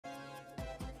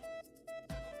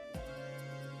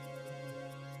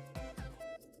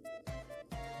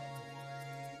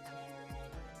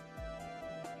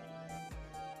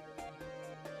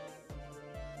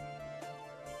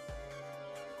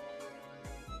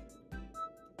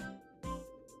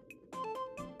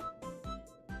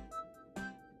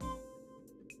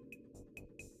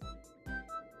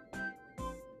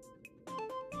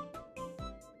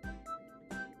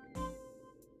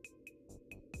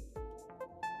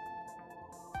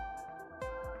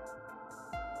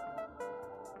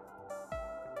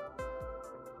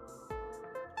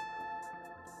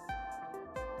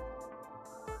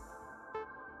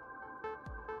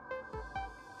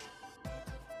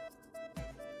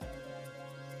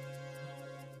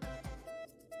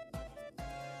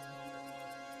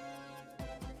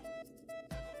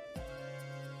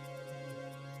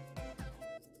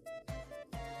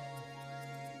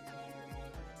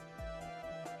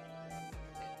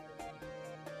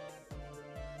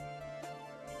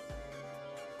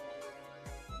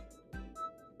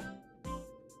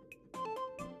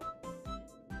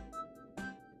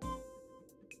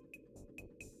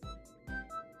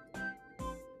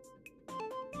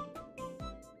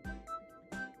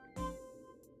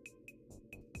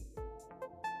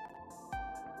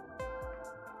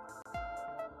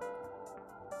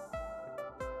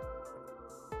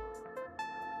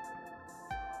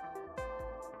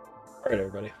All right,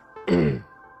 everybody.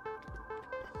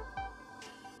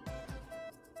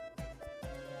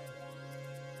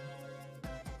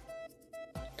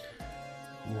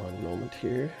 One moment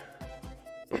here.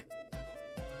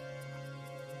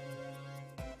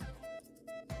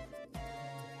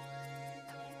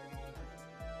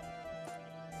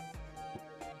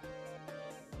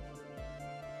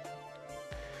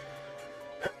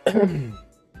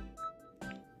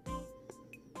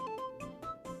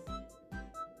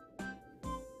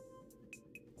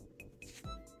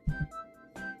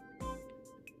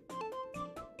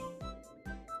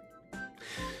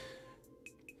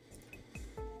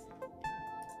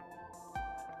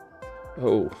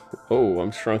 Oh,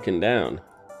 I'm shrunken down.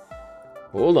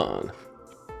 Hold on.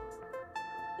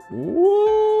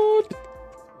 What?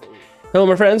 Hello,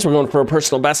 my friends. We're going for a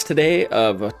personal best today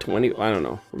of 20. I don't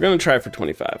know. We're going to try for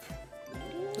 25.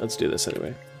 Let's do this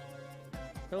anyway.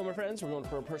 Hello, my friends. We're going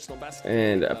for a personal best.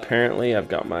 And apparently, I've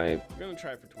got my. We're going to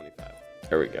try for 25.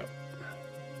 There we go.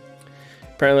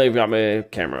 Apparently, I've got my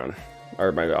camera on,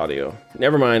 or my audio.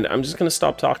 Never mind. I'm just going to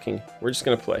stop talking. We're just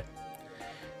going to play.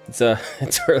 It's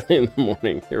early in the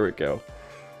morning. Here we go.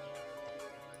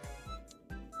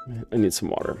 I need some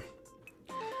water.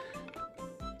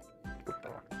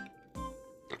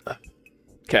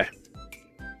 Okay.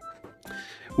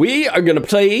 We are gonna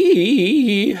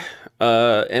play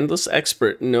Endless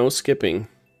Expert, no skipping.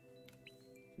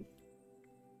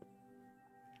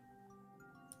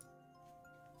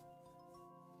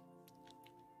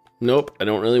 Nope, I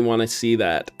don't really want to see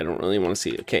that. I don't really want to see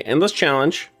it. Okay, Endless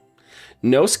Challenge.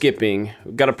 No skipping.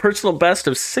 We've got a personal best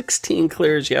of 16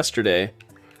 clears yesterday.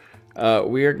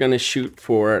 We are going to shoot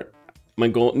for my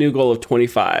new goal of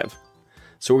 25.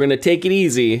 So we're going to take it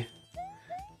easy.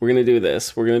 We're going to do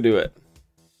this. We're going to do it.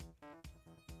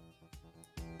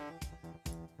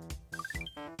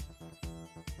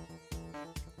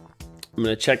 I'm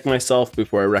going to check myself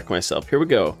before I wreck myself. Here we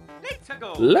go.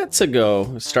 Let's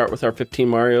go. Start with our 15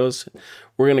 Marios.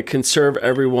 We're going to conserve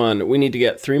every one. We need to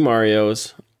get 3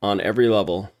 Marios on every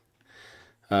level.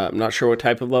 I'm not sure what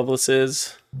type of level this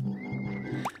is.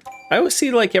 I always see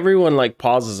like everyone like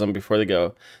pauses them before they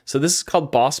go. So this is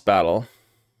called Boss Battle.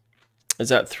 Is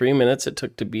that 3 minutes it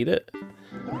took to beat it?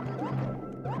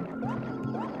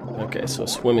 Okay, so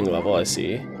swimming level, I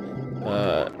see.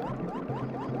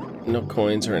 No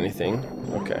coins or anything.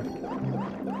 Okay.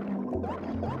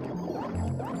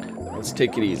 Let's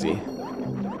take it easy.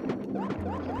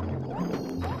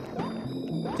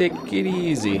 Take it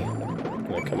easy. I'm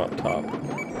gonna come up top.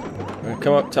 I'm gonna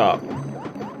come up top.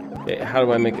 Okay, how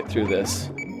do I make it through this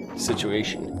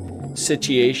situation?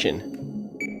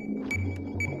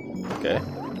 Okay.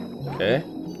 Okay.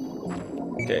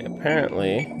 Okay,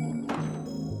 apparently.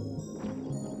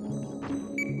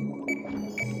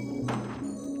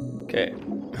 Okay.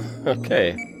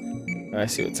 Okay. I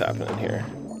see what's happening here.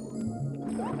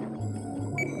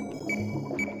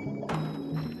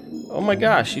 Oh my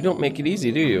gosh, you don't make it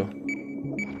easy, do you?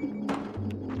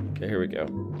 Okay, here we go.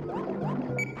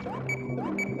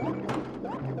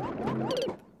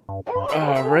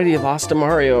 Already lost a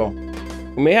Mario.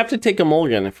 We may have to take a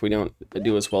mulligan if we don't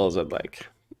do as well as I'd like.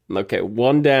 Okay,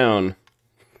 1 down.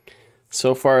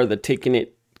 So far, the taking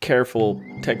it careful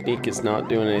technique is not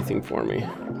doing anything for me.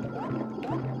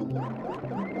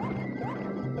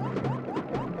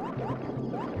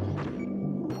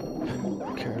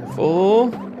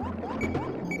 Careful.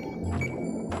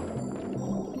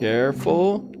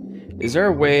 Careful. Is there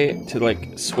a way to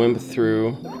like swim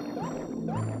through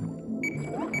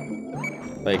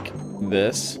like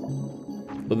this?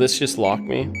 Will this just lock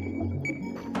me?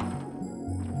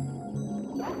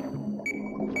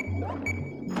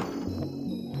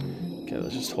 Okay,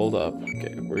 let's just hold up.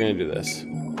 Okay, we're gonna do this.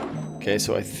 Okay,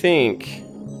 so I think...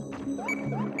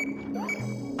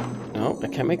 No, I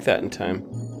can't make that in time.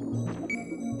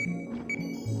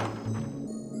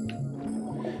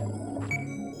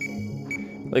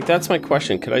 Like, that's my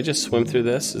question. Could I just swim through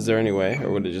this? Is there any way?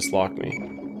 Or would it just lock me?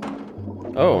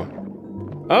 Oh.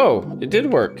 Oh, it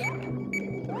did work.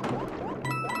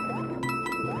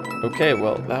 Okay,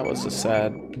 well, that was a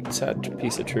sad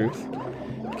piece of truth.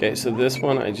 Okay, so this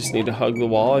one, I just need to hug the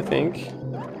wall, I think.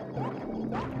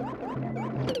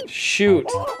 Shoot!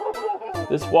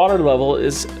 This water level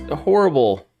is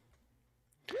horrible.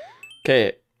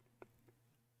 Okay.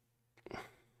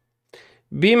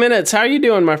 B-Minutes, how you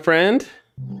doing, my friend?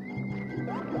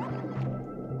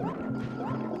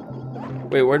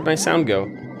 Wait, where'd my sound go?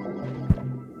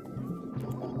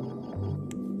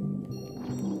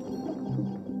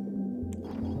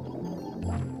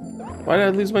 Why did I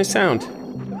lose my sound?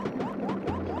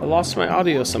 I lost my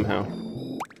audio somehow.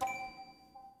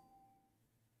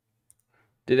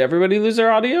 Did everybody lose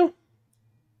their audio?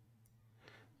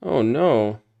 Oh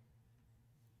no.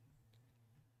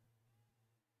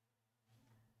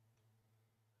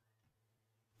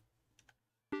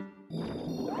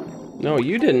 No,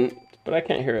 you didn't, but I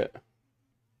can't hear it.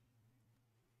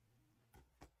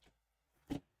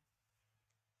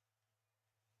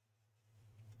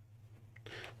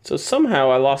 So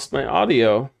somehow I lost my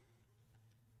audio.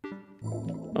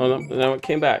 Oh no, now it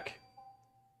came back.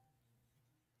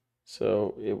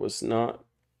 So it was not,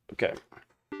 okay.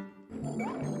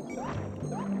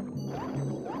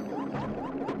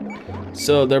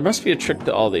 So there must be a trick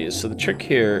to all these. So the trick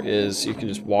here is you can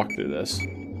just walk through this.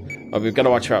 Oh, we've got to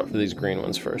watch out for these green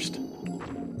ones first.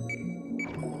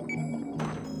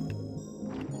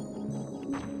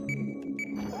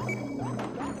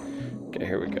 Okay,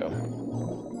 here we go.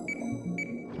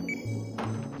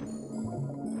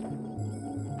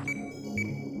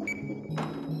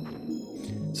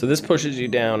 So this pushes you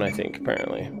down, I think,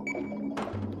 apparently.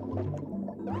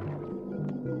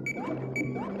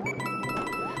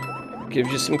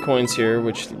 Gives you some coins here,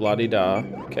 which la-di-da.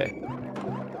 Okay.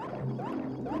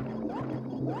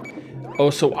 Oh,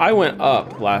 so I went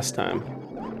up last time.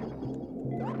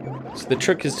 So the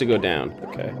trick is to go down.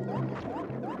 Okay.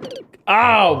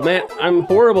 Oh, man, I'm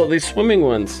horrible at these swimming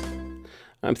ones.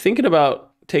 I'm thinking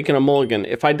about taking a mulligan.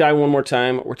 If I die one more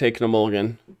time, we're taking a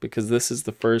mulligan, because this is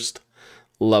the first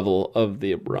level of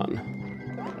the run.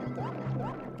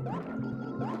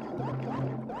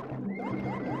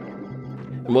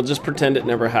 And we'll just pretend it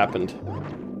never happened.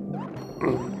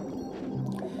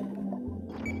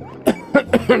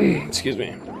 Excuse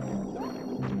me.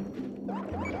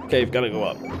 Okay, you've got to go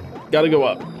up. Got to go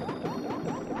up.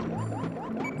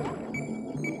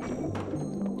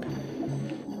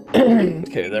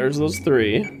 Okay, there's those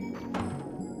three.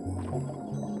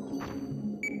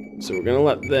 So we're gonna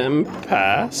let them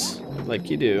pass, like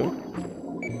you do.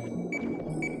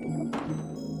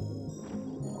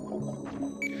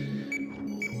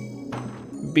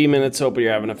 B-Minutes, hope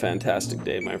you're having a fantastic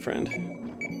day, my friend.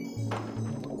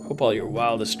 Hope all your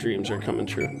wildest dreams are coming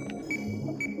true.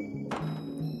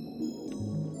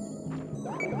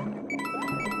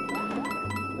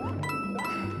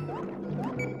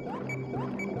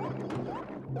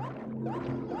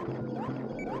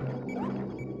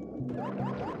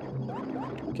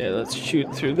 Okay, let's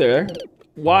shoot through there.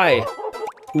 Why?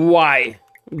 Why?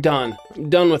 I'm done. I'm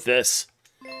done with this.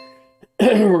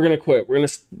 We're gonna quit. We're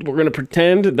gonna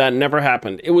pretend that never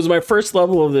happened. It was my first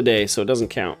level of the day, so it doesn't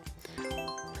count.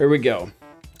 Here we go.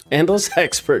 Endless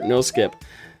expert, no skip.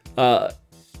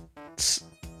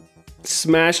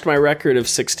 Smashed my record of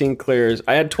 16 clears.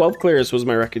 I had 12 clears was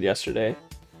my record yesterday,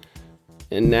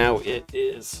 and now it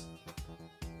is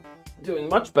doing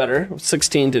much better.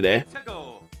 16 today.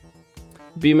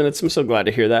 B-Minutes, I'm so glad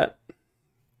to hear that.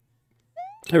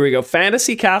 Here we go.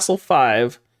 Fantasy Castle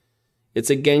 5. It's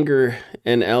a Gengar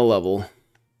NL level.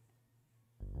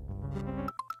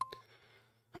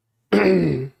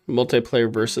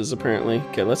 Multiplayer versus, apparently.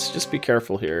 Okay, let's just be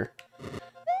careful here.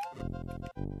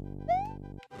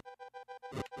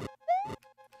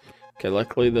 Okay,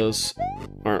 luckily those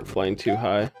aren't flying too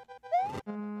high.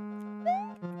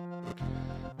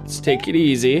 Let's take it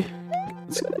easy.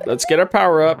 Let's get our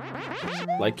power up,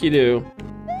 like you do.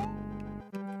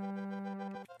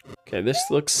 Okay, this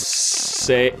looks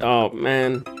safe. Oh,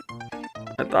 man.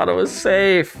 I thought it was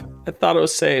safe. I thought it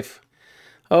was safe.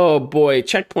 Oh, boy.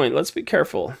 Checkpoint. Let's be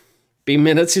careful.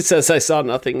 B-Minutes, he says, I saw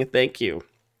nothing. Thank you.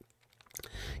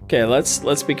 Okay,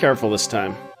 let's be careful this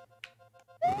time.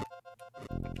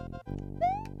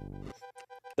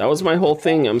 That was my whole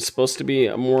thing. I'm supposed to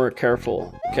be more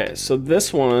careful. Okay, so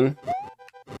this one...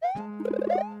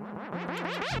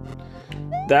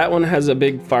 That one has a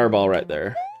big fireball right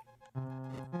there.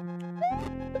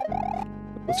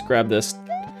 Let's grab this.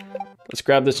 Let's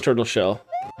grab this turtle shell.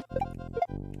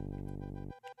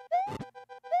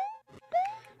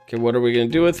 Okay, what are we gonna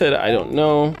do with it? I don't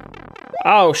know.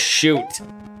 Oh, shoot.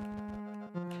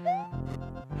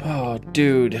 Oh,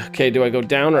 dude. Okay, do I go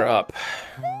down or up?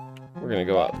 We're gonna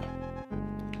go up.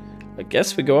 I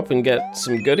guess we go up and get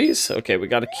some goodies. Okay, we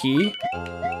got a key.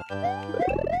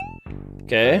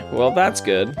 Okay, well, that's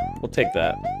good. We'll take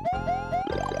that.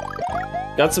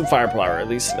 Got some firepower, at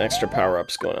least an extra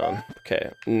power-ups going on.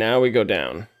 Okay, now we go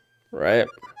down, right?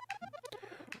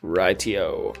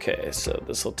 Rightio. Okay, so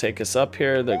this will take us up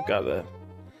here. They've got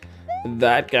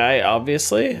that guy,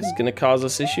 obviously, is going to cause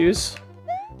us issues.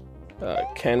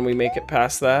 Can we make it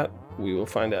past that? We will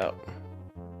find out.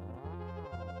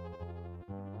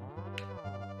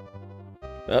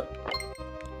 Oh,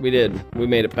 we did. We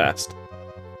made it past.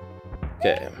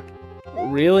 Okay.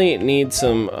 really need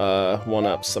some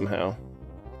one-ups somehow.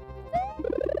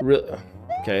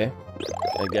 Okay,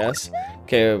 I guess.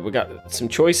 Okay, we got some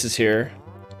choices here.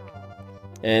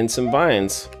 And some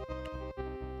vines.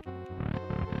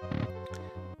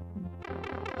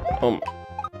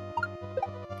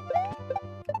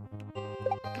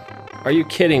 Are you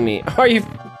kidding me? Are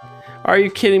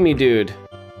you kidding me, dude?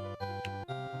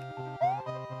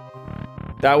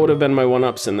 That would have been my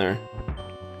one-ups in there.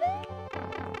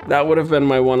 That would have been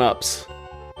my one-ups.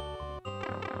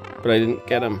 But I didn't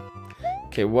get them.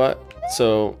 Okay, what?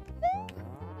 So...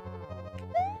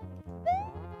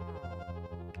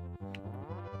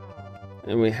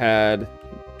 and we had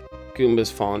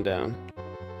Goombas falling down.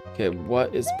 Okay,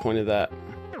 what is the point of that?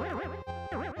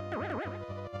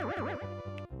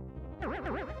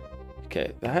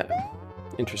 Okay, that...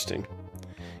 interesting.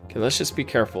 Okay, let's just be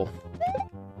careful.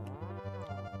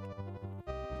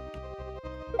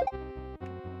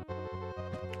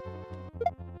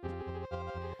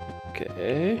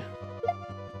 Okay.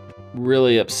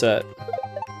 Really upset.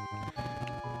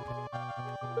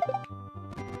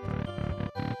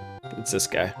 It's this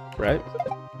guy, right?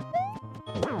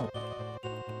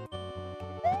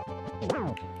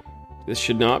 This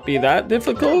should not be that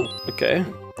difficult. Okay.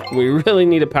 We really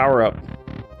need a power-up.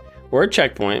 Or a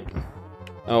checkpoint.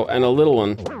 Oh, and a little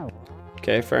one.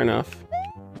 Okay, fair enough.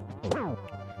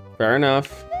 Fair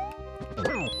enough.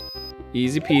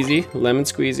 Easy peasy. Lemon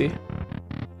squeezy.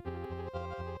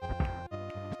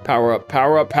 Power up,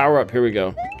 power up, power up. Here we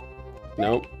go.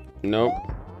 Nope. Nope.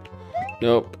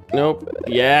 Nope. Nope.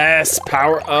 Yes!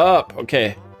 Power up!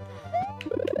 Okay.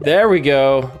 There we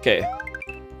go. Okay.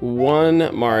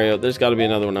 One Mario. There's got to be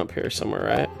another one up here somewhere,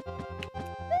 right?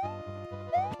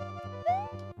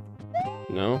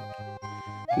 No?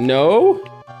 No?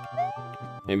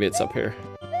 Maybe it's up here.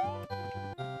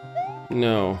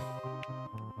 No.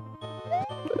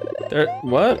 There...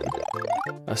 what?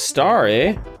 A star,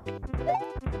 eh?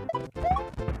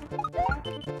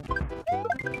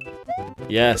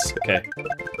 Yes, okay.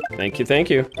 Thank you, thank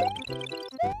you.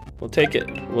 We'll take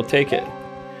it. We'll take it.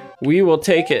 We will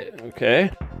take it, okay?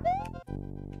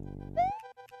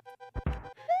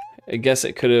 I guess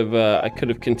it could have, I could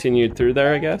have continued through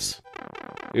there, I guess.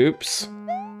 Oops.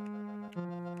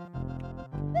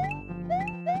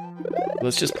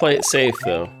 Let's just play it safe,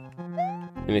 though.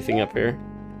 Anything up here?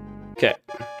 Okay.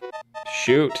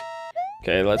 Shoot.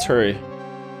 Okay, let's hurry.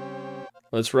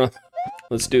 Let's run.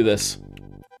 Let's do this.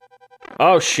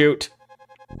 Oh, shoot.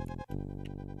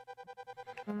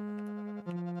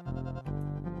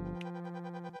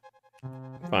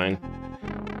 Fine.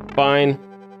 Fine.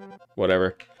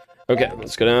 Whatever. Okay,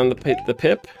 let's go down the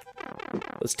pip.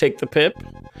 Let's take the pip.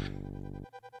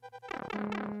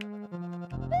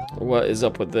 What is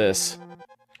up with this?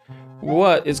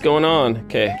 What is going on?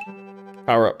 Okay.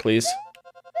 Power up, please.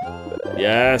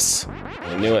 Yes.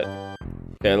 I knew it.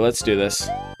 Okay, let's do this.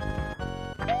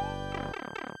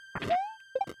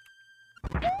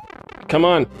 Come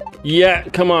on. Yeah,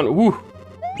 come on. Woo.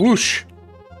 Whoosh.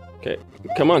 Okay,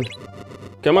 come on.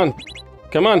 Come on.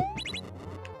 Come on.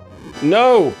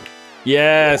 No.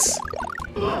 Yes.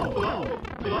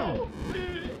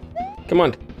 Come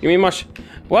on. Give me mush.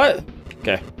 What?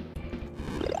 Okay.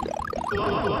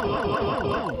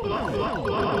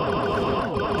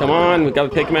 Come on, we gotta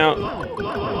take him out.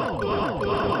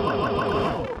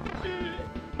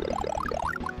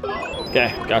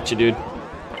 Okay, got you, dude.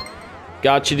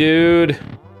 Got you, dude.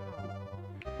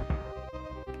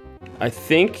 I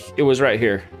think it was right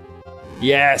here.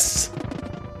 Yes.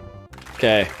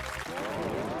 Okay.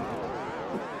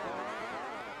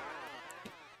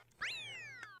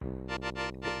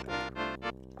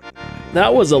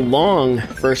 That was a long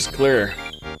first clear.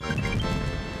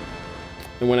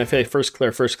 And when I say first clear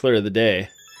of the day.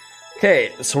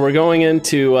 Okay, so we're going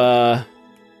into, we'll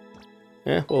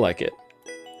like it.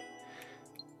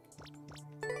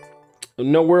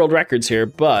 No world records here,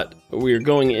 but we're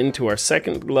going into our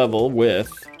second level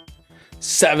with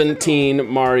 17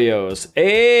 Marios.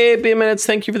 Hey, B-Minutes,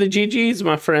 thank you for the GGs,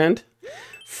 my friend.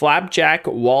 Flapjack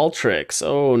wall tricks.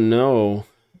 Oh, no.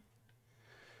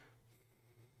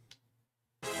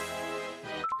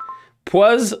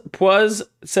 Pwaz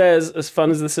says, as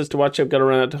fun as this is to watch, I've got to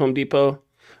run out to Home Depot.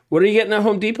 What are you getting at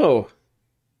Home Depot?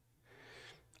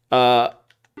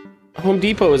 Home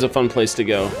Depot is a fun place to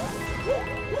go.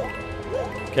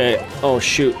 Okay. Oh,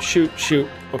 shoot, shoot, shoot.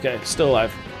 Okay, still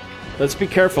alive. Let's be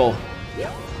careful.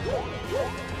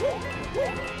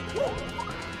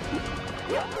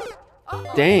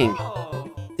 Dang.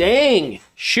 Dang.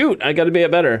 Shoot, I gotta be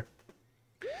better.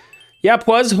 Yeah,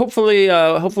 Pwaz, hopefully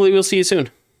we'll see you soon.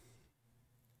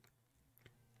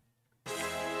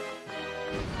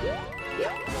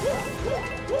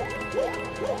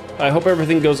 I hope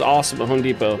everything goes awesome at Home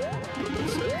Depot.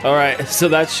 All right, so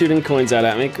that's shooting coins out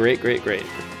at me. Great, great, great.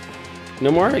 No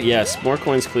more? Yes, more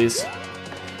coins, please.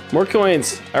 More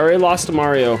coins. I already lost to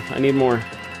Mario. I need more.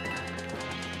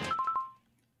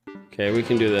 Okay, we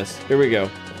can do this. Here we go.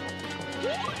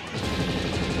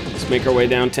 Let's make our way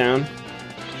downtown.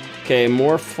 Okay,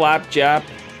 more flapjack.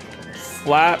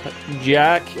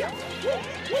 Flapjack.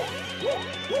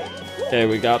 Okay,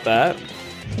 we got that.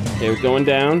 Okay, we're going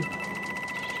down.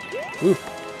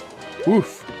 Oof.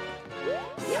 Oof.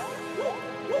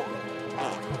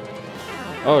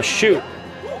 Oh, shoot.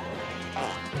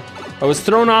 I was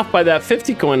thrown off by that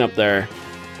 50 coin up there.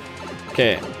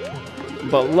 Okay.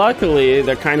 But luckily,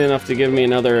 they're kind enough to give me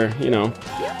another, you know,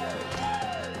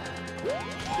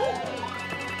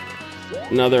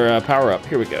 another power up.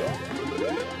 Here we go.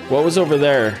 What was over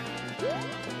there?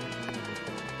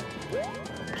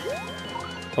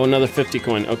 Oh, another 50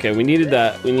 coin. Okay, we needed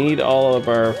that. We need all of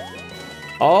our,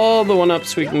 all the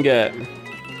one-ups we can get.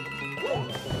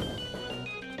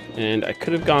 And I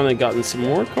could have gone and gotten some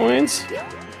more coins.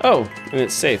 Oh, and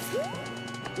it's safe.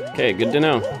 Okay, good to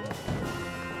know.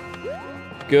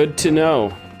 Good to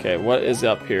know. Okay, what is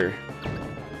up here?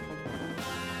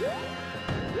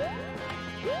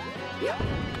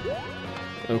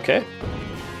 Okay.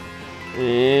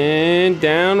 And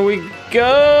down we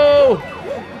go!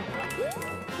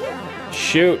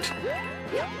 Shoot.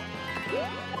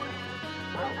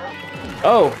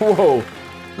 Oh, whoa.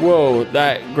 Whoa,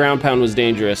 that ground pound was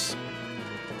dangerous.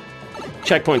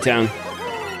 Checkpoint town.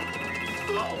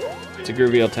 It's a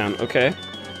Grooville town, okay.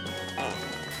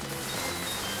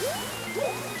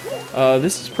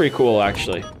 This is pretty cool,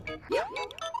 actually.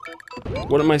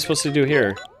 What am I supposed to do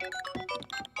here?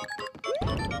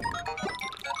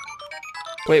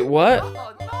 Wait, what?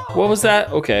 What was that?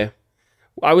 Okay.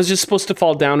 I was just supposed to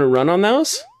fall down and run on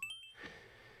those?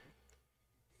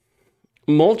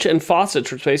 Mulch and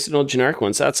faucets replaced in old generic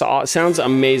ones. That's all. Sounds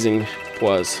amazing.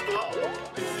 Was.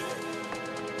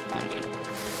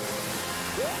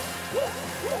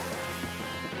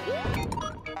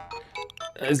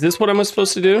 Is this what I'm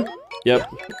supposed to do?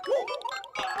 Yep.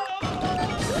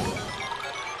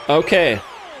 Okay.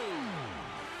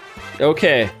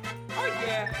 Okay.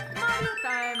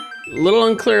 A little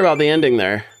unclear about the ending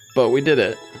there, but we did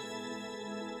it.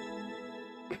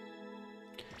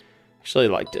 Actually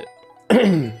liked it.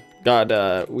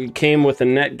 We came with a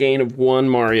net gain of 1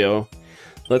 Mario.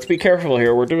 Let's be careful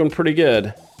here. We're doing pretty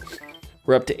good.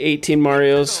 We're up to 18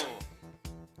 Marios.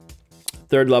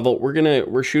 3rd level.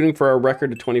 We're shooting for our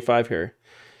record of 25 here.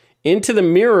 Into the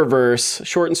Mirrorverse.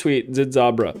 Short and sweet.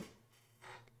 Zidzabra.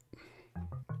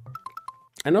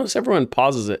 I notice everyone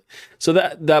pauses it. So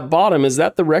that bottom, is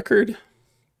that the record?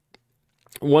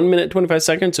 1 minute 25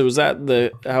 seconds. So was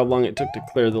that how long it took to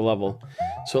clear the level?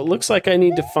 So it looks like I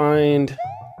need to find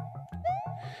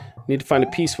a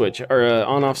P switch or an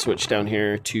on-off switch down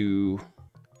here to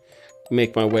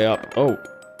make my way up. Oh,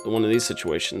 one of these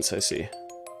situations. I see.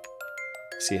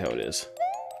 See how it is.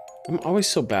 I'm always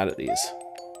so bad at these.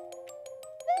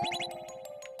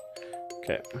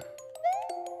 Okay.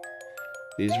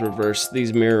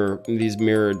 These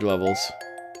mirrored levels.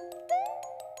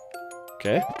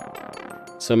 Okay.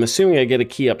 So I'm assuming I get a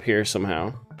key up here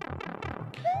somehow.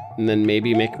 And then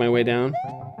maybe make my way down.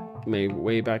 Maybe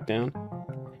way back down.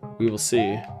 We will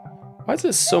see. Why is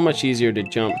this so much easier to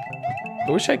jump?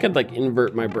 I wish I could like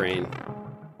invert my brain.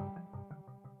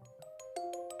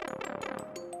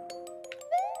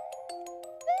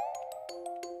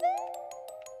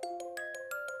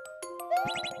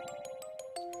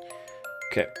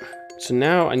 Okay, so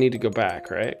now I need to go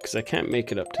back, right? Because I can't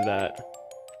make it up to that.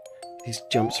 These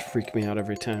jumps freak me out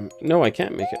every time. No, I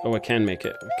can't make it. Oh, I can make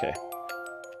it. Okay.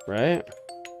 Right?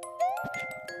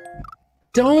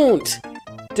 Don't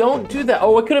do that.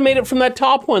 Oh, I could have made it from that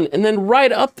top one and then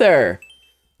right up there.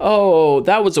 Oh,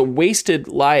 that was a wasted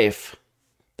life.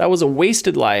 That was a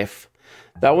wasted life.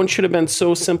 That one should have been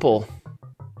so simple.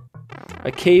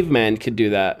 A caveman could do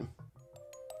that.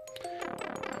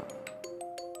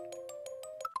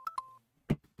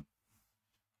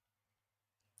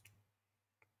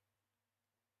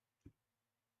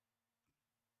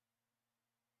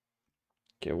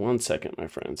 Okay, 1 second, my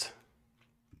friends.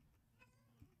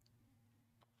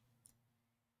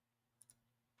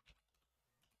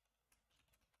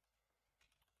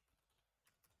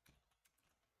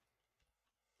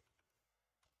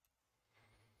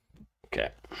 Okay.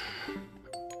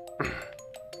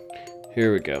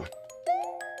 Here we go.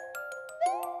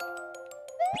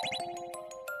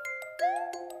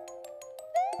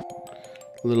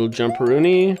 Little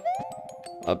jumperoonie.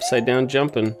 Upside down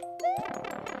jumping.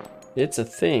 It's a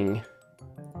thing.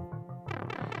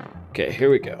 Okay,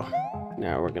 here we go.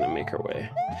 Now we're gonna make our way.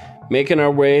 Making our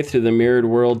way through the mirrored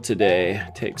world today.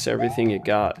 Takes everything you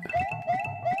got.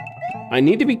 I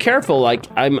need to be careful, like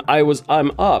I'm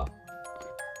up.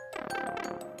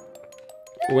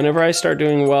 Whenever I start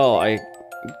doing well,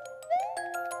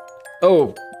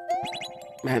 oh,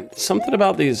 man, something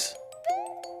about these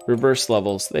reverse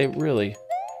levels, they really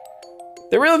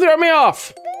throw me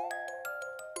off.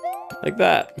 Like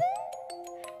that.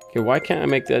 Okay, why can't I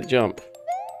make that jump?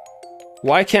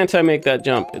 Why can't I make that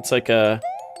jump? It's like a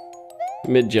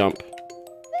mid-jump.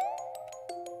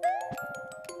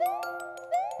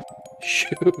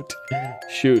 Shoot.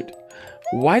 Shoot.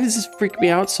 Why does this freak me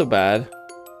out so bad?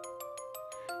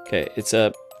 Okay, it's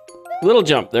a little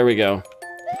jump. There we go.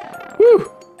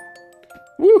 Woo!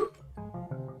 Woo!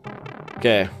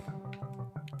 Okay.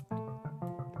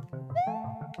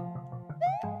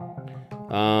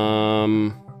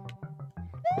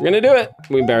 We're gonna do it.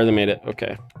 We barely made it.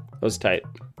 Okay. That was tight.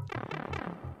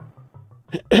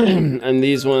 And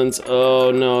these ones,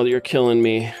 oh no, you're killing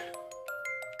me.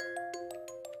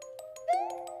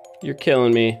 You're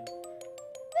killing me.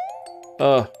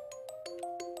 Oh.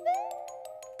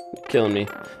 You're killing me.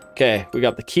 Okay, we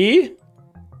got the key.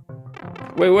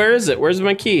 Wait, where is it? Where's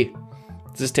my key?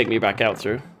 Does this take me back out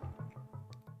through?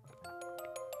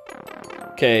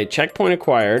 Okay, checkpoint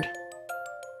acquired.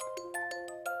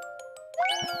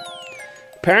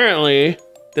 Apparently,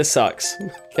 this sucks.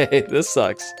 Okay, this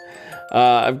sucks.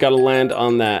 I've got to land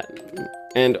on that.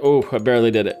 And, oh, I barely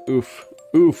did it. Oof.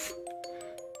 Oof.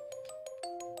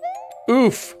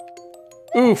 Oof.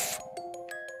 Oof.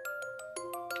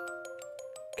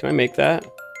 Can I make that?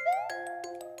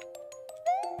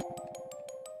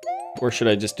 Or should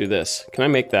I just do this? Can I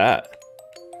make that?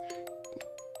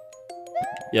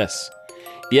 Yes.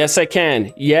 Yes, I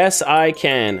can. Yes, I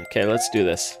can. Okay, let's do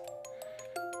this.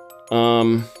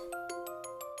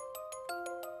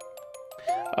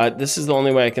 This is the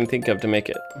only way I can think of to make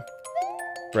it.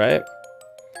 Right?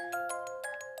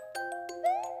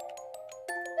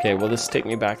 Okay, will this take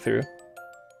me back through?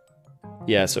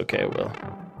 Yes, okay, it will.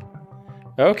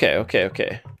 Okay, okay,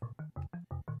 okay.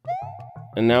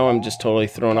 And now I'm just totally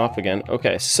thrown off again.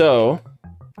 Okay, so...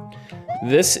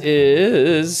 this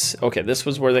is... okay, this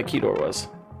was where that key door was.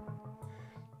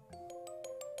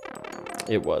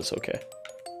 It was, okay.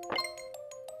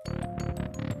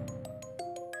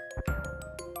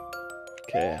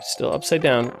 Okay, still upside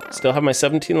down. Still have my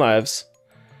 17 lives.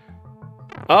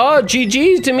 Oh,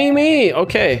 GG to me!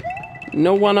 Okay.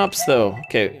 No one-ups, though.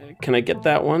 Okay, can I get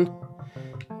that one?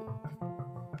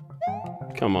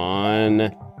 Come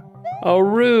on. Oh,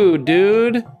 rude,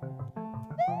 dude.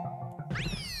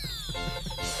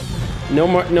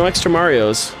 No extra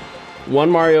Marios. One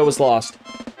Mario was lost.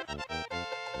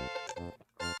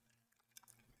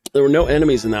 There were no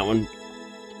enemies in that one.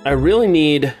 I really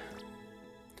need...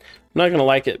 I'm not gonna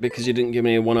like it because you didn't give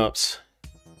me any one-ups.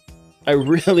 I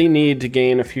really need to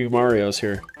gain a few Marios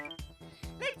here.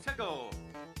 Let's go.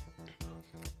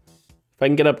 If I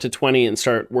can get up to 20 and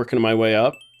start working my way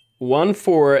up. One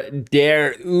for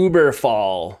Der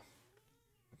Überfall.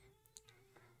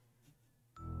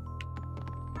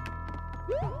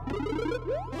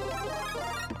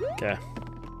 Okay.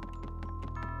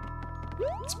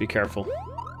 Let's be careful.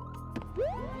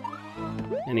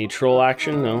 Any troll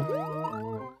action?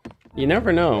 No. You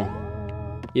never know.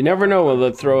 You never know when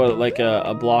they'll throw like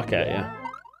a block at you.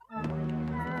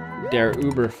 Der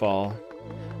Überfall.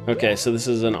 Okay, so this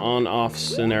is an on-off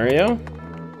scenario.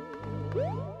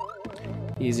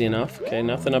 Easy enough. Okay,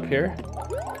 nothing up here.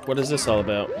 What is this all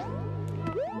about?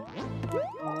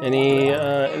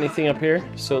 Anything up here?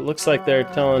 So it looks like they're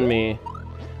telling me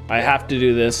I have to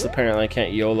do this. Apparently I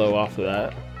can't YOLO off of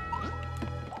that.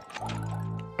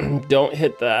 Don't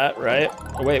hit that, right?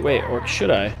 Oh, wait, or should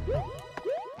I?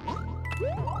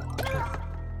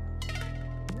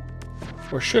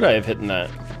 Or should I have hit that?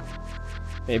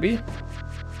 Maybe?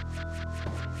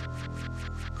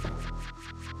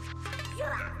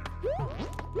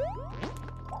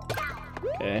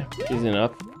 Okay, easy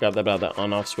enough. Got about that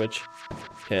on-off switch.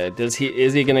 Okay, is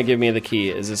he gonna give me the key?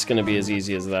 Is this gonna be as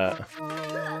easy as that?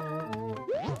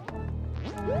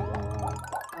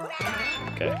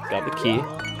 Okay, got the key.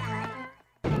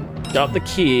 Got the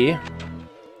key.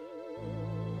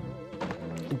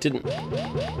 Didn't...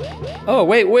 oh,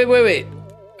 wait.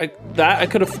 I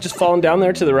could have just fallen down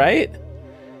there to the right?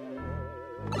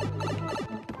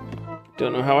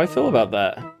 Don't know how I feel about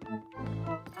that.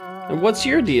 And what's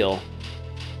your deal?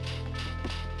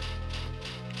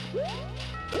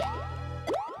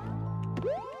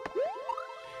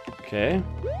 Okay.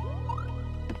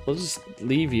 We'll just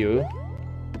leave you.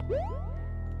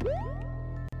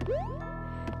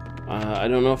 I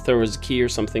don't know if there was a key or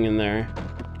something in there.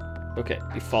 Okay,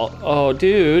 default. Oh,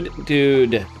 dude.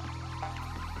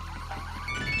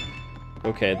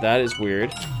 Okay, that is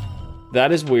weird.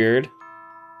 That is weird.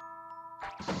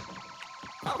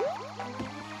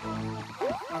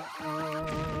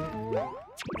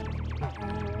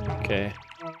 Okay.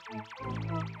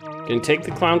 Gonna take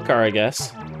the clown car, I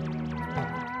guess.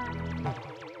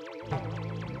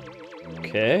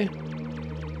 Okay.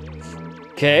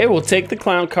 Okay, we'll take the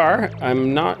clown car.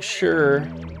 I'm not sure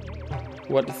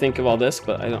what to think of all this,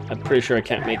 but I'm pretty sure I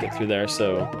can't make it through there,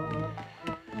 so.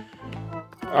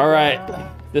 All right,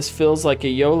 this feels like a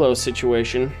YOLO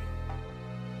situation.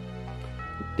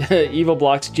 Evil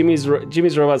blocks. Jimmy's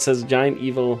robot says giant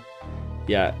evil.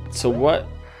 Yeah. So what?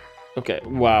 Okay.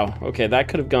 Wow. Okay, that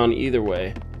could have gone either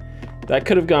way. That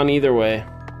could have gone either way.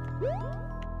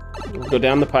 We'll go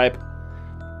down the pipe.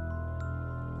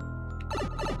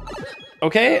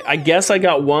 Okay, I guess I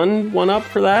got one up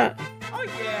for that. Oh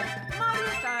yeah, Mario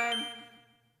time.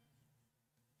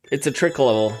 It's a trick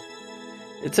level.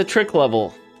 It's a trick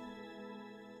level.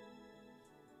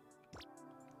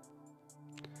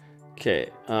 Okay,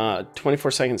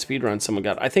 24-second speed run someone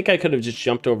got. I think I could have just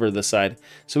jumped over the side.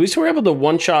 So we were able to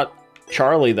one-shot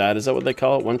Charlie that. Is that what they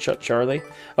call it? One-shot Charlie?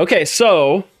 Okay,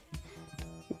 so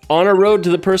on our road to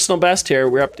the personal best here.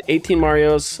 We're up to 18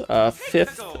 Marios,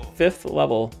 fifth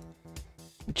level.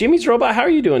 Jimmy's Robot, how are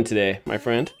you doing today, my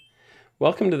friend?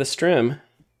 Welcome to the stream.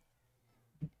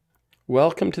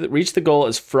 Welcome to the... Reach the goal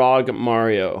as Frog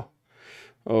Mario.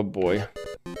 Oh, boy.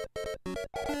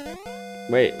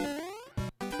 Wait.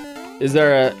 Is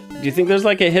there a... Do you think there's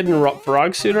like a hidden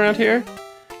frog suit around here?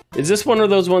 Is this one of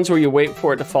those ones where you wait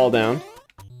for it to fall down?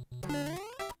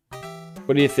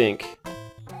 What do you think?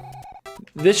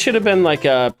 This should have been like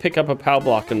a pick up a POW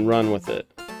block and run with it.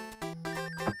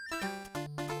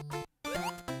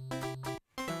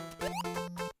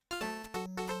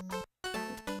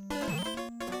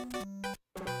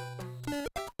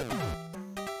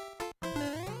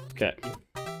 Okay.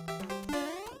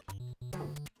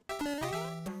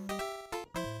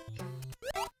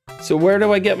 So where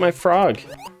do I get my frog?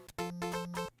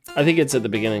 I think it's at the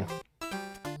beginning.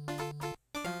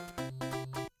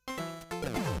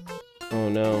 Oh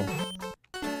no.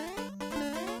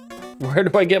 Where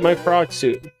do I get my frog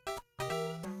suit?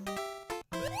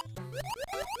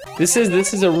 This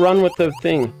is a run with the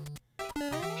thing.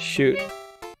 Shoot.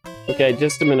 Okay,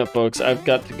 just a minute, folks. I've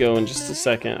got to go in just a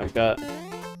second. I've got...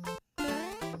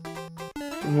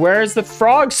 Where's the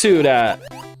frog suit at?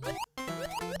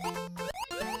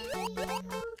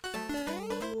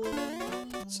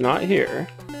 It's not here.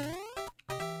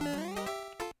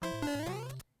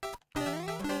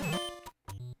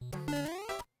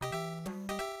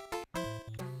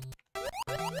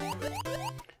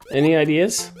 Any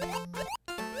ideas?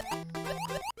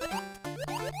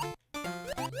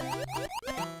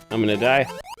 I'm gonna die.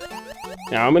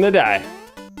 Now I'm gonna die.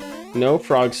 No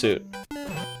frog suit.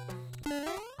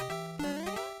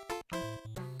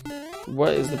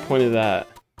 What is the point of that?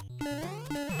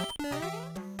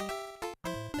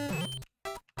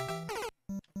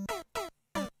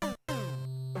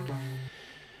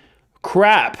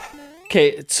 Crap.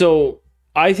 Okay, so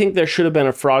I think there should have been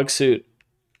a frog suit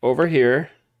over here.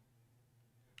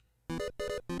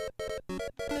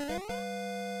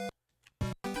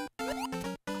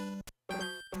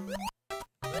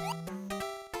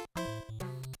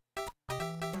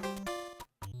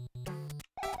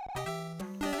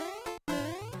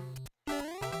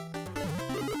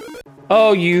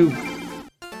 Oh, you...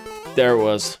 There it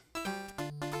was.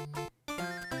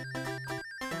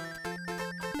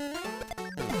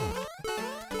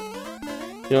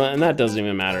 You know, and that doesn't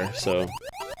even matter, so...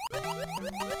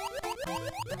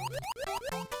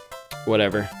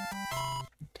 Whatever.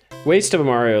 Waste of a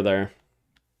Mario there.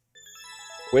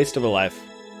 Waste of a life.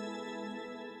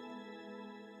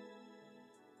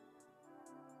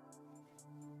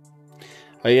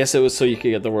 I guess it was so you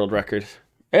could get the world record.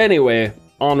 Anyway,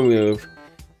 on the move.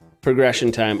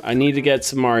 Progression time. I need to get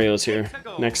some Marios here.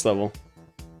 Next level.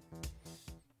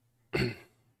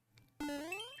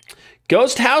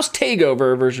 Ghost House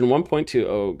Takeover version 1.2.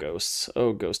 Oh, ghosts.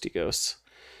 Oh, ghosty ghosts.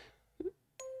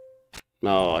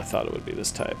 Oh, I thought it would be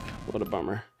this type. What a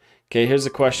bummer. Okay, here's the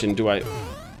question. Do I...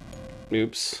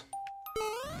 Oops.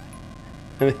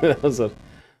 I think that was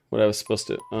what I was supposed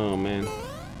to... Oh, man.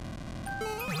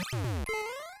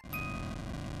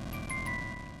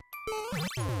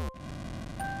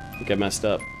 I think I messed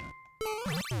up.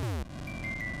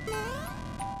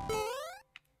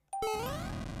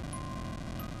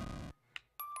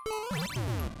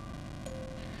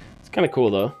 It's kind of cool,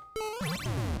 though.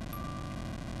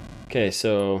 Okay,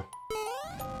 so...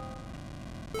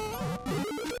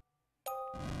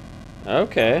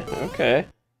 Okay, okay.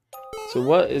 So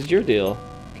what is your deal?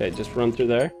 Okay, just run through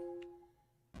there.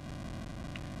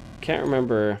 Can't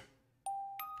remember...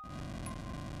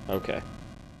 Okay.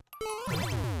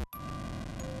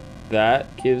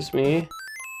 That gives me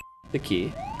the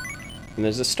key. And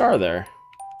there's a star there.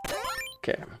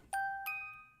 Okay.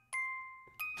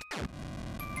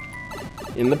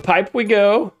 In the pipe we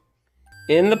go.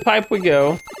 In the pipe we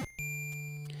go.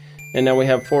 And now we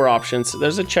have 4 options. So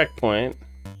there's a checkpoint.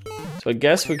 So I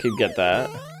guess we could get that.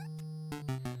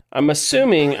 I'm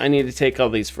assuming I need to take all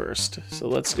these first. So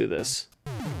let's do this.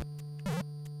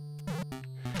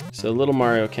 So little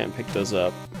Mario can't pick those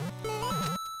up.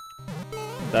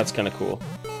 That's kind of cool.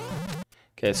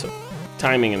 Okay, so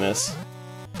timing in this.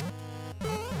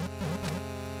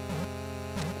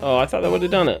 Oh, I thought that would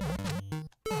have done it.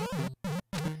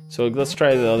 So let's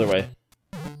try it the other way.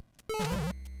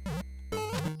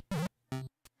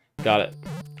 Got it.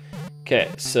 Okay,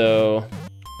 so...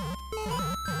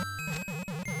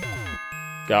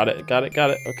 Got it, got it, got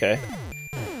it. Okay.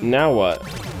 Now what?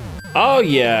 Oh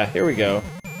yeah, here we go.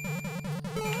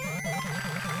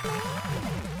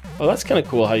 Oh, that's kind of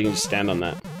cool how you can just stand on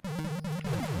that.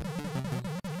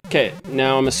 Okay,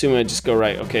 now I'm assuming I just go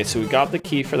right. Okay, so we got the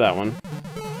key for that one.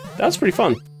 That was pretty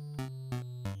fun.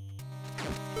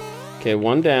 Okay,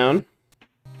 1 down.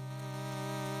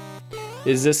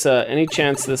 Is this any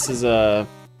chance this is a...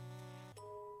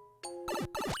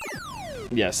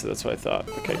 Yes, that's what I thought.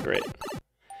 Okay, great.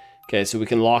 Okay, so we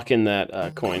can lock in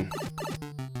that coin.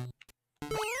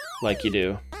 Like you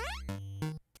do.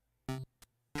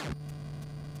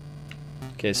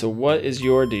 Okay, so what is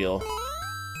your deal?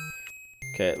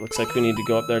 Okay, it looks like we need to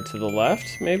go up there to the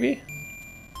left, maybe?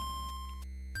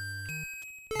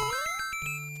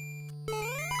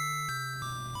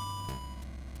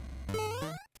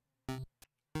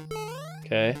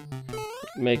 Okay.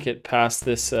 Make it past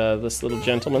this this little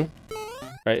gentleman.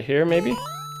 Right here, maybe?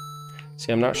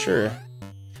 See, I'm not sure.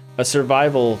 A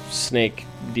survival snake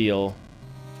deal.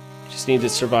 Just need to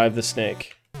survive the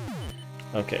snake.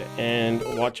 Okay, and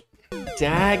watch.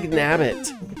 Dag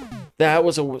nabbit. That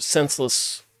was a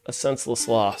senseless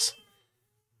loss.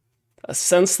 A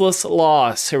senseless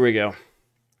loss. Here we go.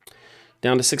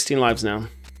 Down to 16 lives now.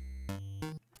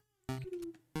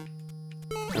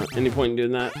 Any point in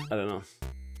doing that? I don't know.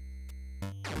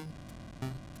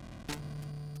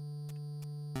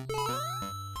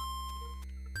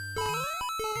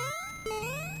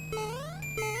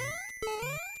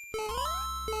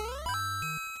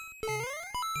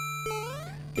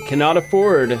 I cannot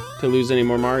afford to lose any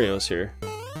more Marios here.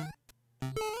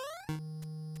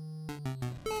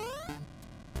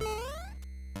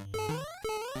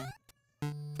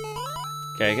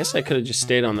 Okay, I guess I could have just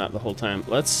stayed on that the whole time.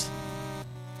 Let's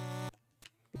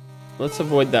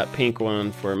avoid that pink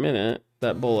one for a minute,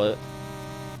 that bullet.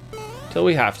 Till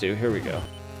we have to. Here we go.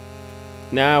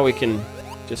 Now we can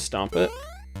just stomp it.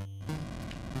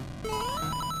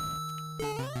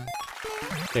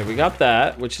 Okay, we got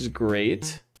that, which is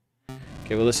great.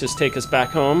 Okay, well, let's just take us back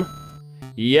home.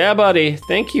 Yeah, buddy.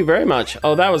 Thank you very much.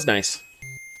 Oh, that was nice.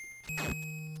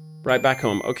 Right back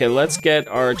home. Okay, let's get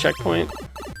our checkpoint.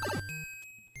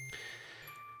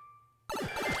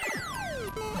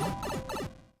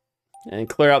 And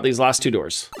clear out these last 2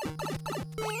 doors.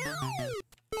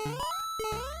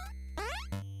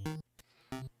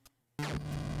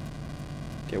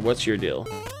 Okay, what's your deal?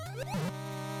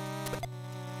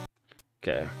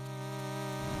 Okay.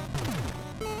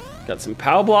 Got some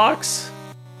POW blocks.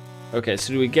 Okay,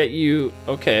 so do we get you...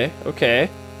 Okay, okay.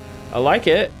 I like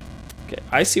it. Okay,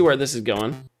 I see where this is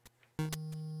going.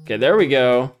 Okay, there we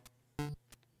go.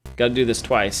 Gotta do this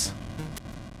twice.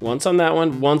 Once on that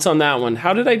one, once on that one.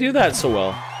 How did I do that so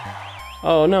well?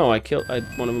 Oh no,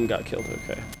 one of them got killed.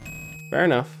 Okay. Fair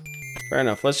enough. Fair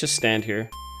enough. Let's just stand here.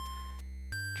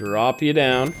 Drop you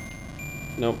down.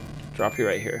 Nope. Drop you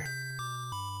right here.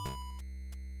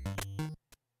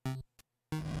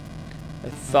 I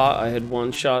thought I had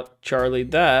one-shot Charlied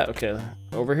that. Okay,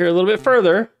 over here a little bit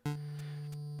further.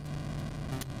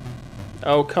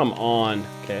 Oh, come on.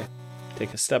 Okay,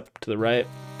 take a step to the right.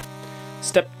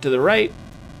 Step to the right.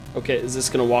 Okay, is this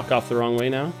gonna walk off the wrong way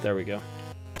now? There we go.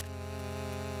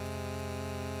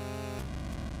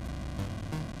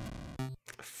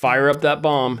 Fire up that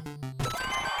bomb.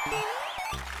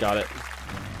 Got it.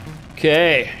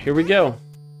 Okay, here we go.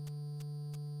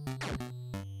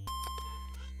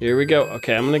 Here we go.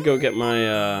 Okay, I'm gonna go get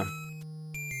my,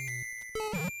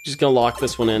 just gonna lock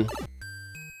this one in.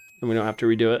 And we don't have to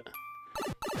redo it.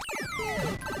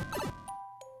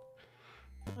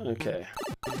 Okay.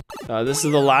 This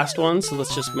is the last one, so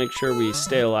let's just make sure we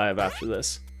stay alive after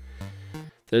this.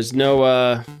 There's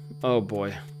no, oh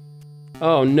boy.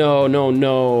 Oh, no, no,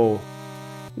 no.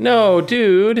 No,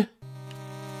 dude.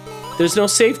 There's no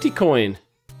safety coin.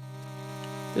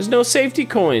 There's no safety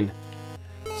coin.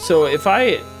 So if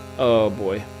I, oh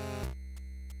boy.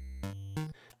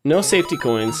 No safety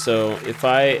coins, so if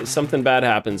something bad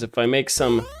happens, if I make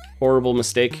some horrible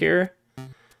mistake here,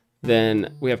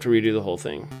 then we have to redo the whole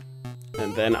thing.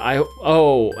 And then and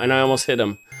I almost hit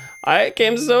him. I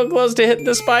came so close to hitting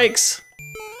the spikes.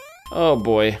 Oh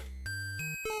boy.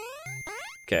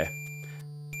 Okay.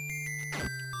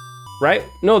 Right?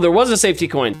 No, there was a safety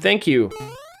coin. Thank you.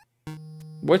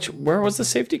 Where was the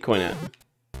safety coin at?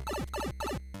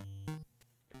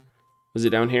 Was it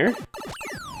down here?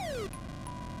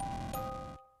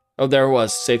 Oh, there it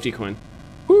was, safety coin.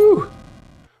 Woo!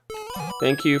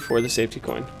 Thank you for the safety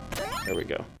coin. There we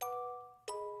go.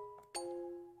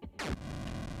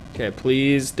 Okay,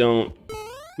 please don't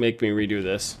make me redo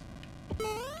this.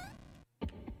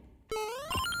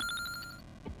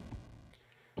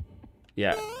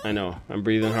 Yeah, I know. I'm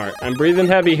breathing hard. I'm breathing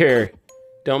heavy here.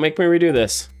 Don't make me redo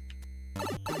this.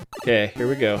 Okay, here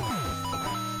we go.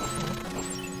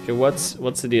 Okay, what's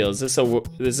the deal? Is this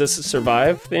a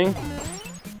survive thing?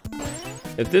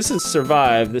 If this is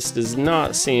survive, this does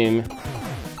not seem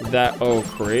that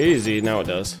crazy. Now it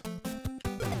does.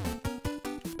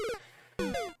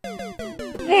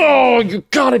 Oh, you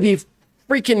gotta be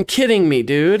freaking kidding me,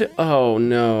 dude. Oh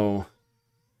no.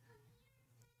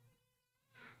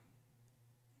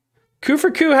 Coup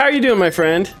for coup, how are you doing, my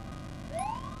friend?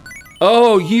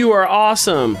 Oh, you are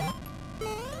awesome.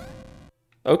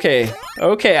 Okay,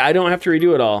 okay, I don't have to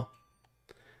redo it all.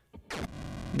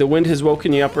 The wind has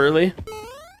woken you up early?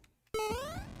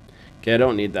 Okay, I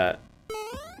don't need that.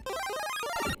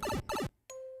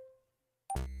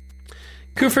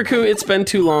 Coup for coup, it's been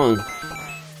too long.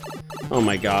 Oh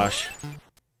my gosh.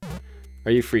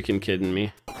 Are you freaking kidding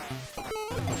me?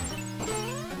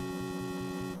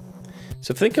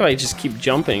 So think if I just keep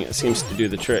jumping, it seems to do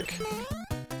the trick.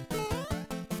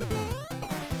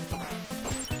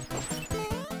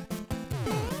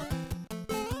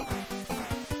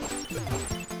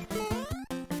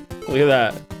 Look at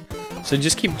that. So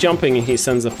just keep jumping and he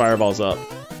sends the fireballs up.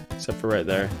 Except for right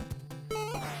there.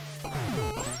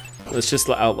 Let's just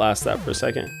outlast that for a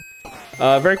second.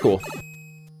 Very cool.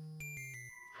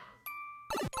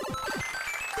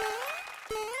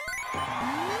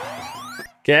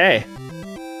 Okay.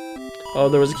 Oh,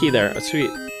 there was a key there. Oh, sweet.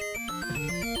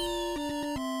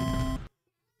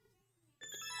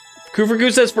 Coup for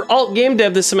Coup says, for alt game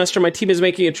dev this semester, my team is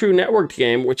making a true networked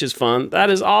game, which is fun. That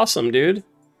is awesome, dude.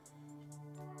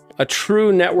 A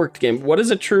true networked game. What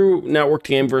is a true networked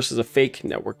game versus a fake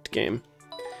networked game?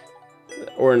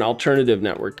 Or an alternative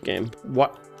networked game?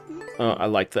 What? Oh, I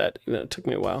like that. It took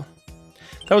me a while.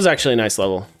 That was actually a nice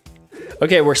level.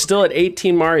 Okay, we're still at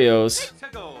 18 Marios.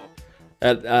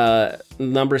 At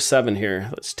number 7 here.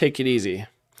 Let's take it easy.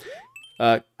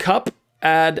 Cup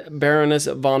ad Baroness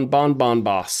von Bonbon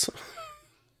Boss.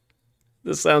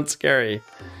 This sounds scary.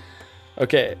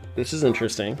 Okay, this is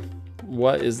interesting.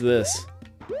 What is this?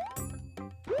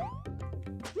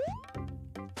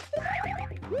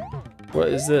 What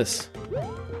is this?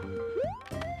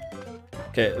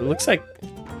 Okay, it looks like...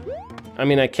 I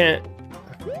mean, I can't...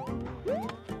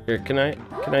 Here, can I...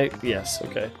 Yes,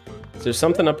 okay. Is there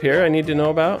something up here I need to know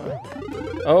about?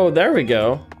 Oh, there we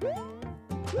go.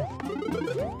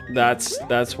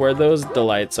 That's where those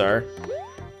delights are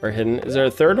hidden. Is there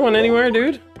a third one anywhere,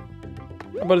 dude?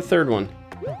 How about a third one?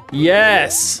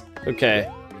 Yes! Okay.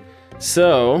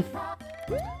 So,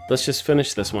 let's just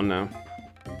finish this one now.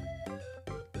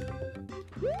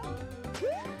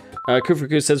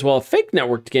 Kufuku says, well, a fake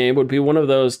networked game would be one of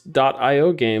those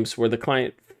 .io games where the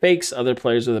client fakes other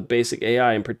players with a basic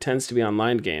AI and pretends to be an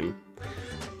online game.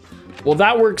 Well,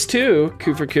 that works too,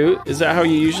 Kufuku. Is that how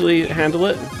you usually handle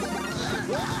it?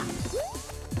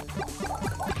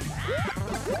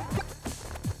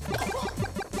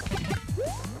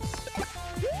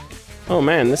 Oh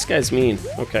man, this guy's mean.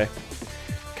 Okay.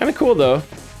 Kind of cool though.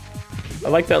 I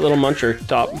like that little muncher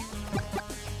top.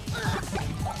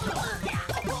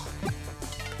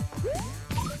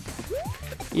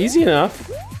 Easy enough.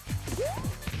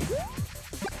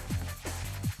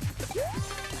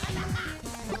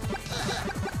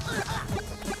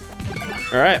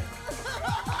 All right.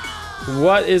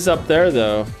 What is up there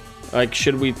though? Like,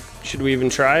 should we even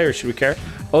try or should we care?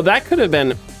 Oh, that could have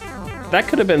been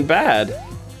bad.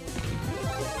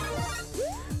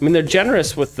 I mean, they're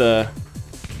generous with the...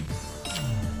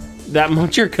 That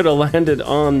muncher could have landed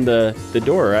on the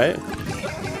door, right?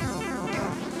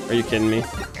 Are you kidding me?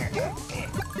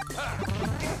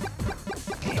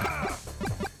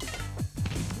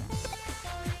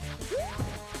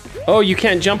 Oh, you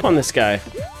can't jump on this guy.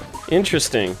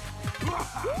 Interesting.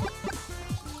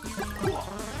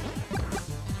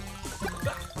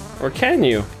 Or can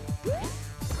you?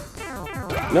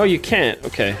 No, you can't.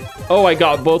 Okay. Oh, I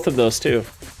got both of those too.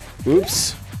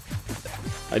 Oops.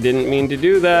 I didn't mean to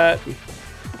do that.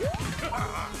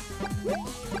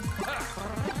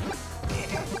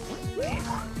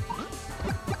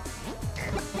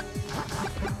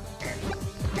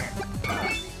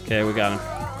 Okay, we got him.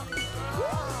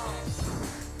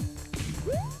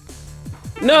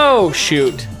 No!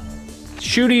 Shoot.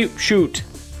 Shooty, shoot.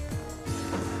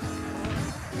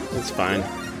 That's fine.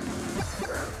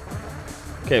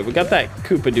 Okay, we got that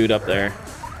Koopa dude up there.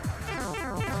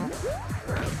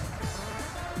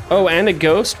 Oh, and a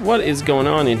ghost? What is going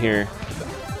on in here?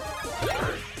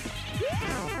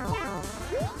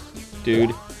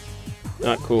 Dude.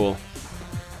 Not cool.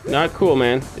 Not cool,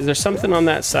 man. Is there something on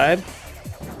that side?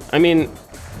 I mean...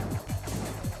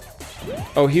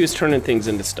 Oh, he was turning things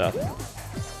into stuff.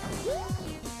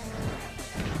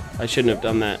 I shouldn't have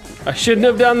done that. I shouldn't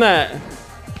have done that!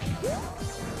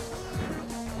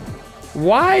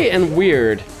 Why and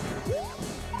weird?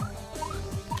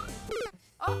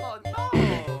 Oh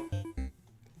no!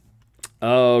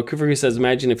 Oh, Kufuru says,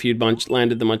 imagine if you'd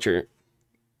landed the muncher.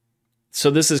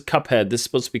 So this is Cuphead. This is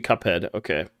supposed to be Cuphead.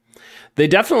 Okay. They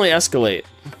definitely escalate.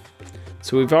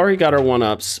 So we've already got our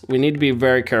one-ups. We need to be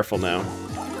very careful now.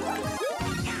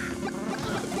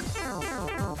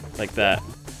 Like that.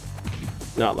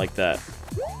 Not like that.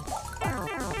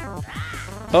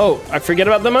 Oh, I forget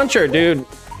about the muncher, dude.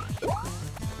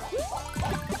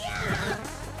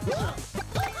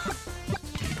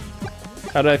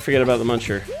 How did I forget about the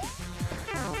muncher?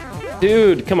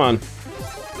 Dude, come on.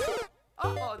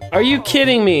 Are you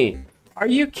kidding me? Are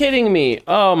you kidding me?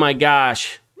 Oh my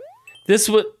gosh. This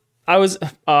would...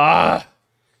 Are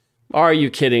you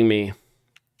kidding me?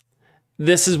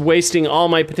 This is wasting all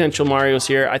my potential Marios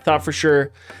here. I thought for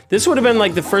sure... This would have been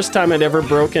like the first time I'd ever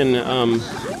broken...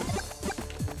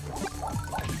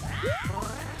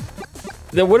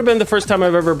 That would have been the first time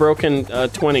I've ever broken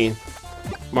 20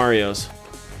 Marios.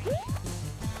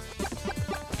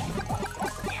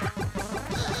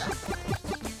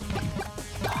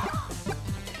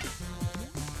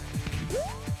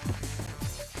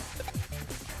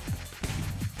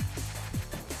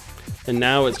 And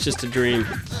now it's just a dream.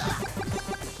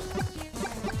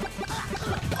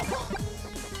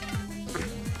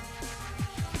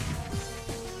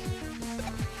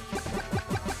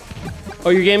 Oh,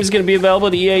 your game is going to be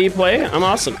available to EA Play? I'm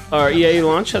awesome. Or EA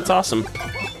Launch? That's awesome.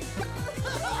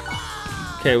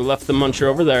 Okay, we left the muncher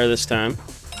over there this time.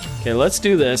 Okay, let's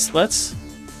do this. Let's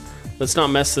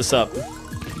not mess this up.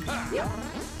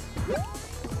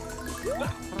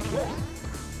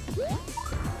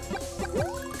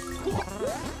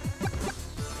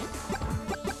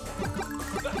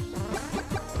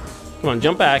 Come on,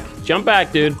 jump back. Jump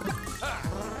back, dude.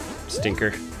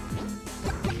 Stinker.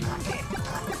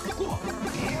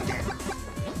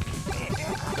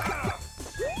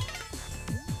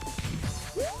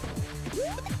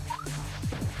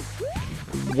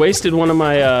 Wasted one of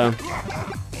my,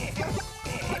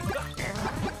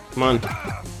 Come on.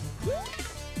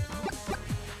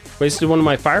 Wasted one of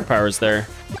my fire powers there.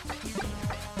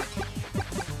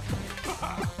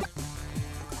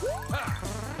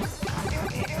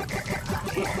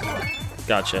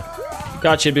 Gotcha.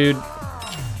 Gotcha, dude.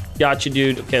 Gotcha,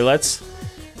 dude. Okay, let's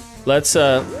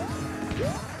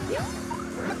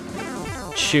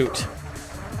shoot.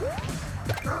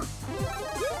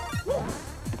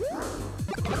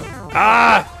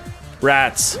 Ah!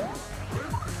 Rats.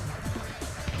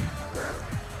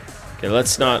 Okay,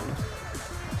 let's not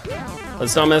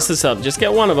mess this up. Just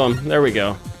get one of them. There we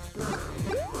go.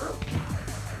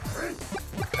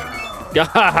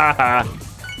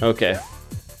 Okay.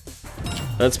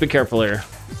 Let's be careful here.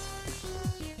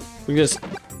 We just...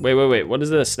 Wait. What is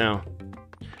this now?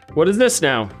 What is this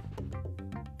now?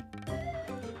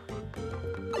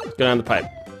 Go down the pipe.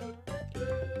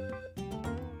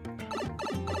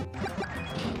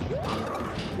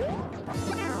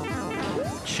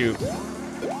 Shoot.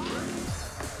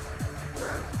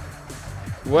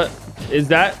 What? Is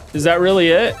that really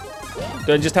it?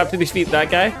 Do I just have to defeat that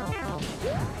guy?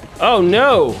 Oh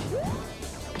no!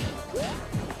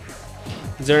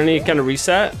 Is there any kind of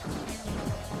reset?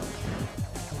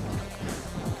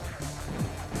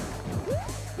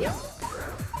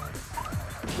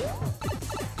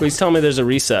 Please tell me there's a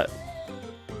reset.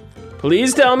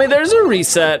 Please tell me there's a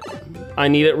reset. I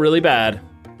need it really bad.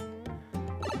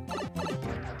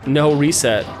 No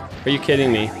reset. Are you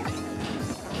kidding me?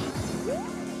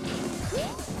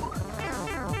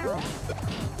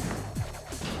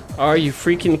 Are you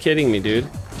freaking kidding me, dude?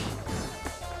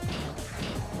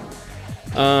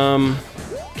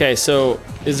 Okay, so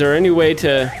is there any way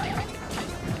to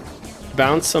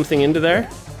bounce something into there?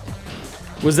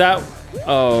 Was that...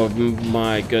 Oh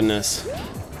my goodness.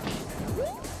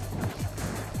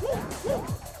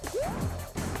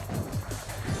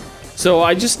 So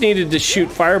I just needed to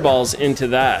shoot fireballs into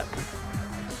that.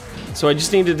 So I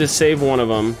just needed to save one of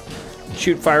them,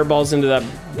 shoot fireballs into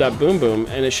that boom boom,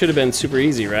 and it should have been super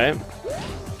easy, right?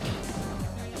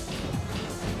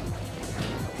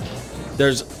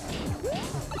 There's...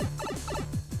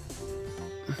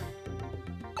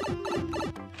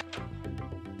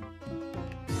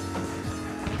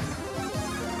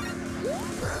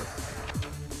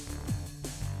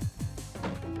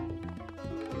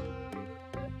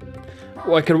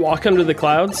 Oh, I could walk under the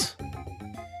clouds?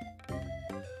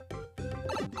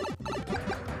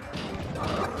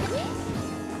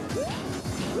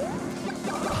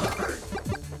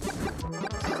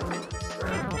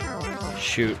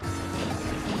 Shoot.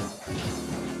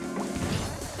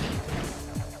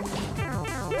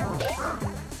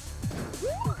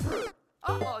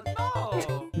 Oh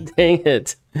no! Dang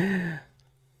it.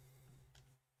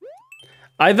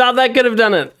 I thought that could have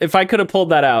done it. If I could have pulled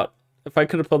that out. If I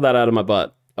could have pulled that out of my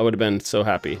butt, I would have been so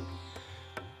happy.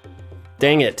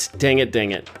 Dang it. Dang it, dang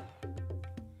it.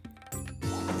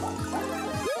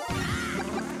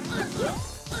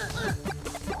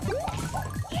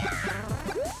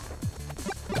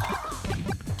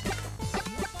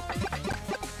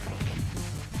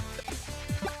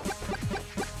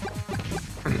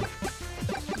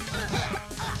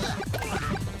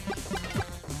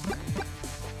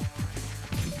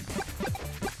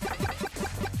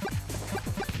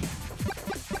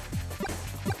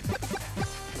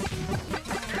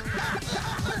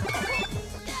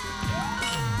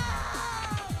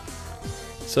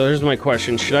 So here's my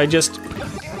question, should I just...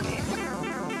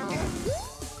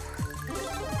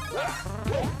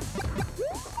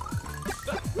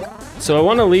 So I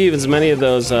want to leave as many of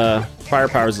those fire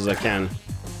powers as I can.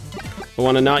 I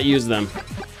want to not use them.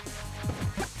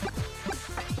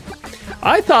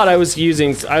 I thought I was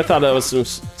using... I thought that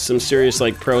was some serious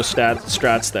like pro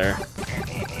strats there.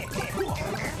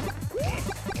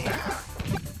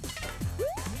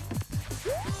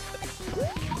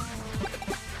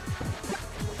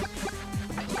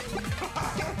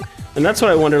 And that's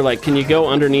what I wonder, like, can you go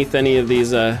underneath any of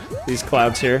these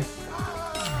clouds here?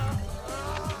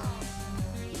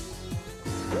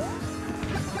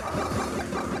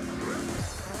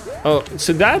 Oh,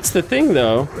 so that's the thing,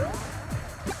 though.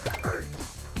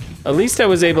 At least I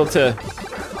was able to...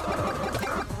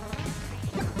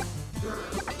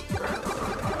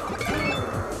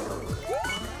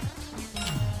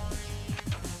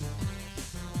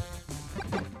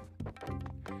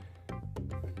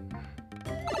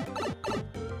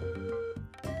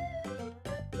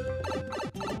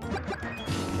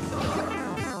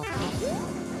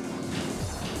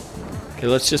 Okay,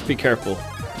 let's just be careful.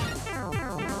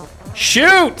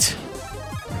 Shoot!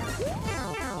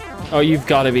 Oh, you've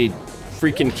got to be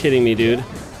freaking kidding me, dude.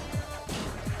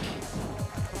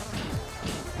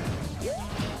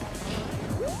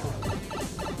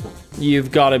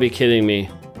 You've got to be kidding me.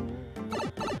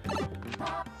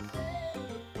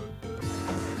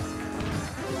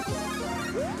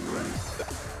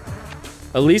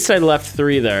 At least I left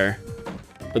 3 there.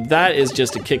 But that is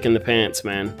just a kick in the pants,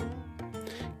 man.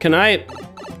 Can I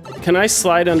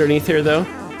slide underneath here, though?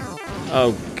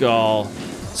 Oh, gall.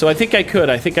 So I think I could.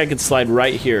 I think I could slide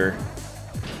right here.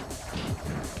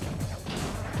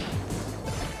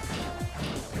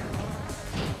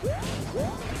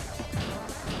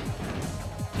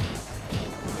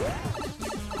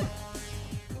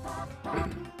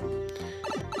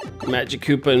 Magic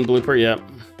Koopa and Blooper, yep.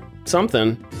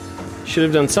 Something. Should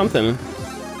have done something.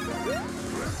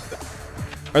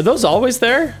 Are those always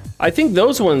there? I think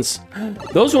those ones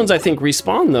I think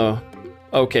respawn though.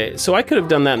 Okay, so I could have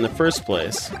done that in the first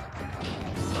place.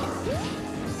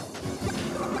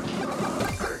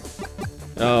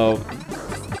 Oh,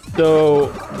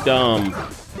 so dumb.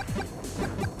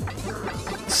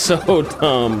 So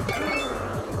dumb.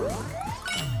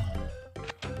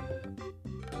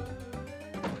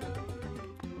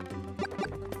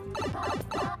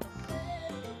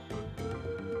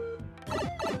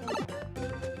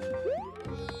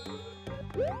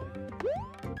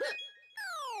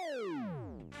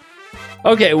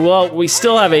 Okay, well, we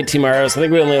still have 18 Marios. I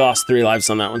think we only lost 3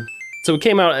 lives on that one. So we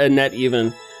came out a net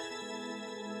even.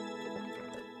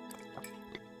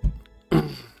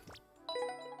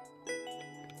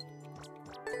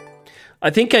 I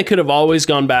think I could have always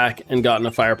gone back and gotten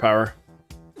a firepower.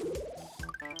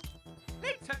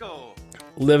 Let's go.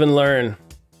 Live and learn.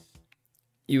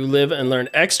 You live and learn.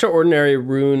 Extraordinary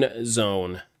rune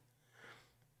zone.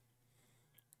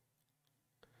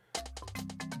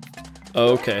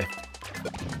 Okay.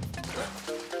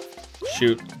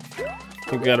 Shoot. I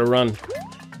think we gotta run.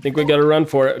 I think we gotta run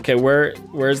for it. Okay,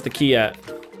 where's the key at?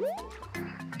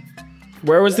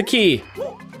 Where was the key?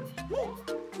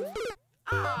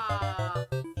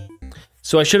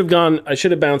 So I should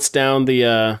have bounced down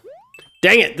the,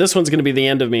 dang it, this one's gonna be the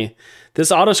end of me. This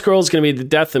auto scroll is gonna be the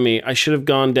death of me. I should have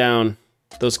gone down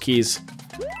those keys.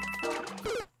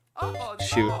 Oh,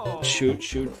 Shoot, no. shoot,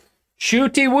 shoot.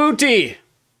 Shooty wooty!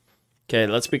 Okay,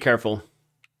 let's be careful.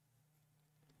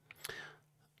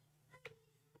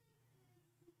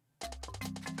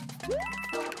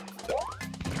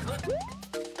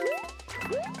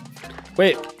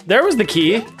 Wait, there was the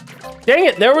key. Dang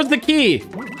it, there was the key.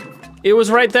 It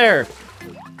was right there.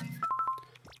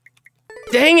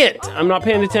 Dang it, I'm not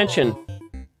paying attention.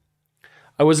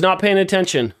 I was not paying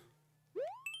attention.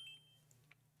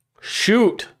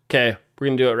 Shoot. Okay, we're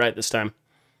gonna do it right this time.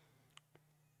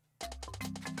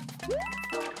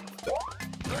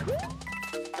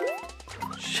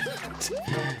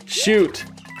 Shoot.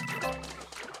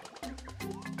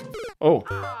 Oh.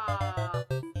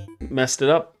 Messed it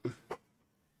up.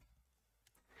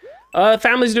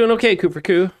 Family's doing okay, Cooper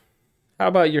Coo. How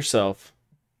about yourself?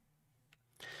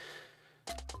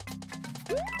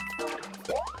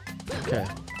 Okay.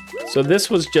 So this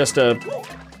was just a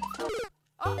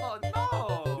Oh,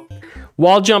 no.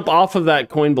 wall jump off of that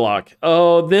coin block.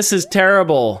 Oh, this is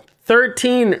terrible.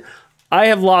 13. I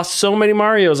have lost so many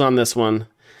Marios on this one.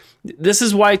 This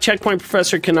is why Checkpoint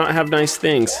Professor cannot have nice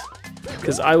things.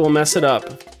 Because I will mess it up.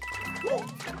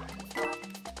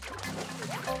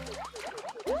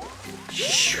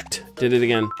 Shoot. Did it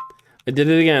again. I did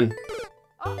it again.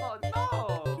 Oh,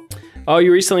 no. Oh,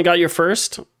 you recently got your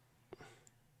first?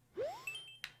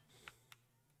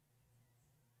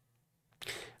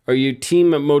 Are you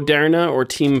Team Moderna or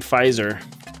Team Pfizer?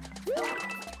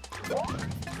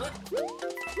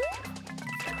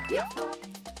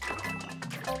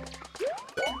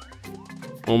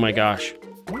 Oh my gosh.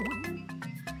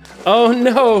 Oh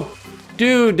no!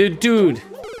 Dude.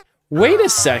 Wait a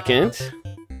second.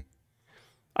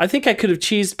 I think I could have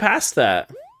cheesed past that.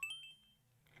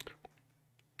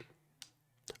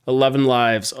 11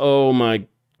 lives. Oh my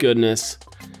goodness.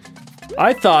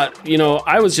 I thought, you know,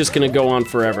 I was just gonna go on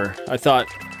forever. I thought,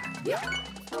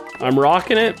 I'm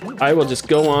rocking it. I will just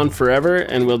go on forever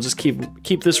and we'll just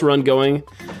keep this run going.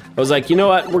 I was like, you know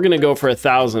what? We're gonna go for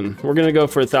 1,000. We're gonna go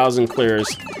for 1,000 clears.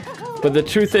 But the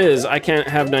truth is, I can't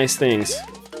have nice things.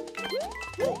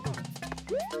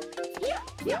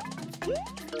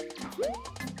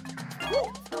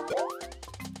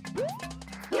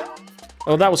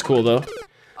 Oh, that was cool though.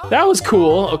 That was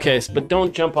cool. Okay, but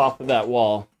don't jump off of that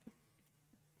wall.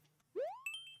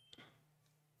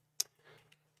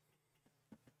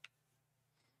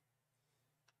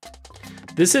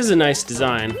 This is a nice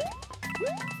design.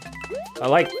 I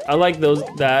like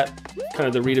that kind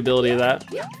of the readability of that.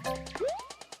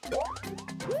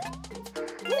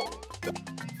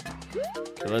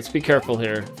 Okay, let's be careful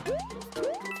here.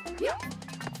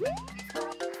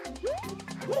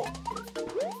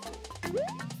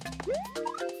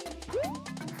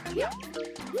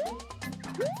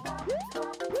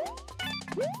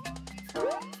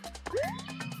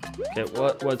 Okay,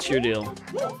 what's your deal?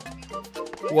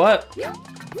 What?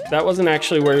 That wasn't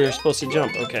actually where you're supposed to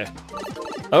jump. Okay.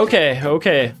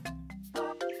 Okay.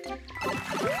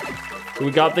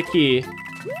 We got the key,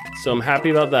 so I'm happy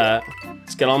about that.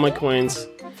 Let's get all my coins.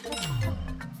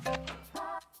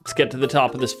 Let's get to the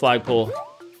top of this flagpole.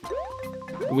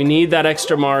 We need that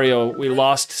extra Mario. We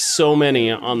lost so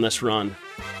many on this run.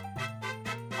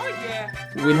 Oh, yeah.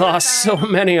 We lost so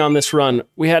many on this run.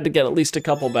 We had to get at least a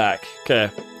couple back. Okay.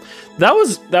 That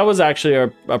was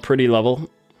actually a pretty level.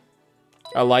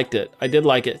 I liked it. I did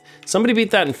like it. Somebody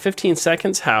beat that in 15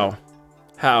 seconds? How?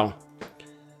 How?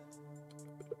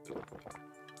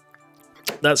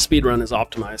 That speedrun is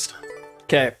optimized.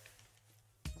 Okay.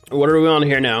 What are we on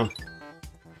here now?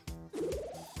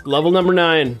 Level number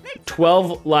 9.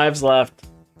 12 lives left.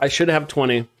 I should have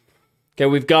 20. Okay,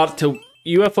 we've got to...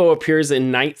 UFO appears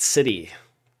in Night City.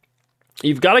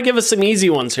 You've got to give us some easy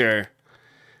ones here.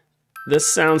 This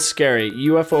sounds scary.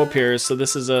 UFO appears, so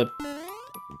this is a...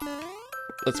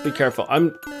 Let's be careful.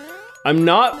 I'm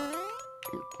not...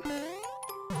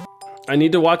 I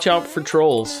need to watch out for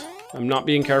trolls. I'm not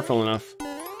being careful enough.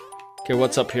 Okay,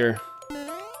 what's up here?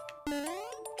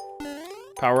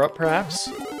 Power up, perhaps?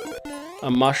 A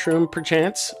mushroom,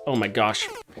 perchance? Oh my gosh.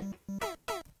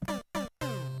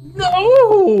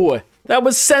 No! That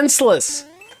was senseless.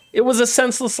 It was a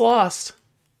senseless loss.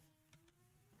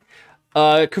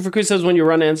 Kufaku says, when your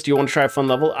run ends, do you want to try a fun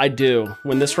level? I do.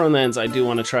 When this run ends, I do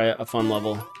want to try a fun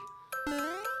level.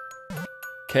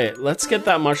 Okay, let's get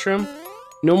that mushroom.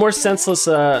 No more senseless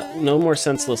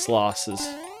losses.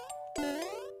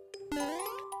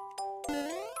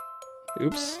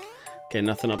 Oops. Okay,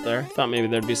 nothing up there. Thought maybe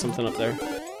there'd be something up there.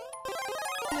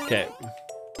 Okay.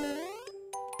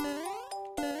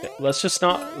 Let's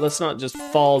not just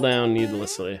fall down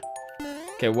needlessly.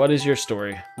 Okay, what is your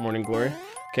story? Morning Glory.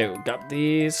 Okay, we got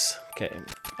these. Okay,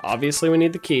 obviously we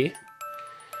need the key.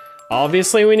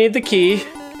 Obviously we need the key.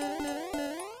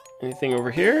 Anything over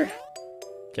here?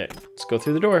 Okay, let's go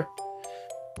through the door.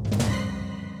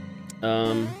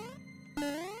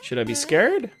 Should I be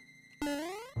scared?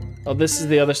 Oh, this is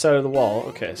the other side of the wall.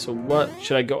 Okay, so what?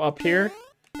 Should I go up here?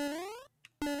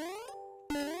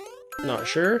 Not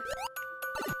sure.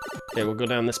 Okay, we'll go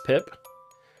down this pip.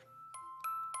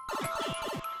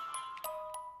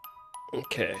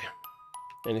 Okay.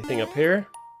 Anything up here?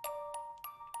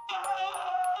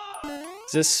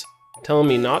 Is this telling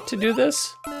me not to do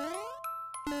this?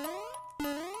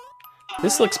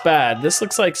 This looks bad. This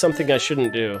looks like something I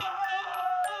shouldn't do.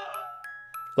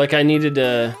 Like I needed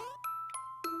to...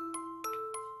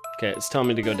 Okay, it's telling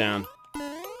me to go down.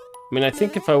 I mean, I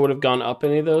think if I would have gone up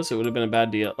any of those, it would have been a bad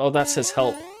deal. Oh, that says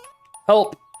help.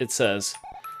 Help, it says.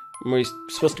 Am we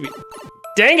supposed to be...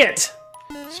 Dang it!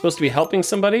 Supposed to be helping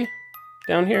somebody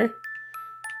down here?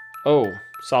 Oh,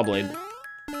 saw blade.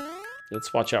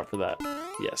 Let's watch out for that.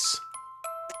 Yes.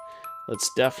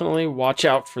 Let's definitely watch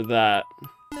out for that.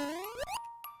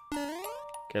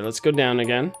 Okay, let's go down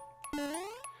again.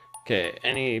 Okay,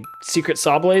 any secret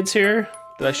saw blades here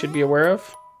that I should be aware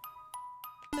of?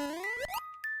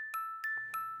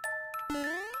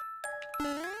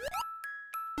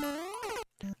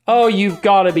 Oh, you've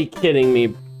got to be kidding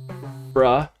me,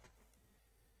 bruh.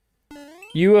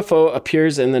 UFO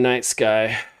appears in the night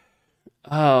sky.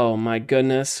 Oh my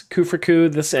goodness.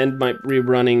 Kufraku, this end might be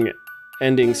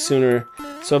ending sooner.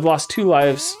 So I've lost 2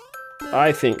 lives,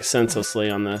 I think, senselessly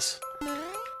on this.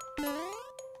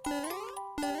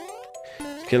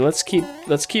 Okay, let's keep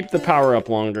the power up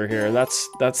longer here.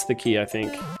 That's the key, I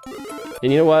think.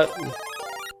 And you know what?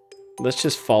 Let's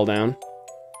just fall down.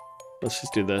 Let's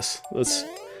just do this.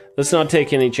 Let's not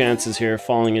take any chances here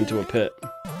falling into a pit.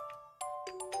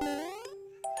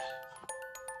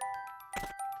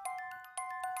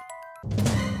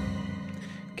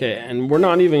 Okay, and we're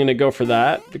not even gonna go for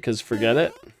that because forget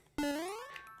it.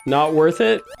 Not worth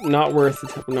it. Not worth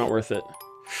it. Not worth it.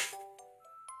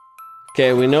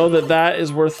 Okay, we know that that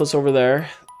is worthless over there.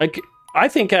 I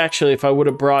think actually if I would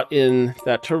have brought in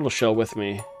that turtle shell with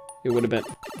me, it would have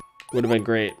been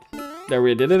great. There,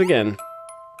 we did it again.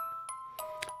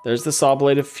 There's the saw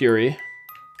blade of fury.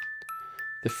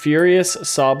 The furious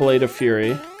saw blade of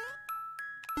fury.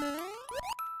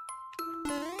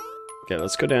 Okay,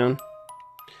 let's go down.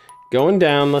 Going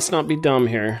down, let's not be dumb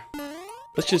here.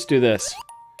 Let's just do this.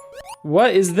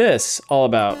 What is this all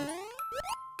about?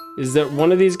 Is that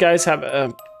one of these guys have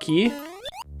a key?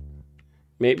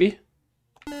 Maybe?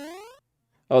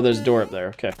 Oh, there's a door up there,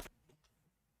 okay.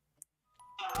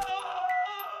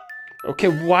 Okay,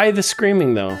 why the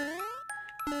screaming though?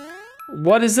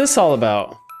 What is this all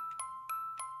about?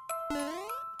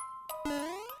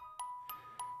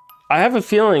 I have a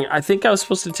feeling, I think I was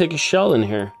supposed to take a shell in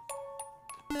here.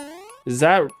 Is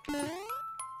that...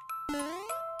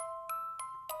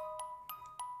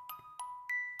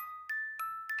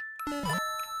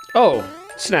 Oh,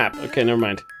 snap. Okay, never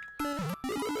mind.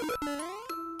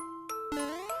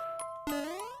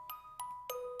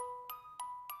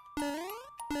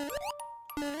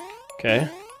 Okay.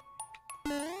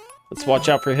 Let's watch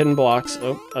out for hidden blocks.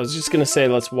 Oh, I was just gonna say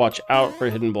let's watch out for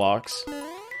hidden blocks.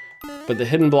 But the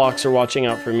hidden blocks are watching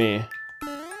out for me.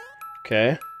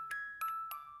 Okay.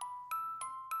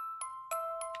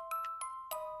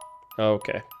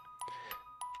 Okay.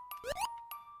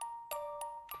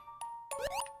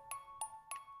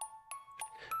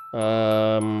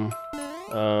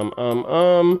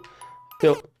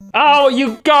 Oh,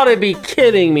 you gotta be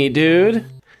kidding me, dude.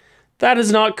 That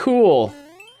is not cool.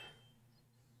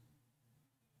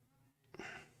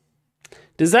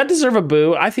 Does that deserve a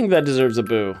boo? I think that deserves a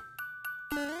boo.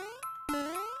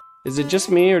 Is it just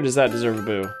me, or does that deserve a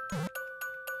boo?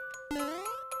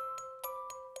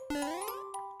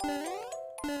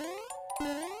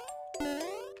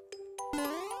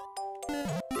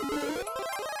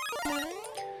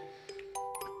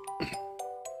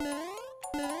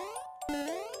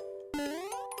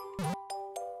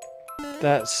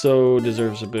 That so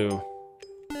deserves a boo.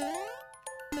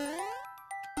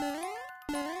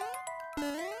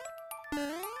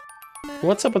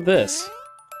 What's up with this?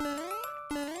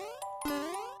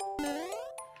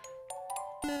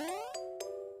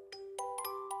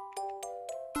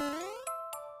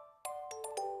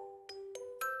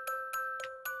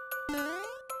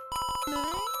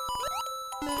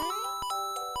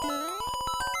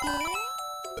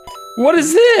 What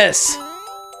is this?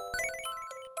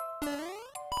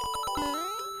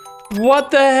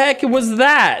 What the heck was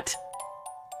that?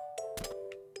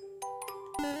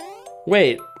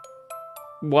 Wait.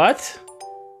 What?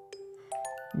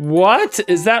 What?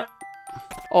 Is that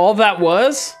all that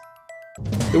was?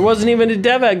 It wasn't even a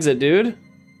dev exit, dude.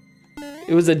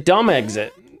 It was a dumb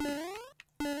exit.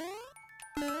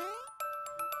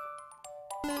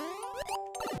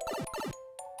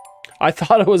 I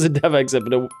thought it was a dev exit,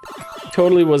 but it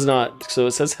totally was not. So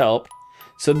it says help.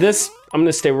 So this, I'm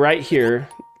gonna stay right here,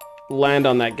 land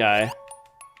on that guy.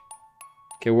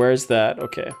 Okay, where's that?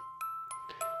 Okay.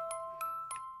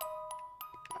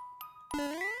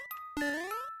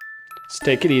 Let's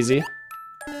take it easy.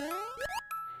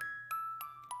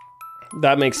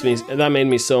 That made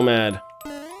me so mad.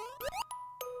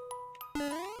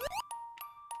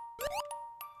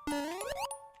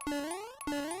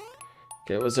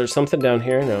 Okay, was there something down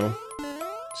here? No.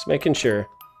 Just making sure.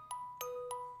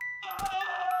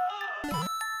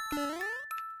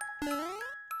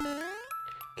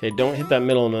 Okay, don't hit that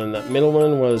middle one. That middle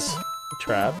one was a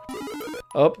trap.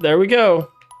 Oh, there we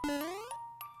go.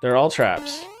 They're all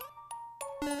traps.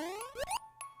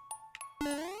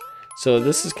 So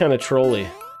this is kind of trolly.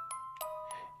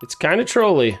 It's kind of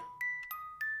trolly.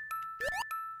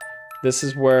 This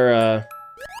is where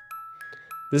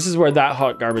that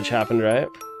hot garbage happened, right?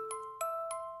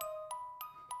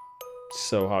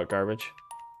 So hot garbage.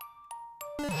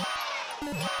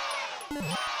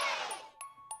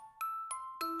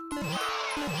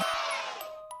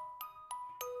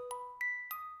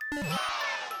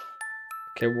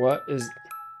 Okay, what is...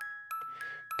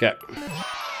 Okay.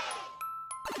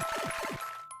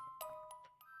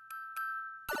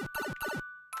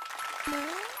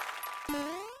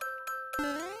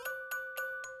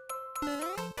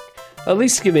 At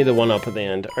least give me the one up at the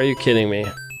end. Are you kidding me?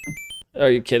 Are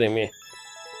you kidding me?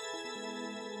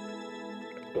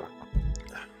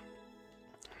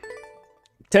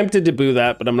 Tempted to boo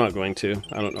that, but I'm not going to.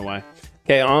 I don't know why.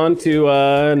 Okay, on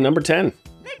to number 10.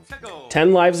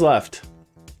 10 lives left.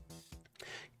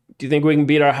 Do you think we can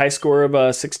beat our high score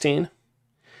of 16?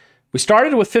 We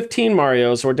started with 15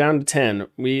 Marios. We're down to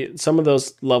 10. Some of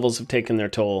those levels have taken their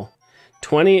toll.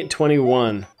 20,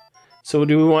 21. So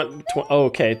do we want... oh,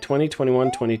 okay. 20,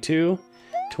 21, 22,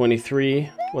 23.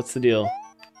 What's the deal?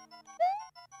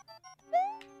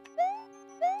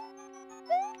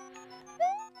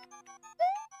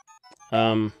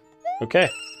 Okay.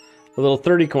 A little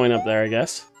 30 coin up there, I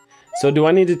guess. So do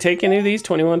I need to take any of these?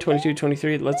 21, 22,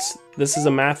 23? This is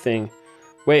a math thing.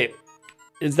 Wait.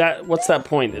 What's that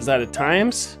point? Is that at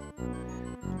times?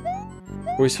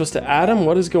 Were we supposed to add them?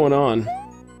 What is going on?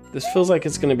 This feels like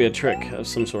it's going to be a trick of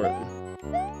some sort.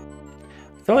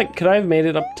 I feel like, could I have made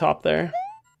it up top there?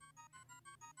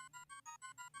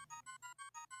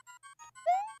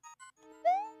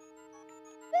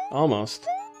 Almost.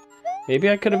 Maybe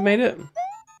I could have made it.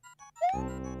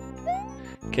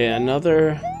 Okay,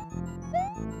 another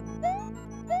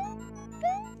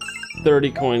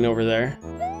 30 coin over there.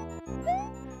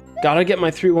 Gotta get my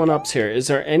 3 1-ups here. Is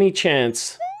there any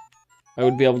chance I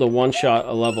would be able to one-shot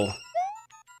a level?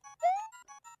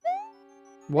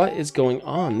 What is going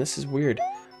on? This is weird.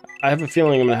 I have a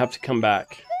feeling I'm gonna have to come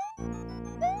back.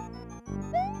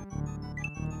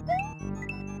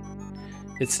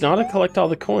 It's not a collect all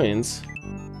the coins.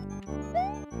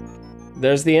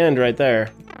 There's the end right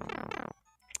there.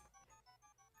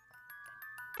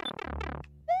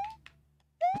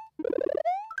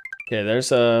 Okay,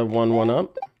 there's a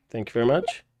 1-1-up. Thank you very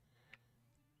much.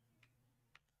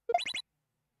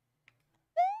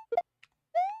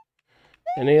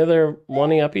 Any other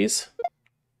 1-uppies?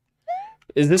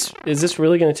 Is this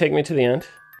really gonna take me to the end?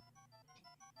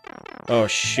 Oh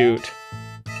shoot.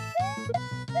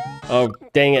 Oh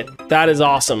dang it. That is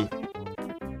awesome.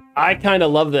 I kinda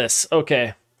love this.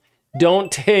 Okay. Don't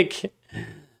take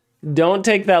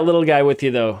that little guy with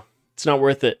you though. It's not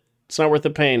worth it. It's not worth the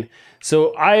pain.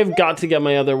 So I've got to get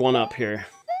my other 1-up here.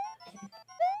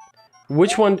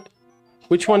 Which one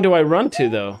do I run to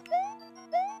though?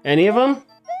 Any of them?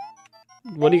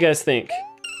 What do you guys think?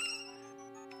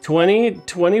 20,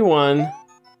 21,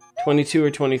 22,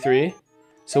 or 23?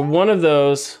 So one of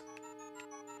those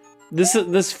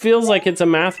This feels like it's a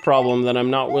math problem that I'm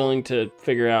not willing to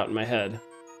figure out in my head.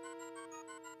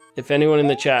 If anyone in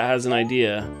the chat has an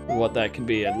idea of what that could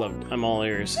be, I'm all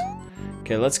ears.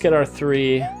 Okay, let's get our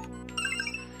 3.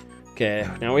 Okay,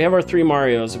 now we have our 3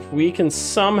 Marios. If we can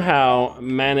somehow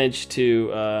manage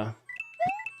to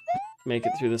make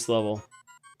it through this level.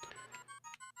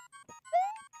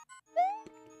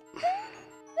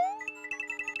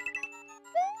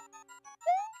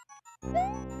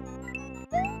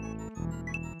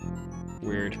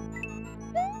 Weird.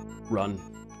 Run.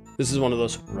 This is one of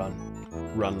those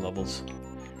run levels.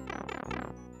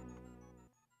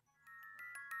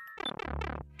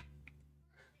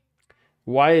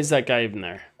 Why is that guy even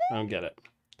there? I don't get it.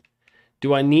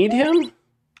 Do I need him?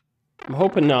 I'm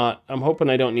hoping not. I'm hoping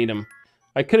I don't need him.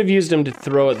 I could have used him to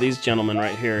throw at these gentlemen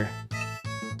right here.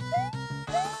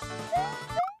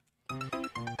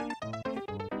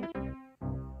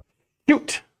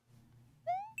 Shoot!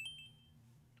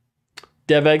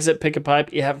 Dev exit, pick a pipe.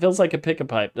 Yeah, it feels like a pick a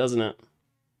pipe, doesn't it?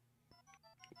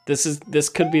 This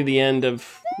could be the end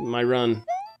of my run.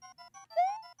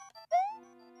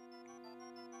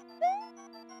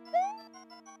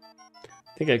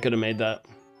 I think I could have made that.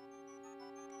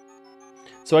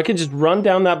 So I could just run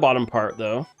down that bottom part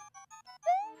though.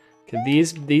 Okay,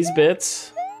 these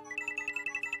bits.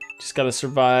 Just gotta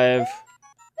survive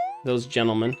those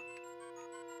gentlemen.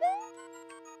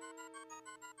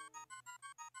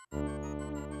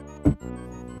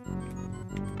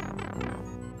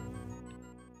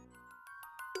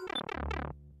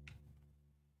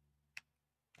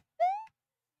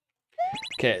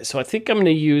 Okay, so I think I'm gonna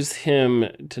use him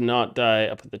to not die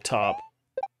up at the top.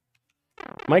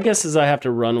 My guess is I have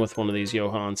to run with one of these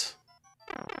Johans.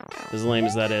 As lame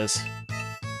as that is.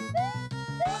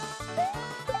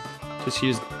 Just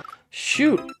use...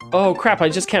 Shoot! Oh crap, I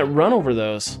just can't run over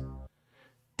those.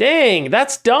 Dang,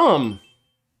 that's dumb!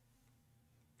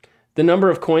 The number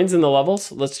of coins in the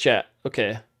levels? Let's chat.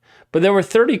 Okay. But there were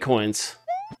 30 coins.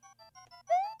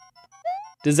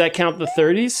 Does that count the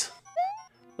 30s?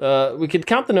 We could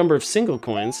count the number of single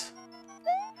coins.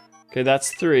 Okay,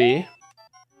 that's 3.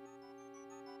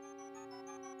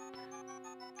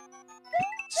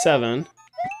 7.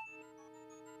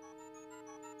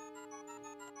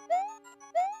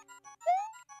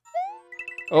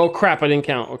 Oh crap, I didn't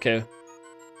count. Okay.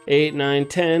 8, 9,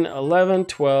 10, 11,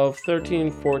 12,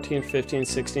 13, 14, 15,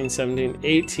 16, 17,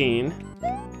 18.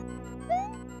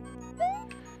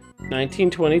 19,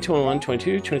 20, 21,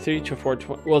 22, 23, 24,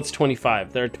 20, well, it's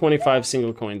 25. There are 25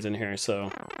 single coins in here, so...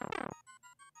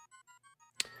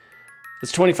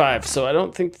 It's 25, so I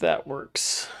don't think that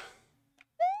works.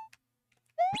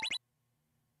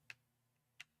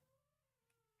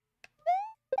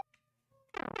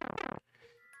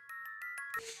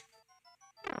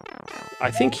 I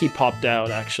think he popped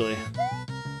out, actually.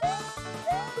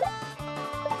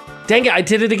 Dang it, I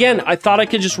did it again! I thought I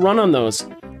could just run on those.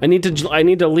 I need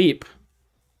to leap.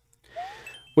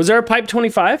 Was there a pipe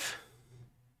 25?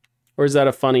 Or is that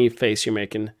a funny face you're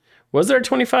making? Was there a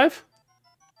 25?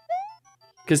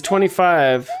 Because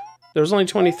 25, there was only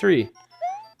 23.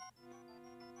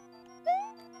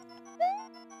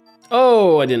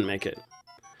 Oh, I didn't make it.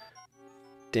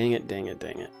 Dang it, dang it,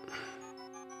 dang it.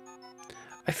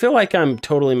 I feel like I'm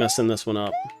totally messing this one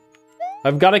up.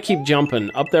 I've got to keep jumping.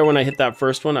 Up there when I hit that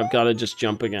first one, I've got to just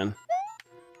jump again.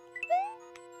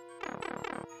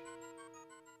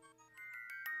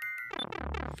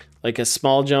 Like a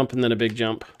small jump and then a big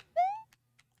jump.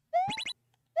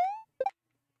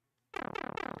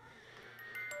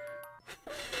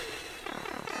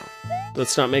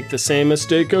 Let's not make the same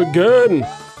mistake again.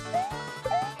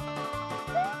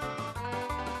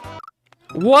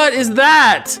 What is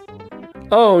that?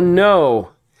 Oh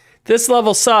no. This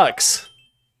level sucks.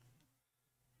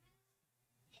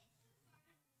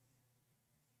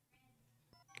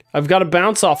 I've got to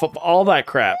bounce off of all that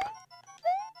crap.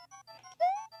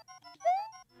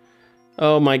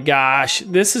 Oh my gosh.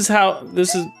 I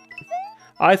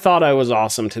thought I was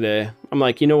awesome today. I'm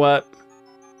like, you know what?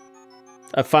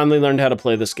 I finally learned how to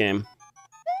play this game.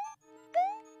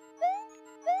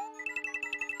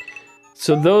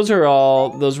 So those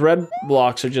red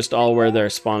blocks are just all where they're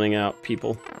spawning out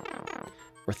people.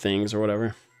 Or things or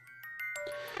whatever.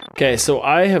 Okay, so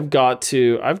I've got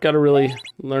to really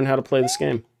learn how to play this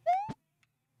game.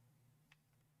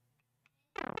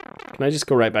 Can I just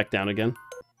go right back down again?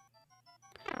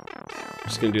 I'm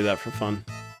just gonna do that for fun.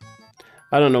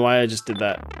 I don't know why I just did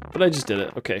that, but I just did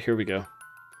it. Okay, here we go.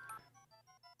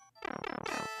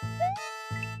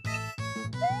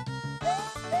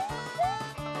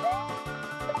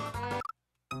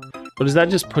 But does that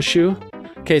just push you?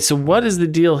 Okay, so what is the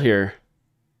deal here?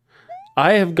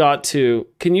 I have got to...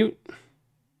 Can you...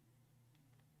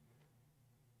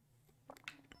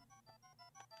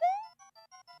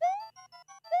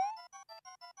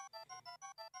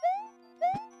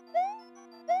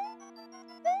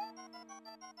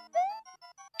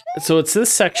 So it's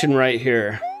this section right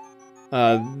here.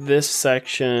 This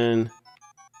section...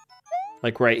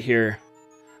 Like right here.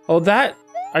 Oh, that...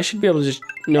 I should be able to just...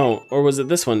 No, or was it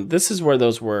this one? This is where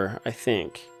those were, I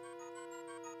think.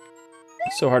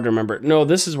 So hard to remember. No,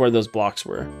 this is where those blocks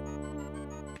were.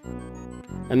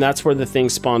 And that's where the thing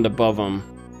spawned above them.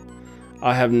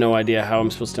 I have no idea how I'm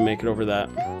supposed to make it over that.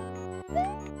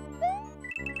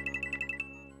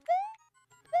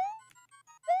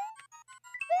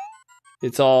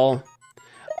 It's all...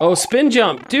 Oh, spin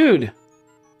jump, dude!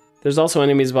 There's also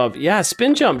enemies above. Yeah,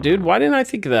 spin jump, dude. Why didn't I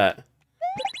think of that?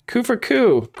 Coup for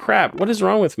coup. Crap, what is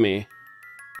wrong with me?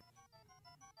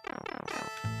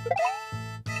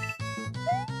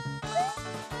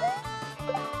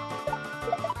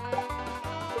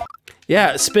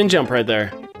 Yeah, spin jump right there.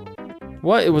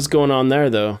 What was going on there,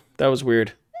 though? That was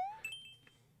weird.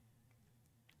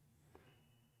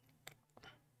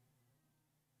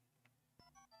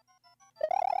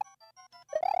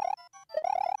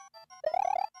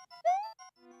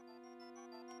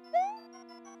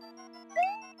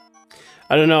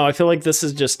 I don't know, I feel like this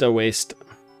is just a waste.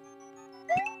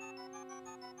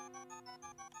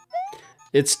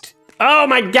 It's... Oh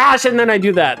my gosh, and then I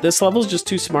do that. This level's just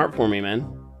too smart for me,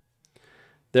 man.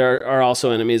 There are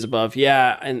also enemies above.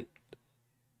 Yeah, and...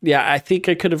 Yeah, I think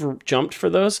I could have jumped for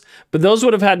those. But those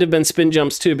would have had to have been spin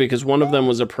jumps too, because one of them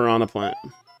was a piranha plant.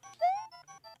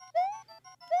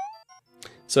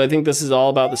 So I think this is all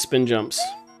about the spin jumps.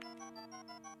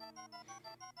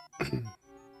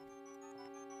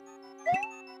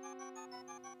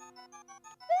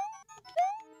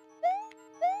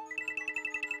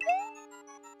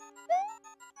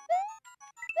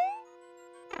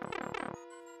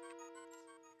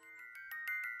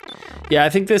 Yeah, I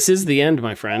think this is the end,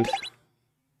 my friend.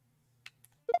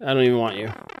 I don't even want you.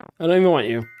 I don't even want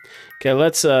you. Okay,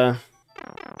 let's, Oh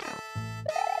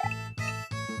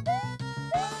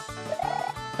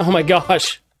my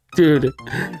gosh, dude.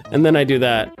 And then I do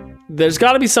that. There's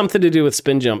got to be something to do with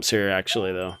spin jumps here,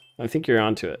 actually, though. I think you're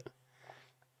onto it.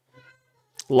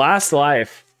 Last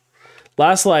life.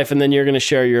 Last life, and then you're going to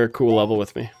share your cool level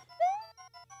with me.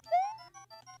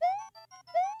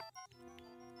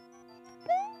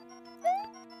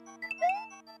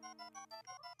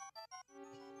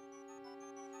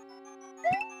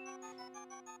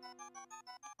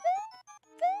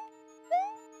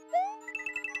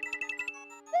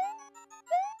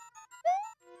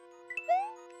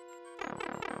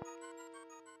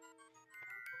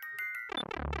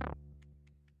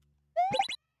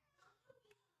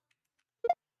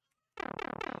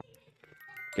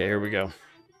 Okay, here we go.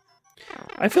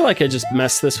 I feel like I just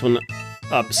messed this one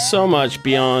up so much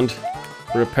beyond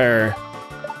repair.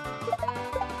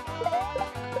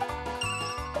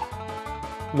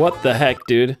 What the heck,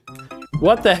 dude?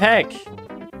 What the heck?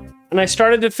 And I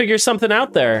started to figure something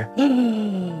out there.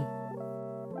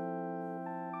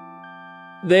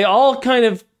 They all kind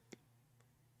of...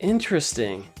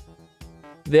 Interesting.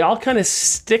 They all kind of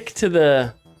stick to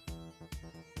the...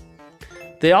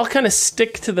 They all kind of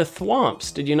stick to the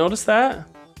thwomps. Did you notice that?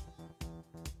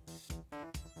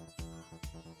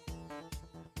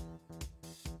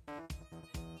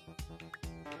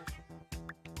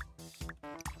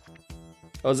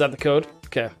 Oh, is that the code?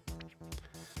 Okay.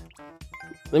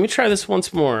 Let me try this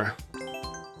once more.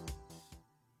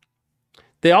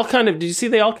 They all kind of, did you see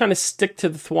they all kind of stick to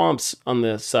the thwomps on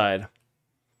the side?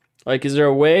 Like, is there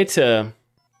a way to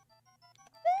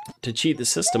cheat the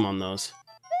system on those?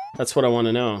 That's what I want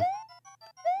to know.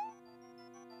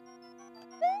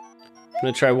 I'm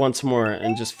gonna try once more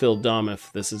and just feel dumb if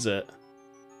this is it.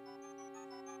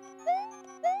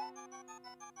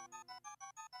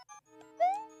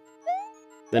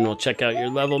 Then we'll check out your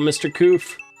level, Mr.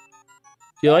 Koof.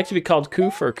 Do you like to be called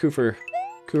Koof or Koofer?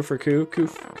 Koofer Koo?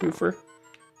 Koofer?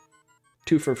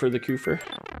 Twofer for the Koofer.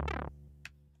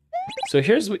 So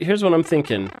here's what I'm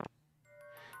thinking.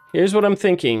 Here's what I'm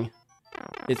thinking.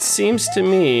 It seems to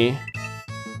me...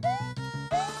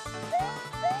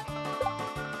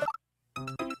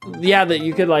 Yeah, that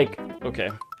you could like... Okay.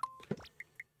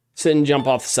 Sit and jump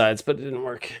off the sides, but it didn't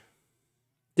work.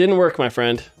 Didn't work, my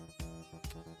friend.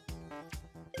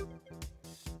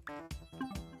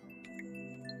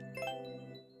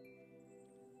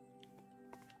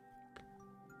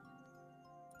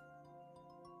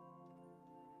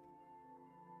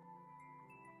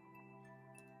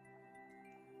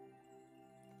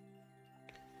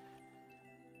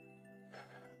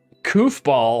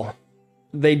 Koofball.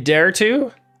 They dare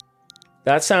to?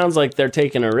 That sounds like they're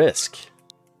taking a risk.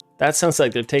 That sounds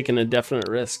like they're taking a definite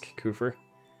risk, Koofer.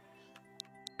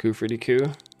 Kooferty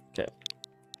coo. Okay.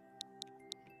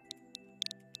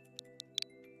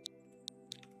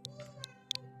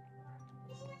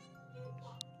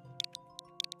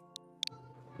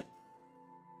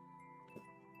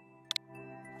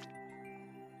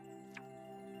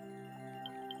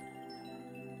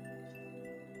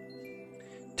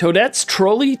 Toadette's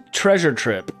Trolley Treasure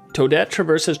Trip. Toadette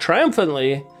traverses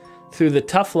triumphantly through the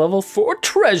tough level 4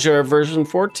 treasure version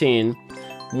 14.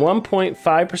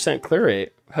 1.5% clear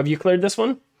rate. Have you cleared this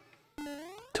one?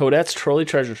 Toadette's Trolley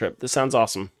Treasure Trip. This sounds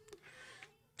awesome.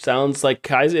 Sounds like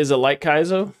Kaizo. Is it like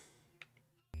Kaizo?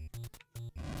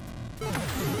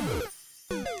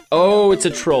 Oh, it's a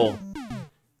troll.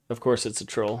 Of course it's a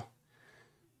troll.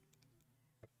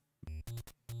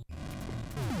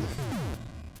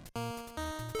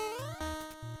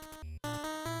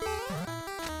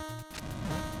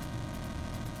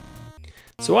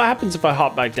 So what happens if I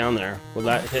hop back down there? Will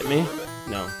that hit me?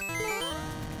 No.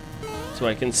 So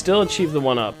I can still achieve the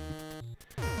 1-up.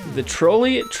 The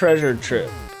Trolley Treasure Trip.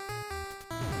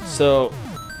 So...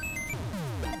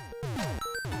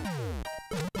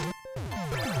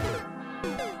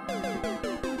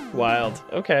 Wild.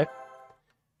 Okay.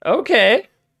 Okay.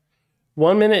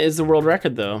 1 minute is the world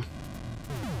record, though.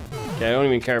 Okay, I don't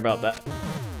even care about that.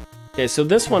 Okay, so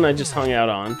this one I just hung out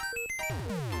on.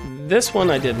 This one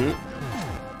I didn't.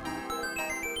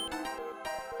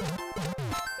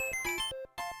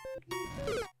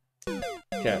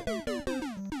 Okay.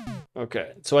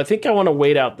 Okay. So I think I want to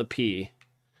wait out the P.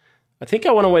 I think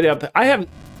I want to wait out the... I'm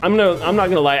not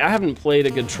gonna lie, I haven't played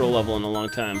a good troll level in a long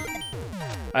time.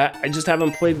 I just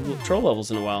haven't played troll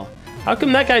levels in a while. How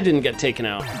come that guy didn't get taken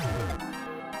out?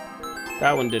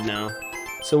 That one did now.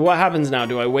 So what happens now?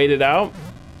 Do I wait it out?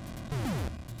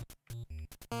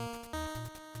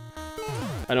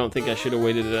 I don't think I should have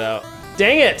waited it out.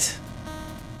 Dang it!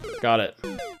 Got it.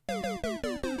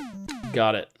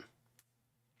 Got it.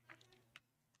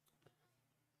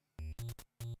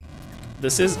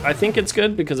 This is, I think it's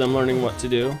good because I'm learning what to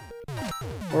do.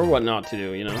 Or what not to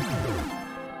do, you know?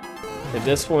 Okay,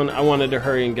 this one, I wanted to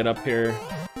hurry and get up here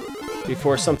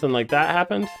before something like that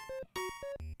happened.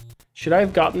 Should I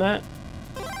have gotten that?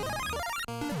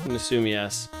 I'm gonna assume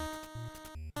yes.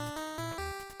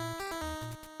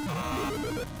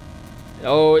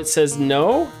 Oh, it says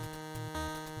no?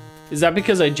 Is that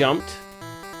because I jumped?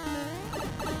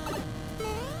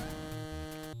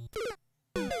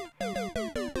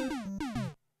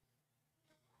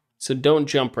 So don't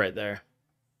jump right there.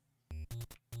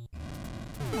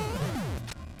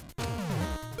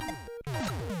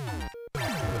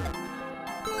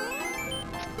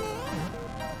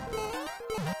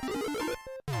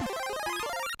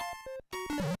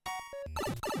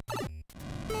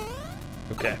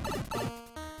 Okay.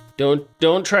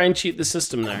 Don't try and cheat the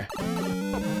system there.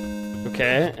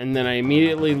 Okay, and then I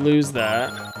immediately lose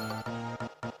that.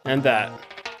 And that.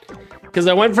 Because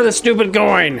I went for the stupid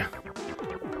coin!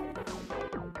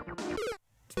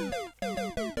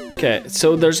 Okay,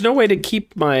 so there's no way to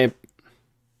keep my...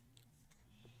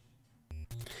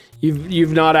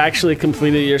 You've not actually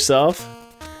completed it yourself?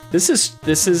 This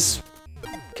is...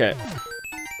 Okay.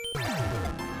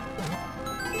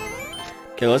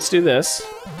 Okay, let's do this.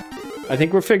 I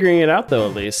think we're figuring it out though,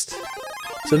 at least.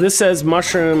 So this says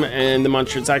mushroom and the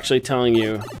muncher. It's actually telling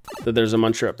you that there's a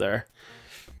muncher up there.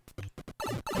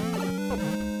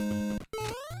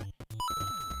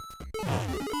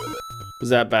 Was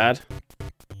that bad?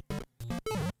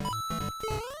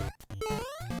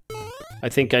 I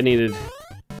think I needed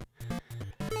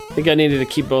to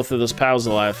keep both of those pals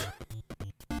alive.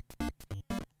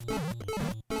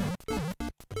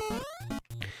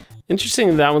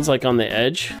 Interesting that one's like on the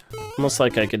edge. Almost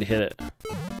like I could hit it,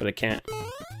 but I can't.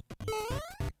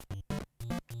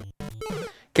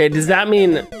 Okay, does that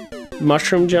mean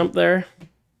mushroom jump there?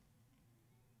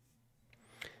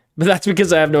 But that's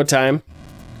because I have no time.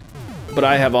 But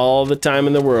I have all the time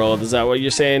in the world. Is that what you're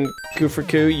saying,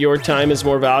 Kooferkoo? Your time is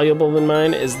more valuable than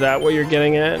mine? Is that what you're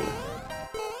getting at?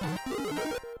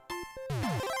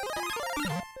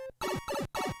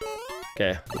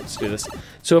 Okay, let's do this.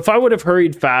 So if I would have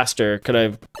hurried faster, could I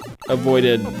have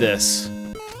avoided this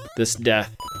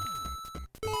death?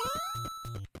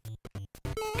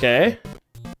 Okay.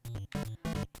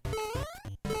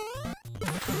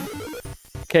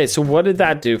 Okay, so what did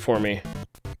that do for me?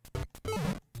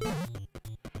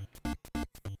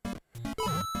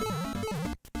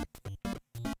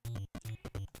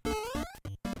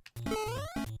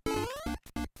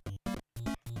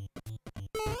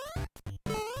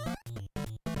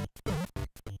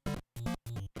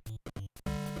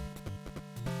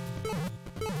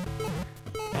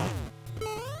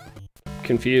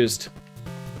 confused.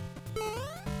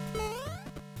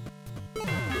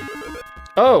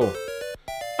 Oh!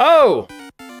 Oh!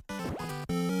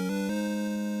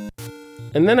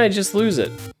 And then I just lose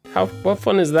it. What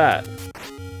fun is that?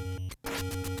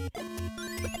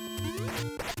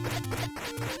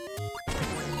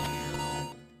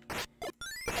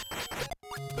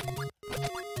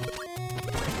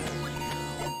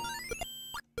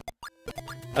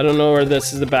 I don't know where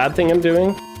this is a bad thing I'm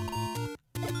doing.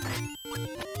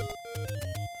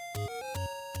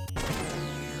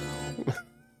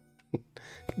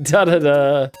 Da da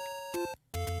da.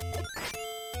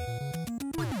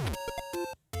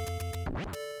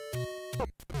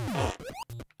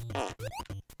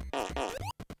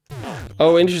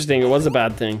 Oh, interesting. It was a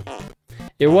bad thing.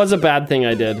 It was a bad thing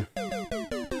I did.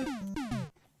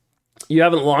 You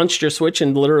haven't launched your Switch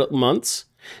in literal months?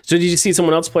 So did you see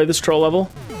someone else play this troll level?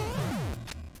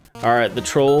 Alright, the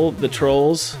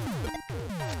trolls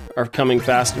are coming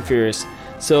fast and furious.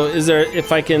 So is there,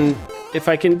 if I can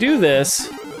do this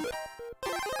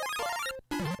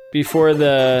before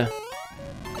the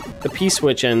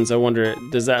P-switch ends, I wonder,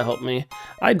 does that help me?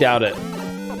 I doubt it.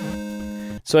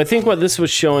 So I think what this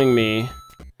was showing me,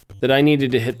 that I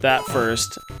needed to hit that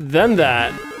first, then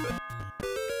that,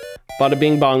 bada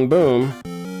bing bong boom.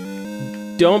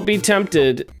 Don't be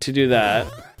tempted to do that.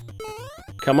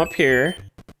 Come up here.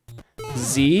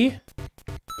 Z?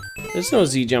 There's no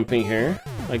Z jumping here.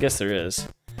 I guess there is.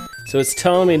 So it's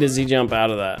telling me to Z jump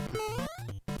out of that.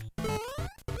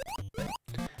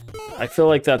 I feel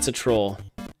like that's a troll.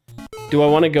 Do I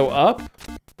want to go up?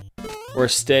 Or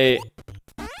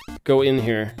go in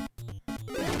here?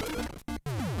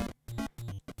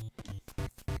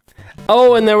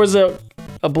 Oh, and there was a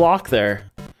block there.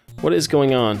 What is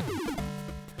going on?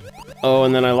 Oh,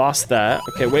 and then I lost that.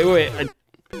 Okay, wait.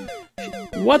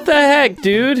 What the heck,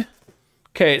 dude?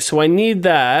 Okay, so I need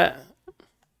that.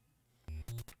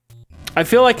 I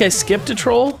feel like I skipped a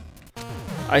troll.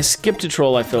 I skipped a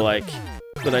troll, I feel like.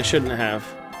 But I shouldn't have.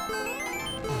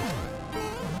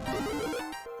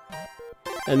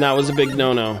 And that was a big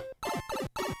no-no.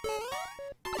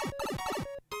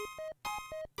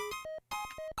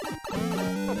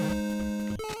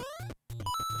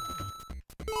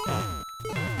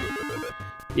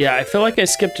 Yeah, I feel like I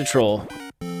skipped a troll.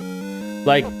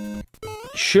 Like,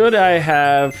 should I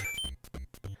have...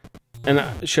 And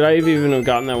should I have even have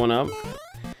gotten that one up?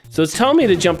 So it's telling me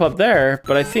to jump up there,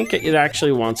 but I think it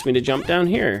actually wants me to jump down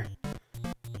here.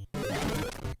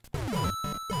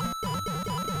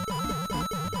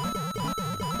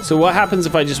 So what happens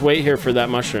if I just wait here for that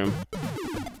mushroom?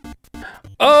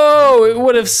 Oh, it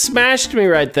would have smashed me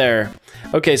right there.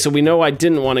 Okay, so we know I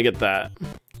didn't want to get that.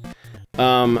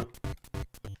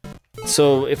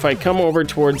 So if I come over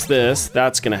towards this,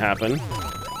 that's gonna happen.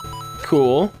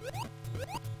 Cool.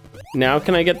 Now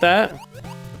can I get that?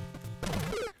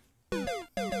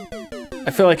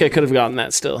 I feel like I could have gotten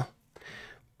that still.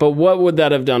 But what would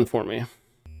that have done for me?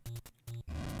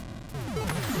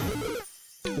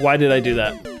 Why did I do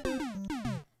that?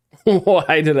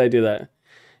 Why did I do that?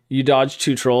 You dodged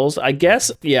 2 trolls? I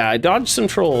guess, yeah, I dodged some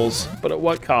trolls, but at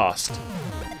what cost?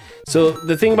 So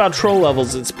the thing about troll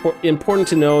levels, it's important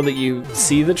to know that you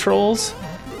see the trolls.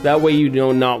 That way you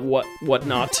know what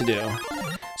not to do.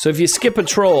 So if you skip a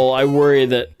troll, I worry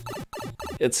that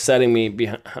it's setting me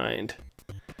behind.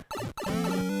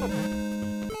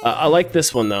 I like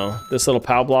this one though, this little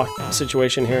POW block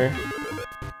situation here.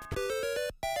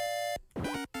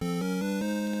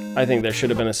 I think there should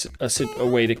have been a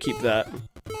way to keep that.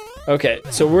 Okay,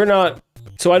 so we're not...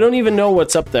 So I don't even know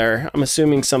what's up there. I'm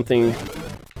assuming something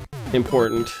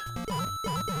important.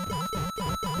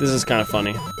 This is kind of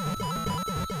funny.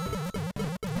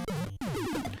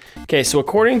 Okay, so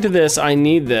according to this, I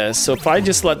need this. So if I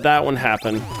just let that one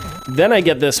happen, then I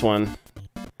get this one.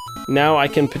 Now I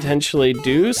can potentially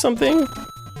do something?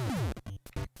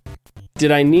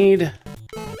 Did I need...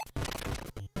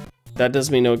 That does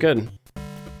me no good.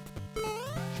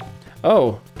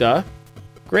 Oh, duh.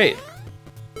 Great.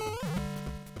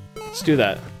 Let's do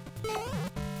that.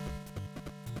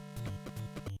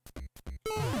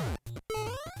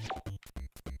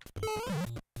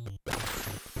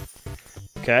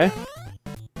 Okay.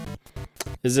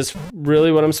 Is this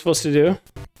really what I'm supposed to do?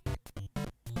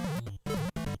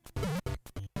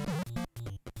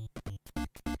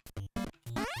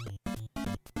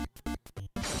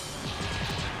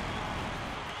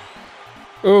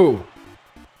 Ooh.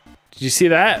 Did you see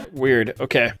that? Weird.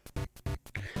 Okay.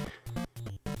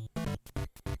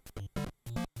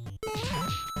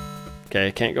 Okay,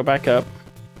 I can't go back up.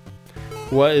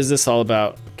 What is this all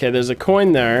about? Okay, there's a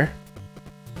coin there.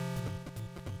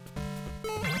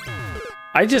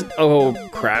 I just, oh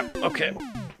crap. Okay.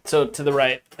 So to the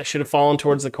right, I should have fallen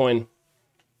towards the coin.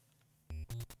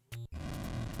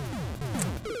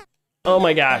 Oh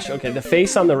my gosh. Okay, the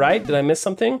face on the right. Did I miss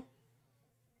something?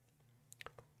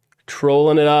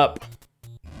 Trolling it up.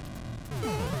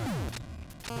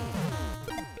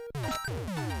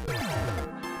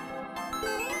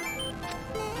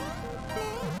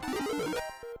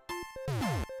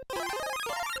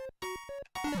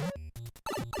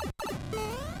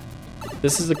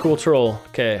 This is a cool troll.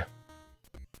 Okay.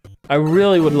 I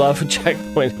really would love a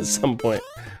checkpoint at some point.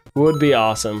 Would be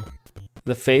awesome.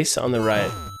 The face on the right.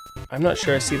 I'm not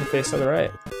sure I see the face on the right.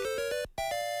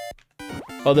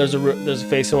 Oh, there's a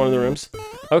face in one of the rooms.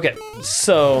 Okay,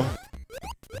 so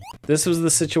this was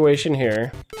the situation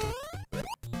here.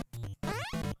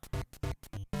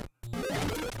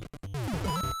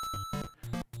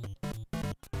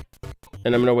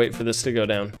 And I'm gonna wait for this to go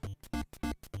down.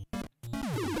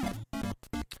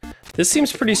 This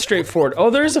seems pretty straightforward. Oh,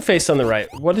 there is a face on the right.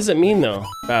 What does it mean though,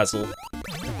 Basil?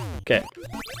 Okay.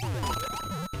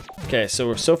 Okay,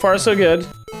 so far so good.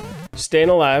 Staying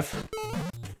alive.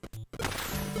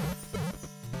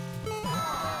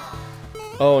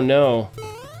 Oh no.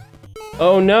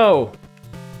 Oh no!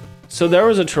 So there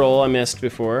was a troll I missed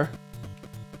before.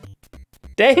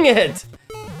 Dang it!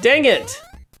 Dang it!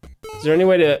 Is there any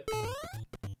way to...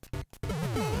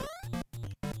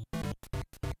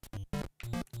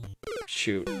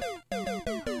 Shoot.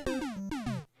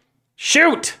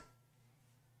 Shoot!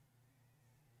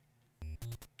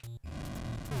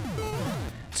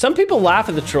 Some people laugh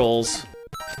at the trolls.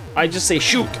 I just say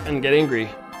shoot and get angry.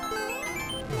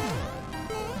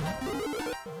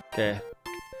 Okay.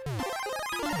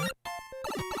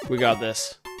 We got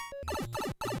this.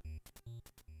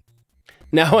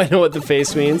 Now I know what the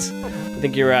face means. I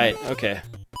think you're right. Okay.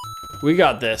 We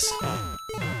got this.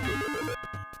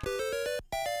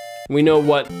 We know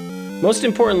what... Most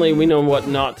importantly, we know what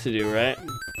not to do, right?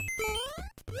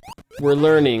 We're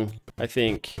learning, I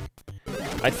think.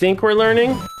 I think we're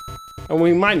learning, and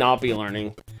we might not be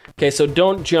learning. Okay, so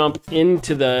don't jump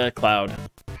into the cloud.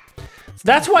 So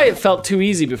that's why it felt too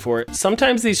easy before.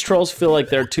 Sometimes these trolls feel like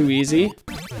they're too easy,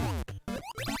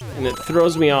 and it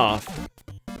throws me off.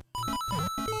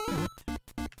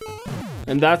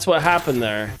 And that's what happened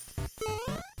there.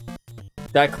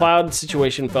 That cloud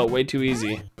situation felt way too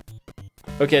easy.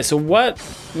 Okay, so what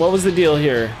was the deal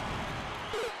here?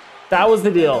 That was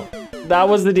the deal. That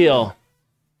was the deal.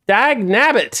 Dag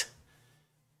nabbit!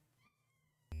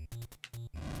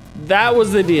 That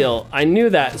was the deal. I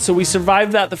knew that. So we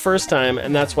survived that the first time,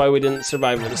 and that's why we didn't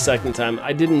survive it the second time.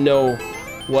 I didn't know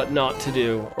what not to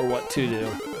do or what to do.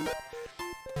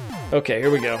 Okay, here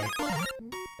we go.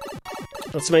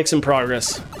 Let's make some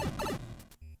progress.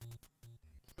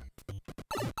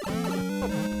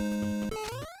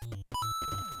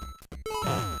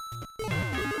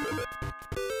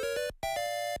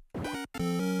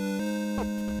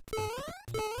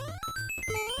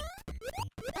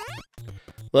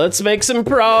 Let's make some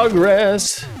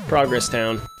progress. Progress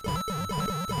town.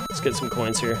 Let's get some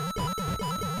coins here.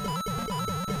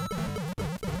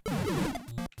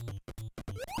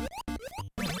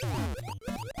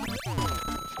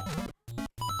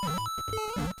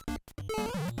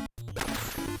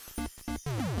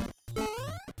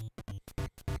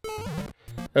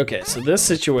 Okay, so this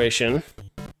situation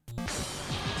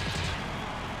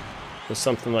was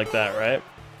something like that, right?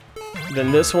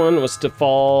 Then this one was to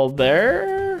fall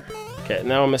there. Okay,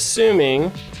 now I'm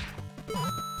assuming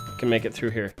I can make it through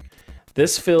here.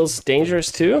 This feels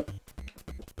dangerous too.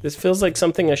 This feels like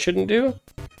something I shouldn't do.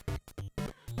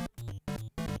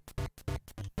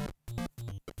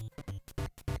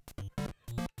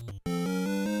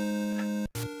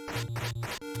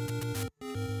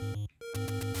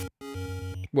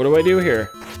 What do I do here?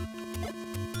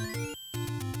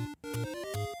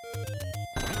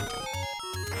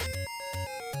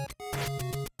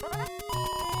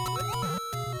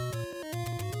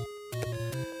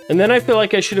 And then I feel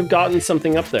like I should have gotten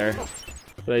something up there,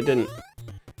 but I didn't.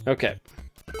 Okay.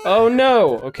 Oh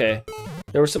no! Okay.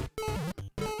 There was some...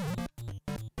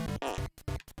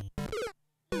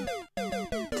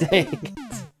 Dang it.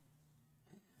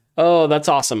 Oh, that's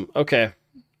awesome. Okay.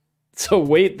 So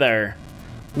wait there.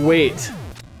 Wait.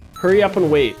 Hurry up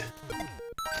and wait.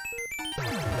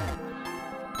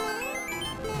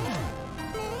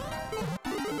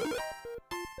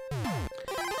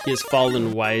 He has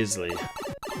fallen wisely.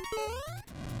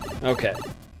 Okay.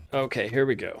 Okay, here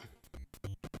we go.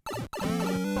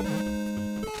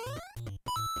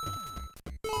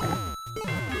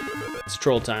 It's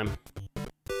troll time.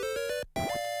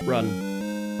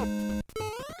 Run.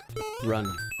 Run.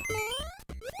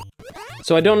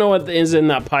 So I don't know what is in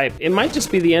that pipe. It might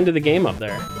just be the end of the game up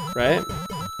there, right?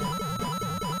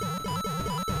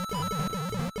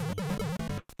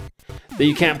 That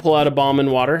you can't pull out a bomb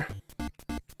in water.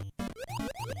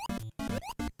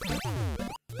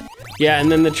 Yeah,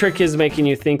 and then the trick is making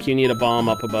you think you need a bomb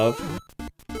up above.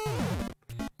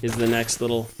 Is the next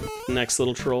little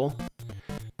troll.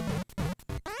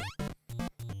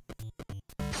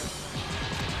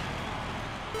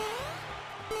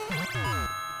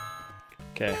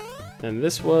 Okay, and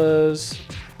this was...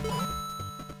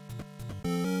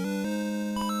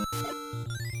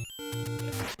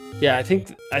 Yeah, I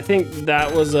think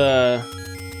that was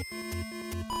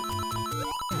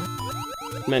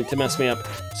meant to mess me up.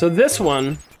 So this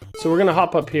one, so we're gonna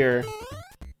hop up here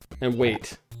and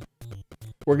wait.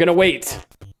 We're gonna wait.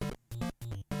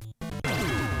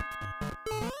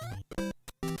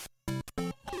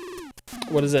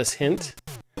 What is this, hint?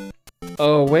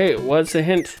 Oh wait, what's the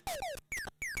hint?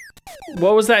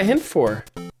 What was that hint for?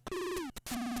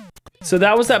 So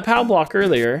that was that POW block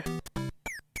earlier.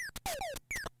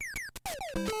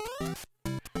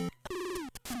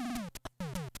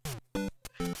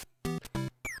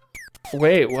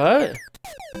 Wait, what?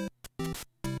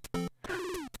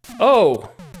 Oh!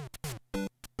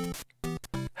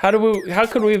 How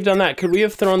could we have done that? Could we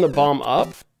have thrown the bomb up?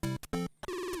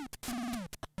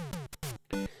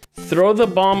 Throw the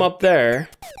bomb up there,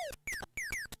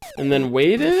 and then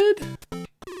waited?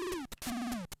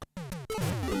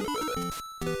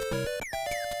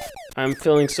 I'm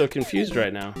feeling so confused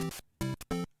right now.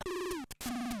 I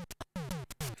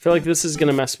feel like this is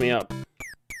gonna mess me up.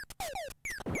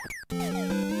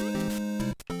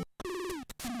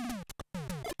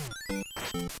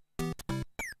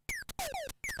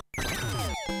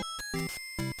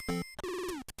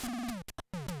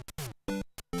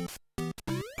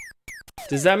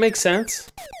 Does that make sense?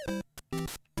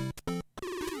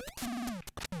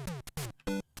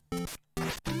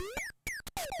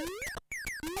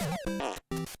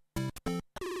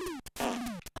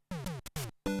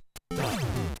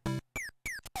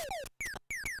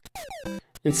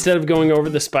 Instead of going over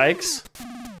the spikes?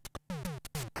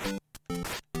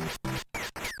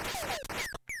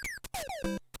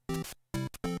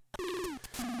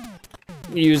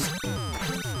 Use...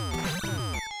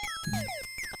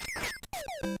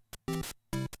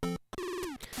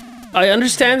 I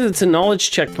understand it's a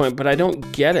knowledge checkpoint, but I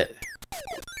don't get it.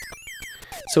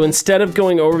 So instead of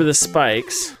going over the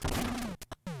spikes,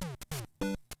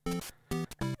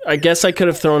 I guess I could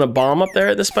have thrown a bomb up there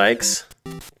at the spikes.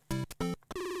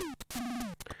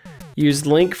 Used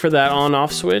Link for that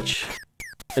on-off switch,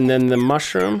 and then the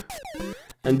mushroom,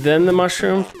 and then the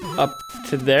mushroom up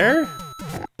to there.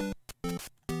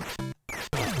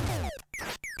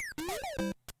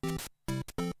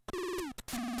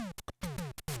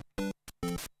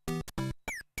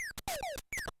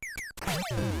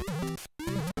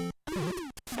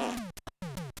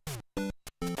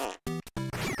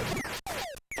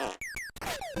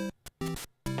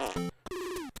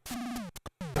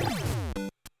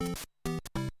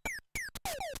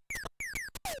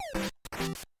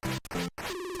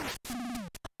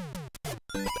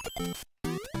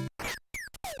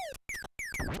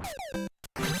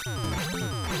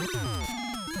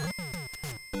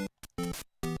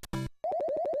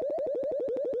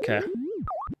 Okay.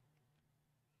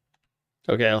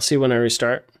 Okay, I'll see when I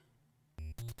restart.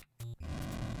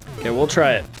 Okay, we'll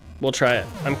try it. We'll try it.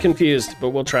 I'm confused, but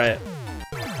we'll try it.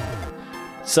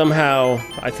 Somehow,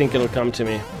 I think it'll come to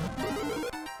me.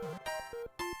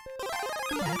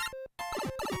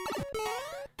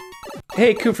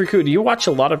 Hey, Koo, do you watch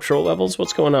a lot of troll levels?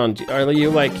 What's going on? Are you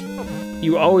like...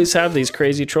 You always have these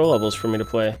crazy troll levels for me to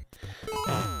play.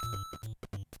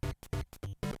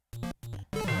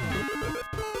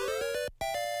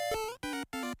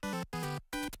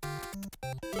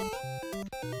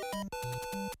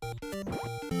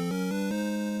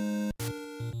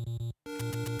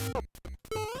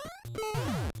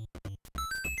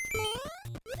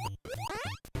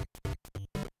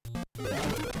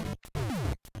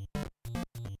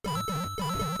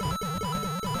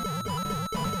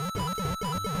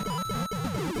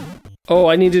 Oh,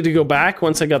 I needed to go back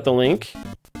once I got the link.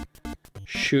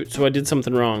 Shoot, so I did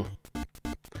something wrong.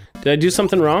 Did I do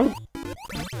something wrong?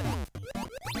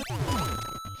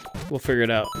 We'll figure it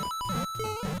out.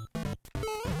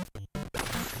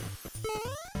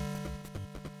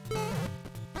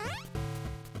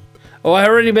 Oh, I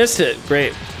already missed it.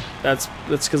 Great. That's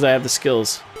because I have the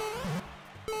skills.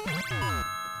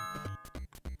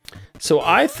 So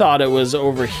I thought it was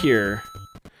over here.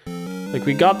 Like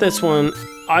we got this one.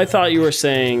 I thought you were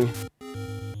saying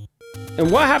And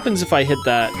what happens if I hit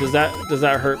that? Does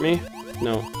that hurt me?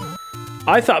 No.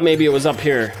 I thought maybe it was up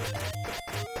here.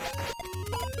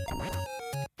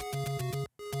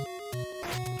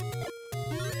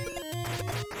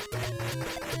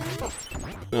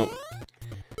 No.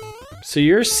 So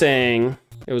you're saying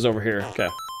it was over here. Okay.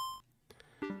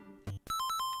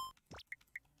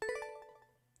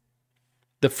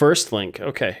 The first link.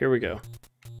 Okay, here we go.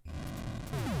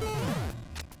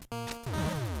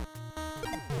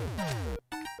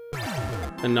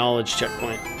 A knowledge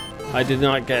checkpoint. I did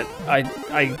not get...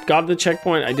 I got the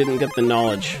checkpoint, I didn't get the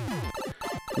knowledge.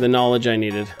 The knowledge I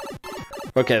needed.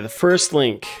 Okay, the first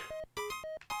link.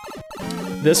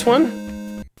 This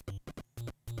one?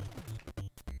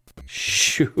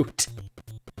 Shoot.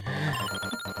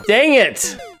 Dang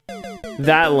it!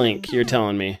 That link, you're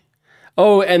telling me.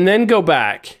 Oh, and then go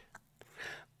back.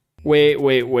 Wait.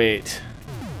 Wait,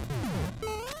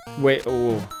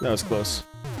 oh, that was close.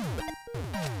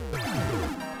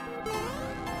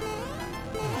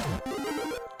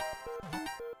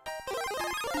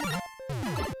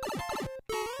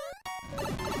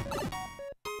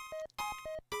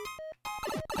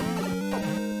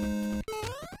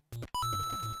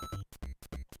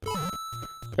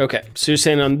 Okay, so you're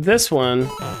saying on this one...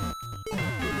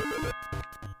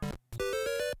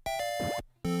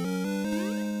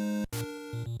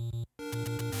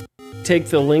 take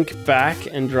the link back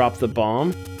and drop the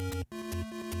bomb?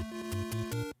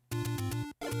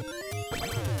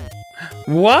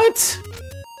 What?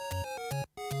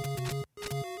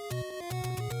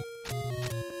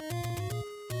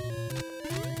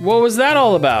 What was that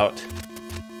all about?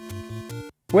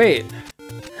 Wait.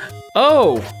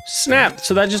 Oh, snap.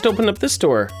 So that just opened up this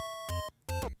door.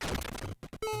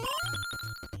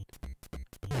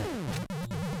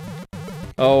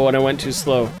 Oh, and I went too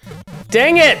slow.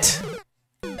 Dang it!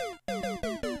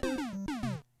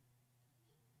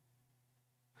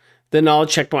 The knowledge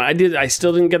checkpoint. I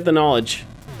still didn't get the knowledge.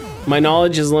 My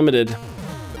knowledge is limited.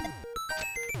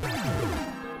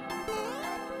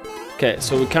 Okay,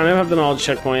 so we kind of have the knowledge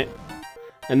checkpoint.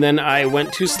 And then I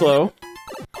went too slow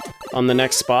on the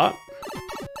next spot.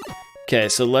 Okay,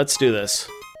 so let's do this.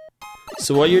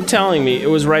 So what you're telling me, it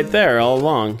was right there all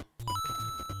along.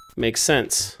 Makes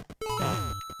sense.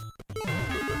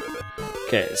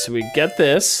 Okay, so we get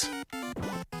this.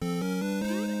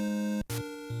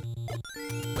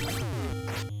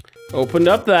 Opened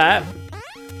up that.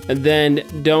 And then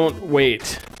don't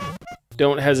wait.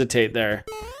 Don't hesitate there.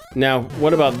 Now,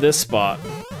 what about this spot?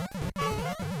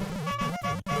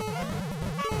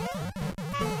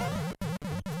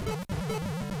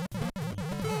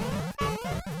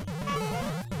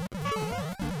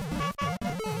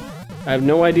 I have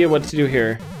no idea what to do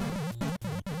here.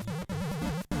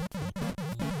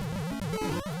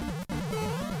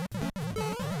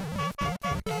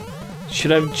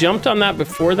 Should I have jumped on that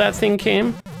before that thing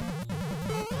came?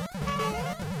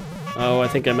 Oh, I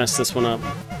think I messed this one up.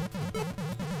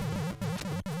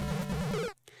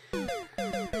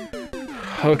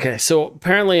 Okay, so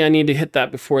apparently I need to hit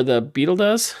that before the beetle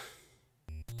does.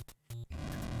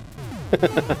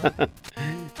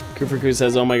 Cooper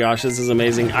says, oh my gosh, this is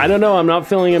amazing. I don't know, I'm not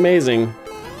feeling amazing.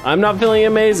 I'm not feeling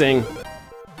amazing.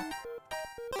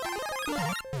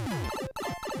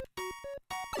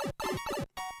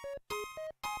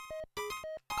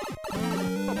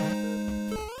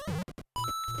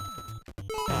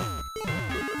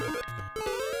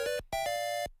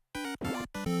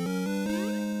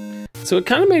 So it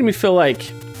kind of made me feel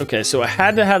like, okay, so I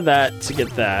had to have that to get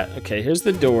that. Okay, here's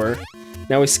the door.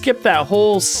 Now we skip that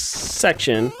whole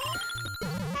section.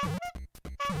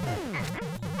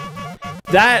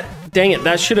 That, dang it,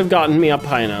 that should have gotten me up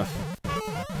high enough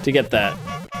to get that.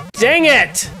 Dang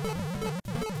it!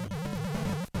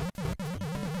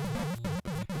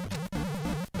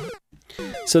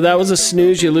 So that was a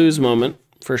snooze you lose moment,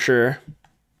 for sure.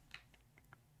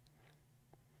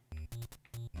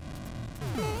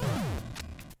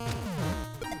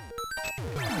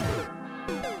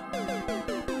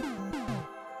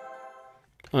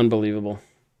 Unbelievable.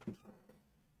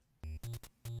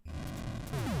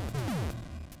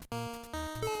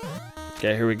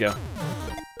 Okay, here we go.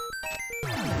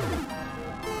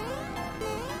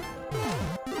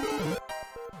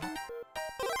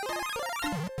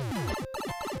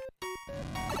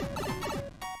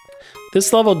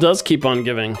 This level does keep on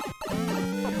giving.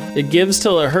 It gives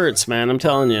till it hurts, man, I'm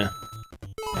telling you.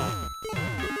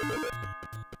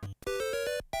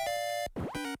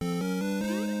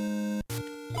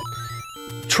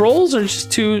 Trolls are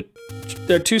just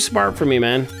they're too smart for me,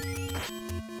 man.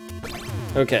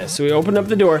 Okay, so we opened up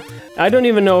the door. I don't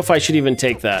even know if I should even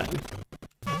take that.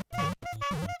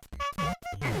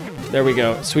 There we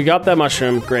go. So we got that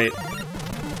mushroom. Great.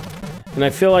 And I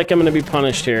feel like I'm gonna be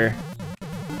punished here.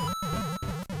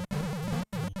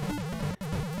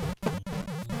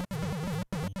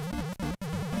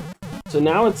 So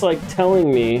now it's like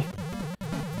telling me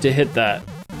to hit that.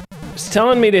 It's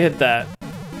telling me to hit that.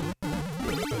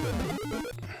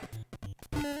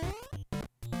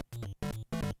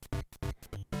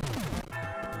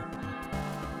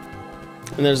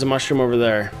 And there's a mushroom over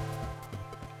there.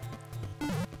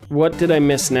 What did I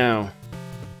miss now?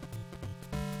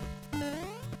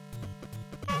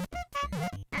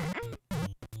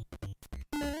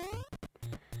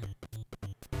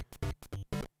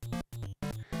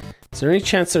 Is there any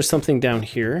chance there's something down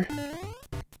here?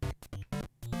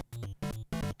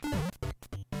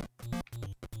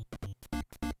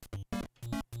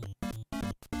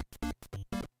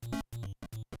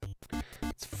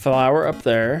 It's a flower up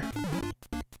there.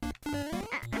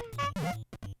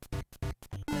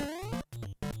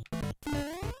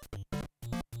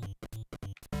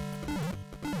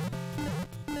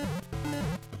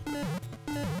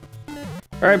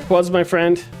 Alright, Pwaz, my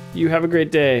friend. You have a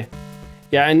great day.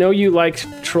 Yeah, I know you like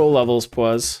troll levels,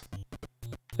 Pwaz.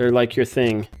 They're like your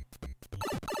thing.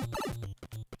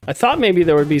 I thought maybe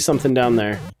there would be something down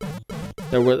there.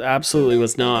 There was absolutely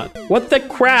was not. What the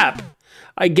crap?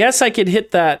 I guess I could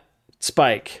hit that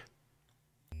spike.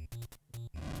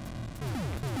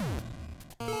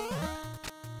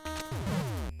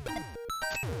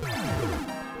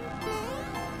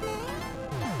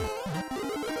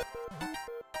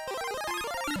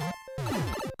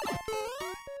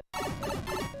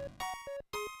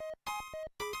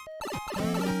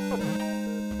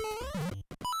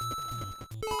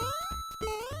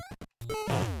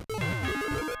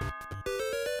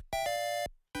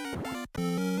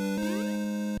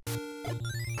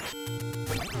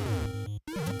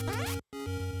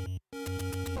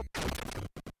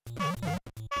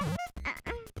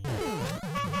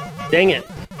 Dang it.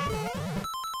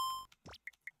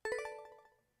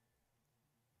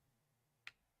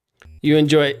 You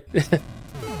enjoy it.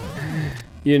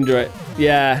 You enjoy it.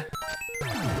 Yeah.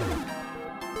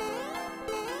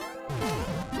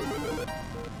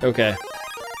 Okay.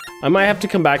 I might have to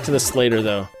come back to this later,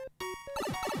 though.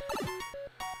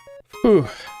 Whew.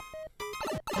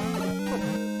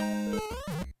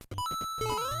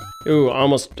 Ooh,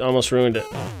 almost ruined it.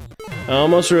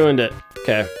 Almost ruined it.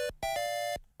 Okay.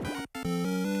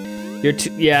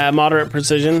 Yeah, moderate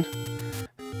precision.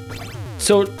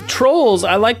 So, trolls,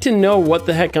 I like to know what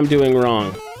the heck I'm doing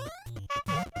wrong.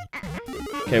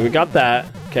 Okay, we got that.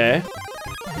 Okay.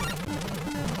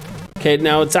 Okay,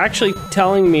 now it's actually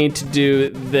telling me to do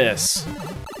this.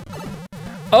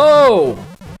 Oh!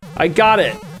 I got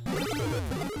it.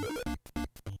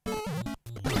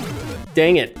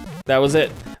 Dang it. That was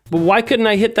it. But why couldn't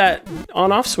I hit that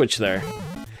on-off switch there?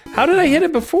 How did I hit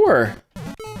it before?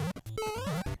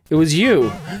 It was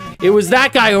you. It was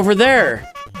that guy over there.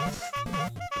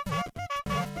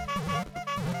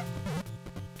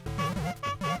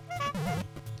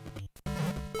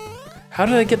 How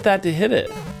did I get that to hit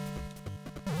it?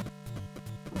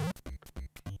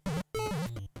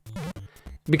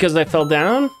 Because I fell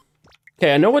down?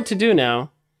 Okay, I know what to do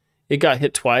now. It got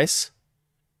hit twice.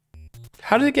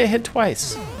 How did it get hit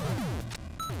twice?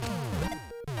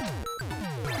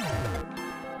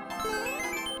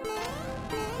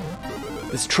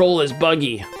 This troll is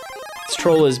buggy. This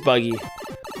troll is buggy.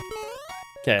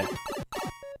 Okay.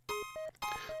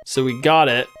 So we got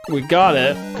it. We got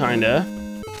it, kinda.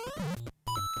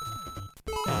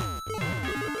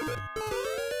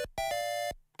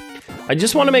 I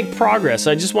just want to make progress.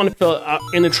 I just want to feel,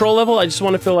 in a troll level, I just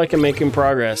want to feel like I'm making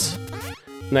progress.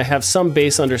 And I have some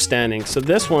base understanding. So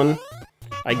this one,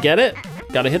 I get it.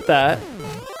 Gotta hit that.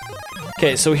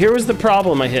 Okay, so here was the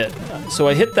problem I hit. So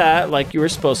I hit that like you were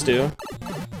supposed to.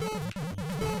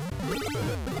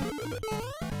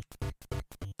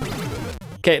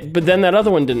 Okay, but then that other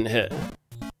one didn't hit.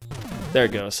 There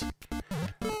it goes.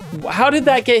 How did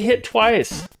that get hit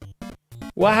twice?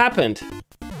 What happened?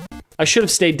 I should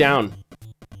have stayed down.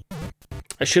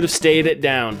 I should have stayed it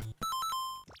down.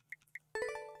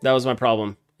 That was my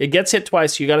problem. It gets hit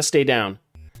twice, you gotta stay down.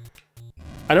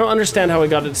 I don't understand how I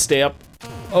got it to stay up.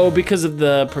 Oh, because of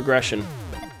the progression.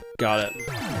 Got it.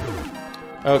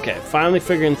 Okay, finally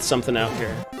figuring something out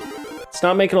here. It's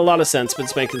not making a lot of sense, but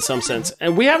it's making some sense.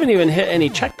 And we haven't even hit any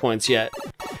checkpoints yet.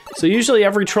 So usually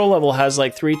every troll level has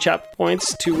like 3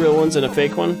 checkpoints, 2 real ones and a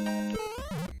fake one.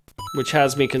 Which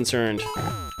has me concerned.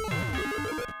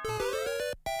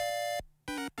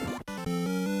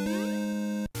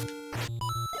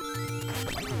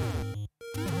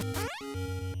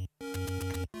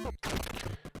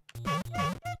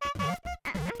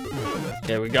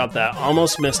 Okay, we got that.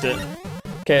 Almost missed it.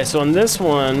 Okay, so on this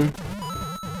one,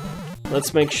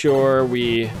 let's make sure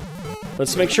we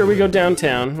go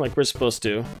downtown like we're supposed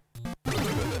to.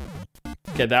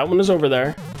 Okay, that one is over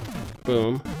there.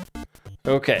 Boom.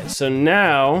 Okay, so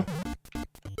now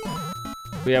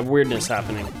we have weirdness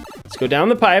happening. Let's go down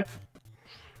the pipe.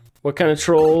 What kind of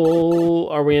troll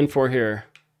are we in for here?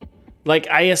 Like,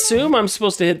 I assume I'm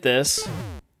supposed to hit this.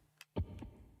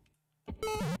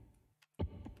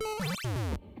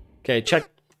 Okay, check.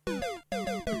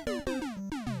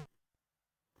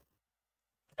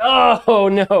 Oh,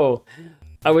 no.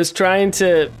 I was trying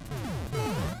to...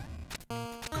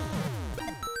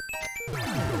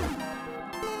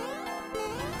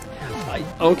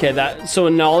 Okay, so a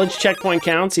knowledge checkpoint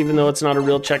counts even though it's not a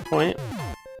real checkpoint?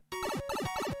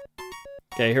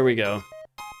 Okay, here we go.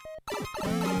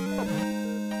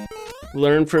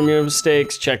 Learn from your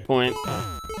mistakes, checkpoint.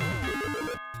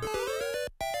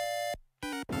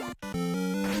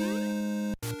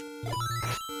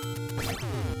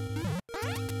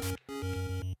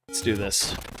 Let's do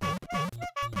this.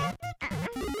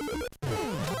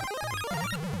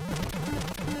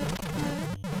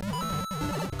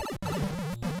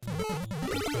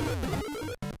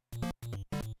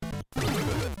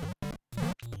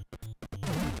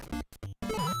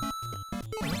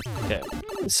 Okay,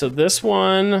 so this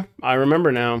one, I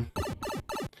remember now.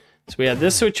 So we had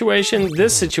this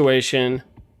situation.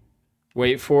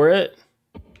 Wait for it.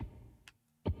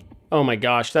 Oh my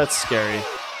gosh, that's scary.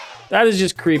 That is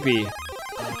just creepy.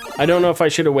 I don't know if I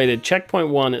should have waited. Checkpoint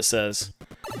 1, it says.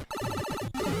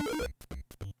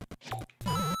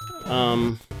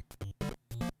 I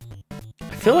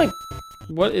feel like,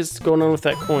 what is going on with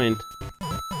that coin?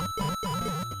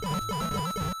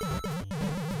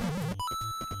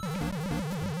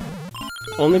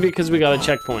 Only because we got a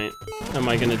checkpoint. Am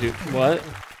I gonna do what?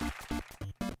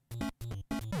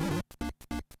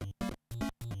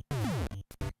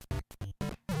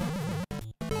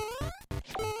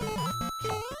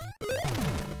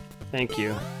 Thank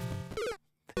you.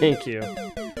 Thank you.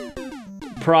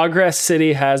 Progress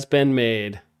City has been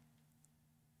made.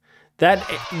 That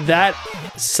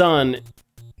sun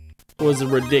was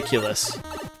ridiculous.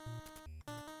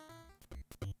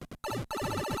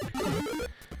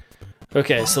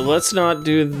 Okay, so let's not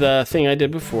do the thing I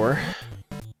did before.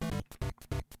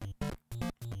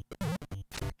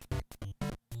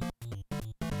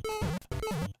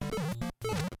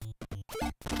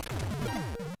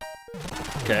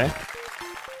 Okay.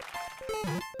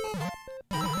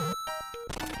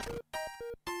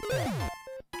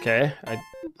 Okay, I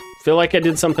feel like I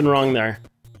did something wrong there.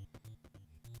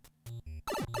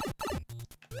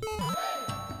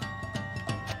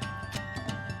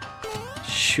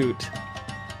 Shoot.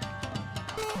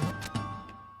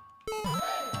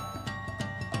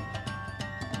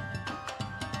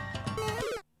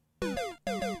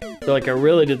 I feel like I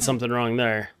really did something wrong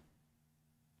there.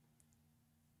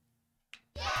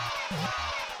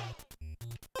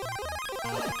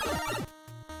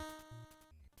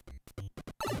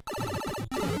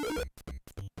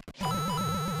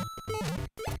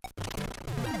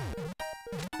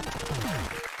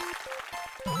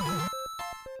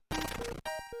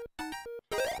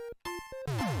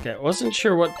 Okay, I wasn't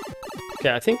sure what...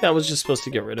 Okay, I think that was just supposed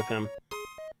to get rid of him.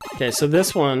 Okay, so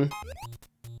this one...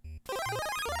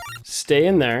 Stay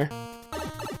in there.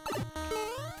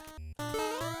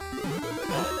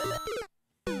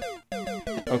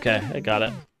 Okay, I got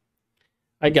it.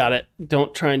 I got it.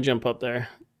 Don't try and jump up there.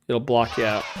 It'll block you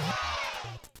out.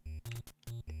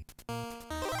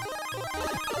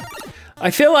 I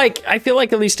feel like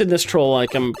at least in this troll,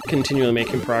 like I'm continually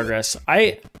making progress.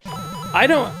 I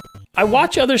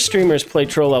watch other streamers play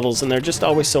troll levels and they're just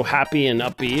always so happy and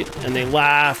upbeat and they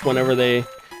laugh whenever they,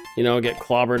 you know, get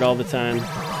clobbered all the time.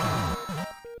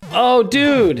 Oh,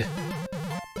 dude!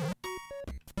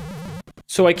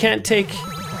 So I can't take...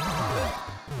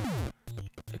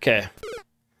 Okay.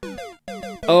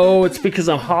 Oh, it's because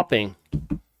I'm hopping.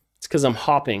 It's because I'm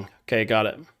hopping. Okay, got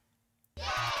it.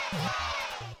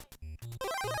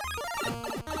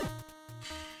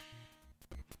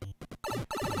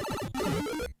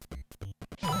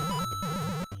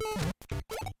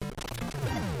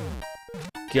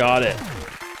 Got it.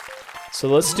 So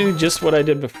let's do just what I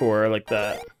did before, like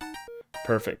that.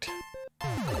 Perfect.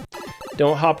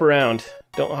 Don't hop around.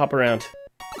 Don't hop around.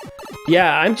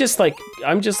 Yeah, I'm just like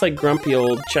grumpy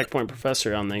old checkpoint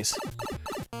professor on these.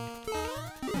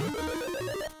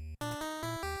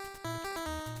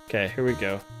 Okay, here we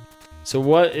go. So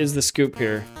what is the scoop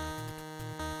here?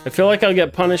 I feel like I'll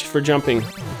get punished for jumping.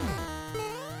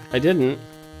 I didn't.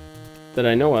 That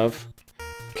I know of.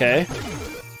 Okay.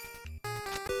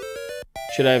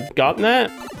 Should I have gotten that?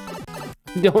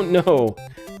 Don't know.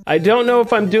 I don't know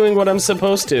if I'm doing what I'm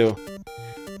supposed to.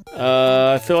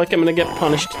 I feel like I'm gonna get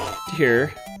punished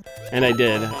here. And I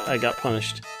did. I got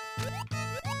punished.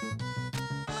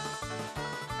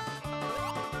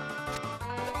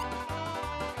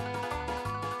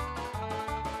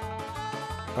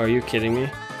 Are you kidding me?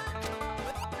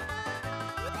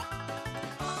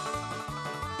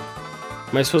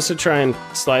 Am I supposed to try and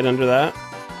slide under that?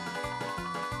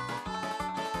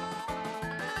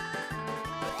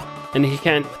 And he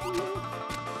can't...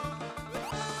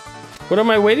 What am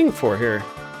I waiting for here?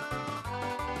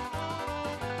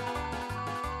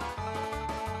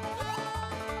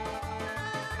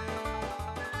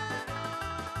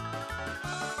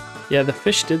 Yeah, the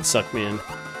fish did suck me in.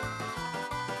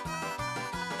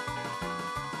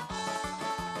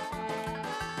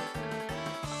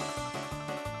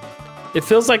 It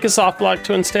feels like a soft lock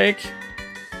twin stake.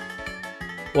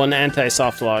 Well, an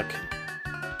anti-soft lock.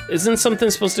 Isn't something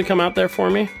supposed to come out there for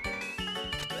me?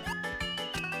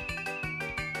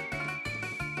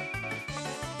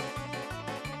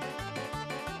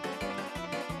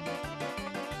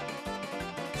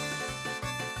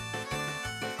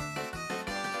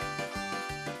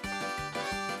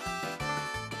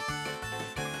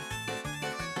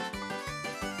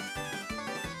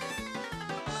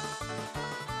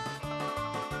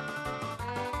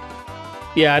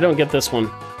 Yeah, I don't get this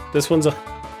one. This one's a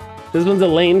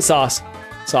lame soft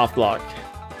lock.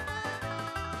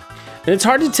 And it's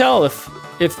hard to tell if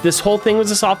this whole thing was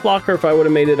a soft lock or if I would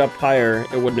have made it up higher,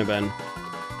 it wouldn't have been.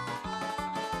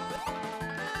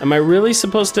 Am I really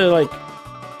supposed to like...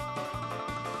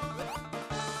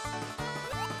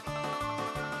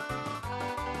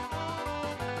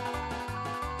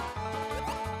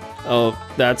 Oh,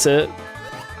 that's it?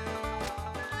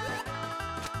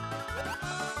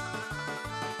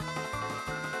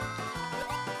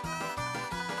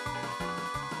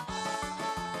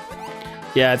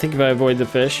 Yeah, I think if I avoid the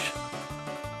fish.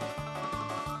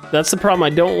 That's the problem. I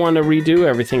don't want to redo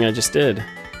everything I just did.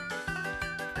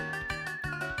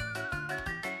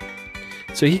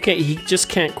 So he just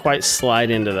can't quite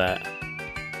slide into that.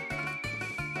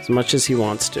 As much as he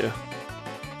wants to.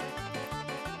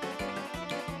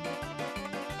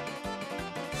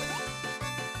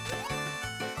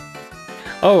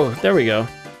 Oh, there we go.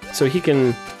 So he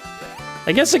can...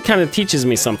 I guess it kind of teaches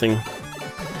me something.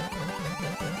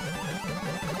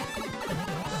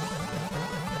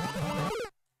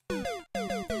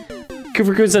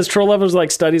 Kufuku says troll levels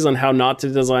like studies on how not to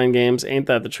design games. Ain't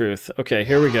that the truth? Okay,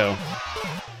 here we go.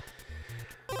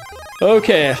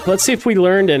 Okay, let's see if we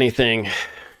learned anything.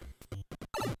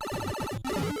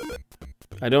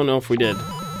 I don't know if we did.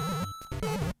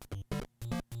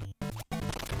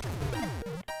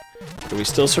 But we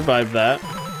still survived that.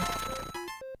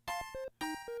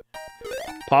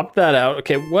 Pop that out.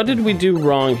 Okay, what did we do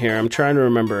wrong here? I'm trying to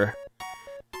remember.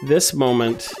 This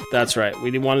moment, that's right.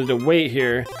 We wanted to wait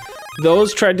here.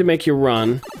 Those tried to make you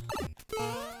run.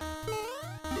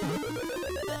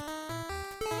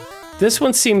 This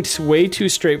one seemed way too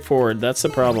straightforward. That's the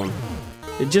problem.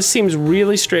 It just seems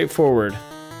really straightforward.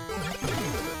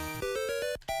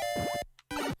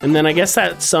 And then I guess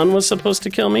that sun was supposed to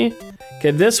kill me.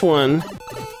 Okay, this one...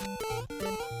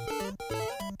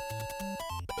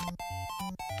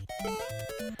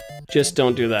 Just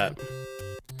don't do that.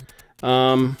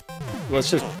 Let's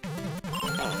just...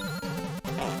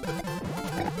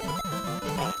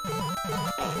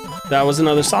 That was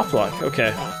another soft lock.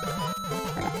 Okay.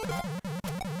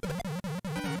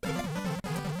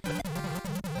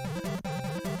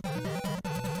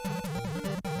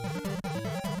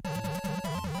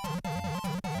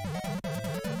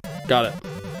 Got it.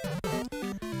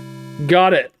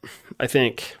 Got it, I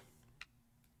think.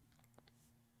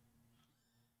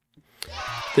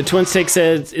 The twin stake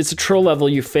says it's a troll level,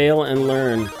 you fail and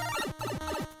learn.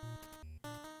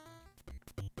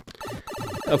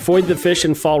 Avoid the fish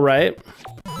and fall right.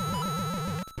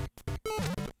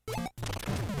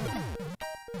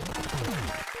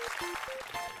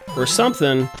 Or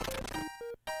something.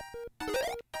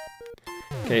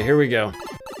 Okay, here we go.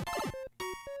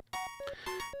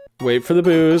 Wait for the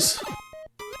booze.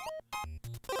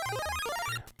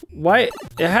 Why?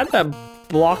 It had that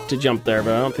block to jump there,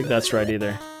 but I don't think that's right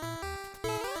either.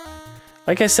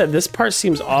 Like I said, this part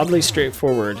seems oddly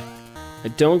straightforward. I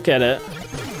don't get it.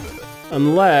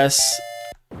 Unless...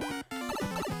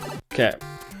 Okay.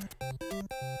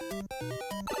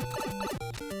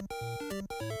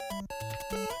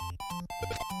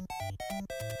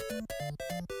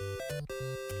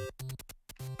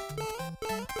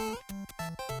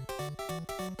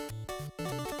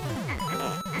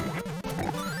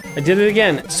 I did it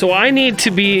again. So I need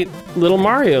to beat Little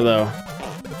Mario, though.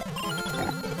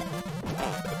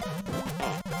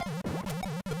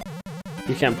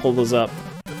 You can't pull those up.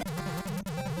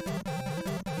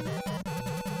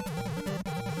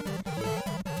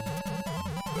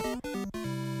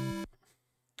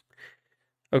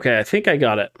 Okay, I think I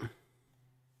got it.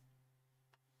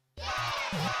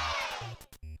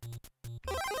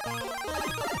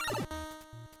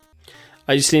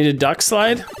 I just need a duck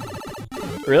slide?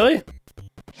 Really?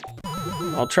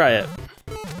 I'll try it.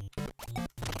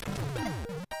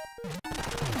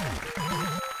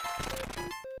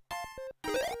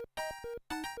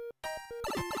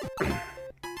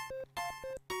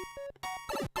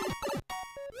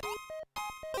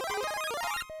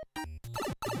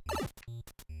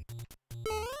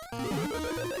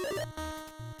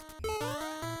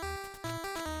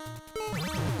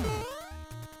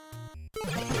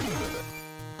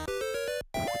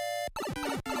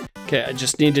 Okay, I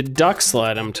just need a duck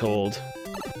slide, I'm told.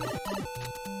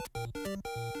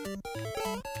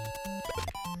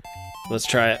 Let's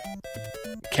try it.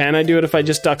 Can I do it if I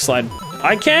just duck slide?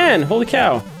 I can! Holy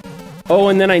cow! Oh,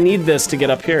 and then I need this to get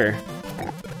up here.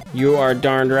 You are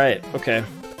darned right. Okay.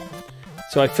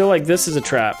 So I feel like this is a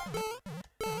trap.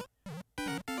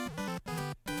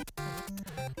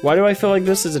 Why do I feel like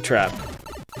this is a trap?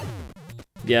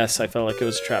 Yes, I felt like it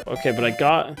was a trap. Okay, but I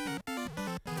got...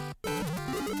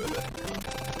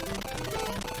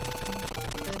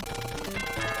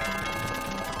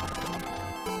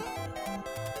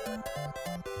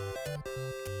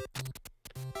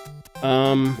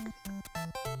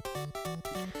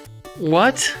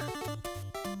 What?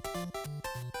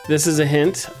 This is a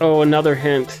hint? Oh, another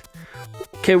hint.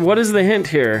 Okay, what is the hint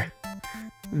here?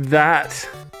 That.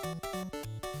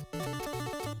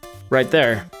 Right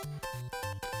there.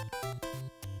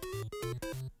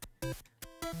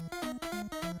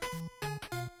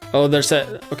 Oh, there's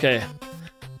a... Okay.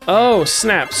 Oh,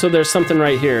 snap. So there's something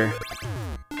right here.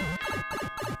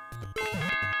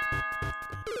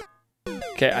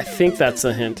 Okay, I think that's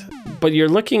a hint. But you're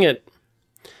looking at...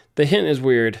 The hint is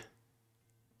weird.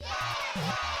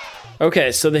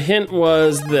 Okay, so the hint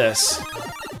was this.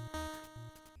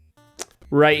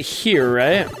 Right here,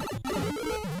 right?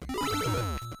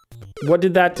 What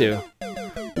did that do?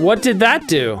 What did that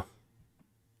do?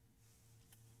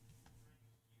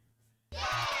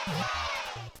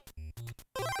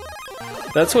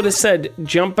 That's what it said.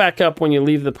 Jump back up when you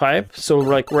leave the pipe. So,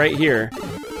 like, right here.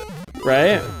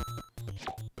 Right?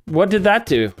 What did that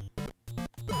do?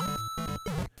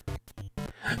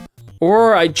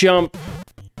 Or I jump...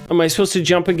 Am I supposed to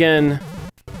jump again?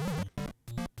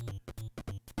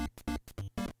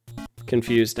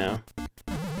 Confused now.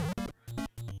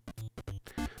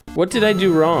 What did I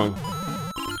do wrong?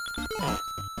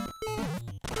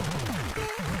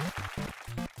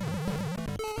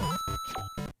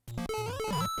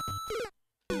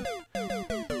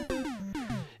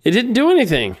 It didn't do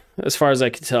anything, as far as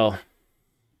I could tell.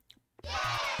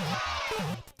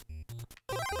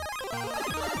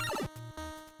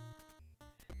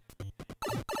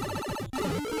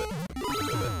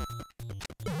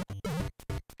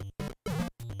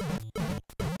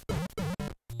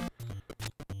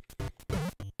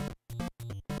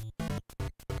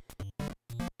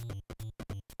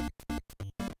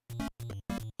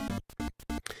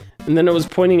 And then it was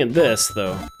pointing at this,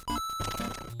 though.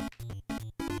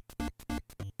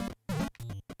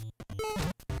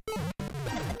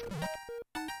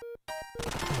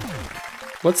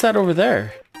 What's that over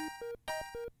there?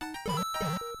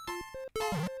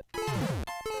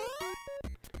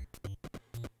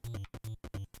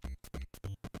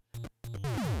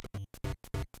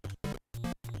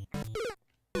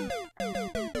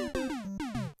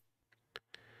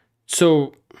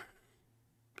 So...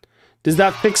 Does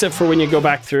that fix it for when you go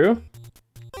back through?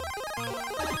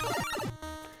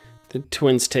 The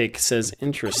twins take says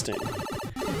interesting.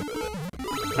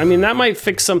 I mean, that might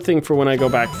fix something for when I go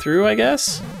back through, I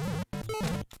guess?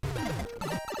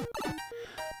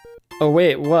 Oh,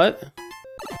 wait, what?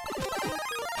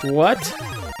 What?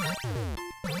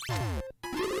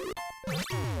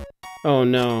 Oh,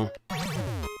 no.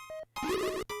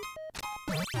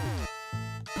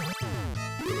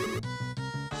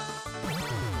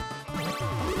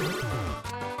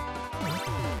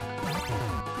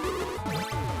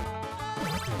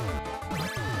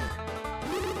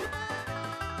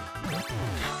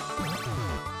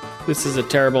 This is a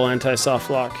terrible anti-soft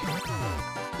lock.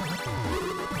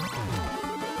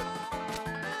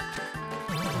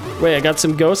 Wait, I got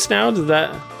some ghosts now? Did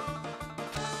that...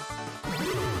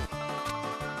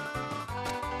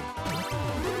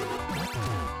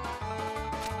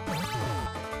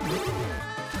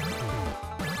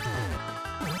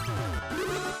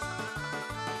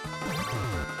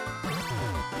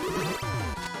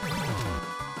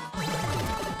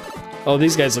 Oh,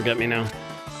 these guys look at me now.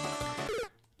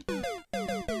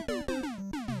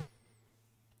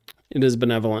 It is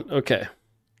benevolent. Okay.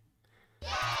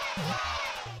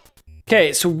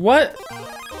 Okay, so what?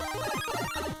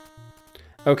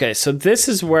 Okay, so this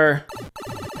is where...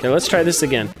 Okay, let's try this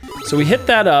again. So we hit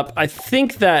that up. I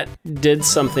think that did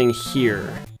something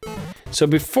here. So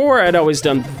before I'd always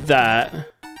done that.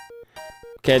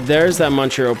 Okay, there's that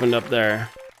muncher opened up there.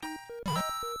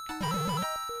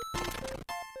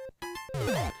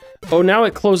 Oh, now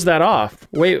it closed that off.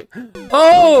 Wait.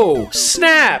 Oh,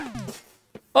 snap.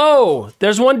 Oh,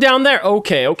 there's one down there.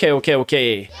 Okay, okay, okay,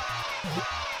 okay.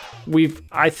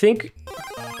 I think...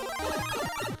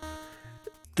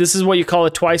 This is what you call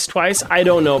a twice twice? I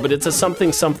don't know, but it's a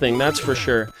something something, that's for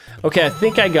sure. Okay, I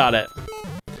think I got it.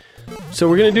 So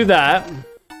we're gonna do that.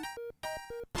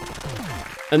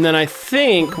 And then I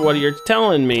think what you're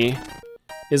telling me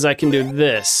is I can do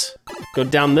this. Go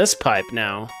down this pipe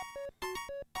now.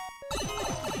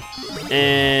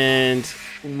 And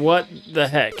what the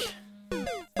heck?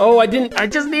 Oh, I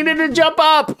just needed to jump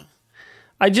up.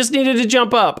 I just needed to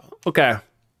jump up. Okay.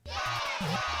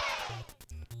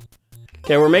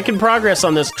 Okay, we're making progress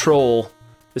on this troll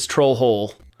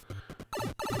hole.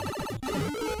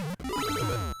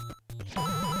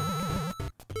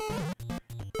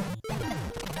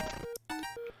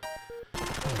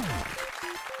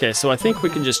 Okay, so I think we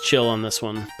can just chill on this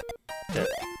one. Okay,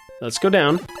 let's go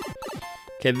down.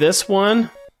 Okay, this one,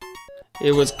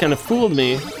 it was kind of fooled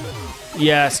me.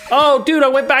 Yes. Oh, dude, I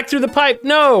went back through the pipe.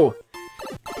 No.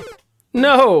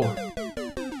 No.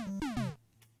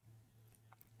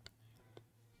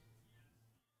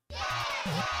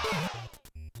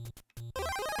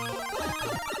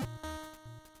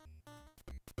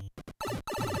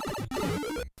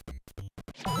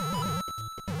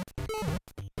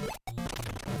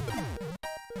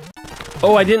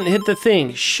 Oh, I didn't hit the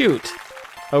thing. Shoot.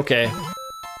 Okay.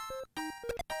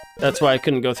 That's why I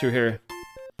couldn't go through here.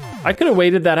 I could have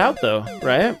waited that out though,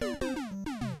 right?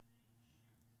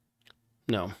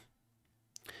 No.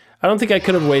 I don't think I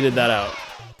could have waited that out.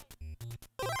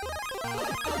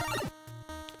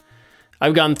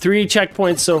 I've gotten 3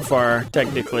 checkpoints so far,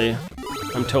 technically.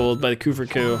 I'm told by the Koofer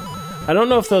Koo. I don't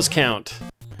know if those count.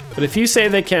 But if you say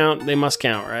they count, they must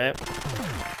count, right?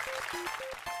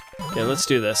 Okay, let's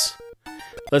do this.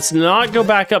 Let's not go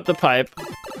back up the pipe.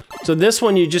 So this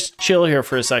one, you just chill here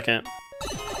for a second.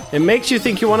 It makes you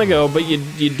think you want to go, but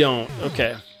you don't.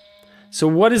 Okay. So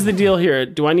what is the deal here?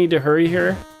 Do I need to hurry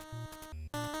here?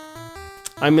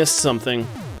 I missed something.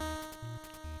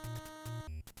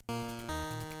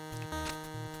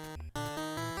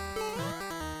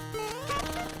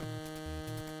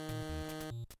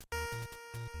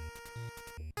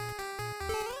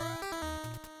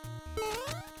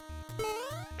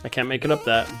 I can't make it up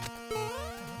that.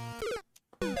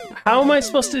 How am I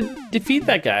supposed to defeat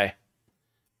that guy?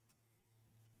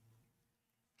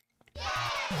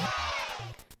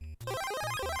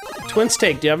 Twin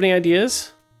Steak, do you have any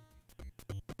ideas?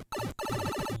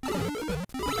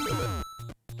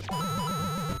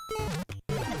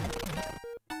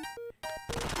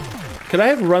 Could I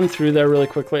have run through there really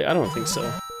quickly? I don't think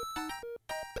so.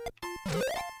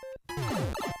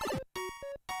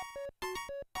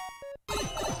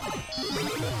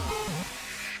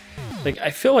 Like,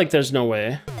 I feel like there's no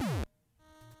way.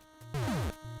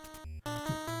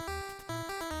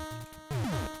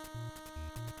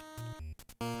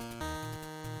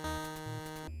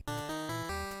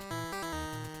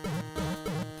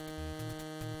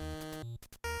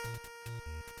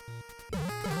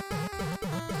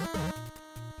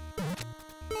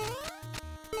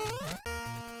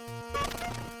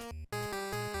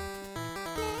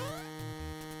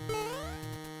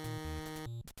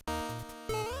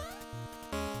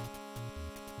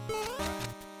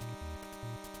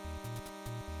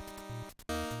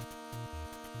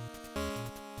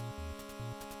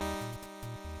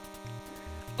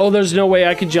 Oh, there's no way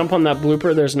I could jump on that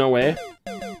blooper? There's no way?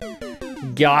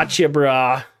 Gotcha,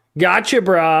 brah. Gotcha,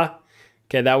 brah.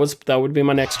 Okay, that would be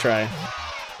my next try.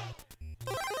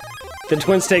 The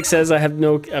Twin Steak says I have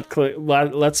no clue.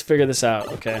 Let's figure this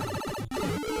out. Okay.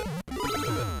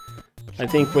 I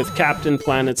think with Captain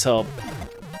Planet's help.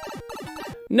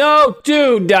 No,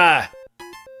 dude! I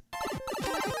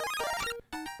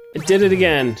did it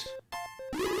again.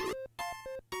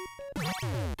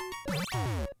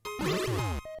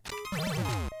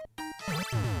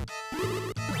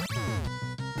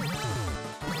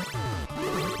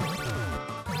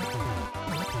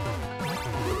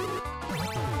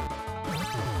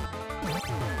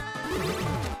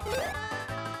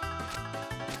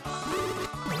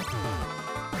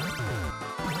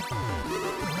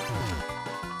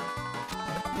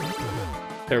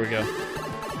 There we go.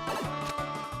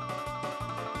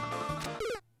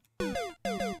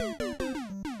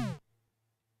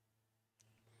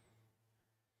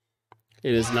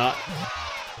 It is not...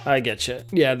 I get you.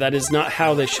 Yeah, that is not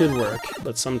how they should work,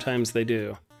 but sometimes they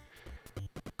do.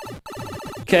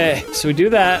 Okay, so we do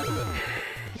that.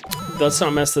 Let's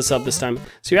not mess this up this time.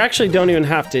 So you actually don't even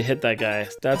have to hit that guy.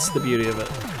 That's the beauty of it.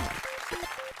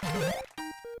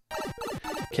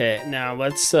 Okay, now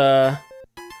let's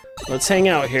hang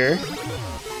out here.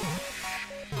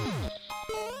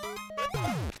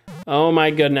 Oh my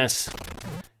goodness.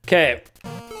 Okay.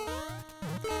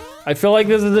 I feel like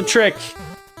this is a trick.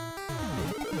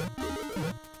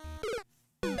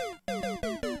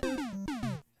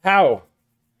 How?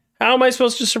 How am I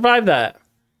supposed to survive that?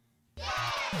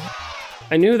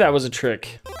 I knew that was a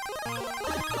trick.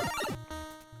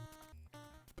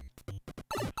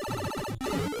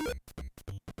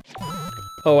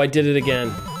 Oh, I did it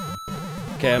again.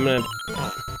 Okay, I'm gonna...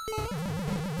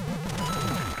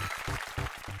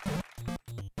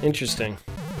 Interesting.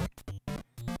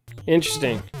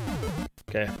 Interesting.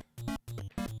 Okay.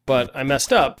 But I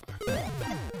messed up,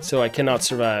 so I cannot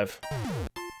survive.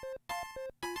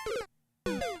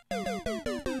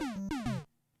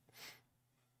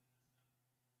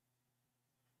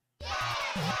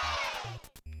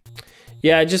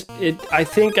 Yeah, I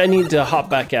think I need to hop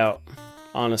back out,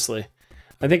 honestly.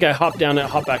 I think I hop down and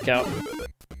hop back out.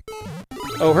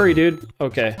 Oh, hurry, dude.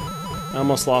 Okay. I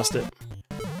almost lost it.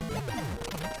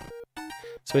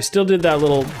 So I still did that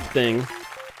little thing.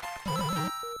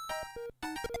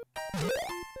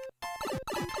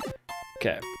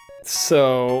 Okay.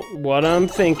 So, what I'm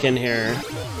thinking here,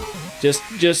 just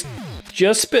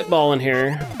spitballing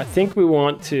here, I think we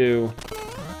want to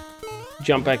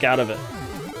jump back out of it.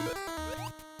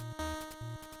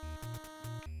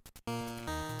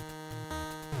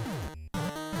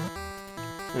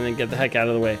 And then get the heck out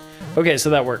of the way. Okay, so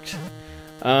that worked.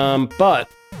 But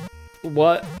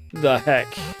what the heck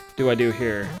do I do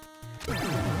here?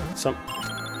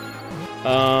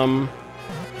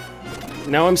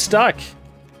 Now I'm stuck.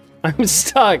 I'm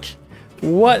stuck.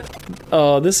 What?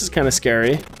 Oh, this is kind of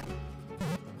scary.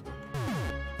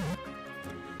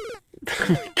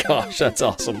 Gosh, that's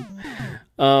awesome.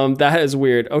 That is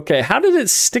weird. Okay, how did it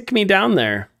stick me down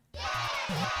there?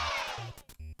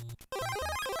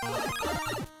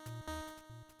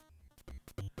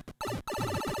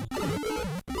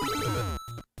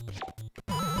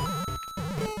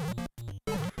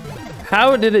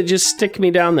 How did it just stick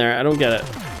me down there? I don't get it.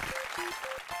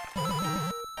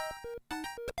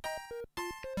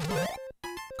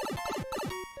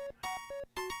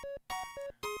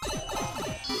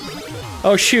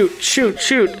 Oh, shoot.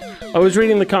 I was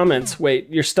reading the comments. Wait,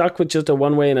 you're stuck with just a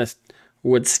one-way and a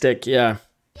wood stick. Yeah.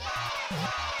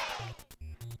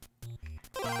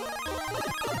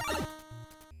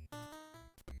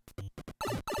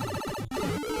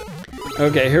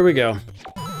 Okay, here we go.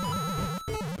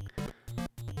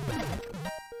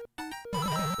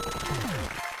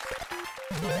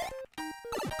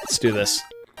 Let's do this.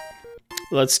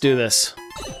 Let's do this.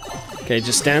 Okay,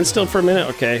 just stand still for a minute.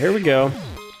 Okay, here we go.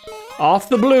 Off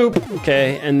the bloop.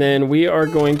 Okay, and then we are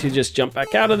going to just jump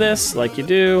back out of this like you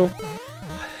do.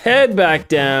 Head back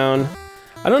down.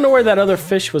 I don't know where that other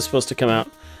fish was supposed to come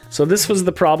out. So this was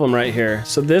the problem right here.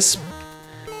 So this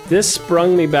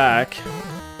sprung me back.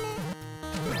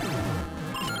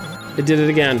 It did it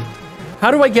again.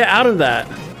 How do I get out of that?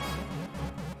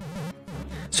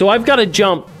 So I've got to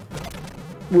jump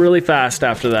really fast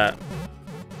after that.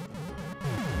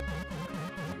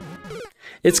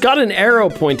 It's got an arrow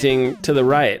pointing to the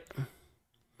right.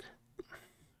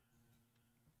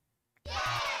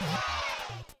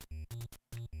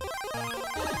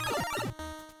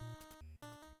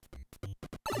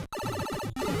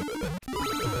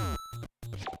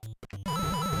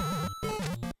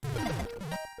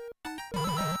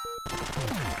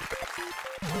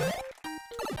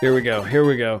 Here we go, here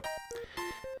we go.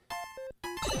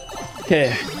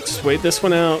 Okay, just wait this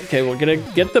one out. Okay, we're gonna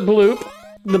get the bloop.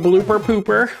 The blooper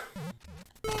pooper.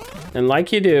 And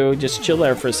like you do, just chill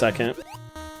there for a second.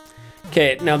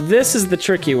 Okay, now this is the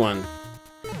tricky one.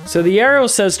 So the arrow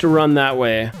says to run that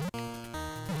way.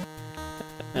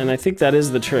 And I think that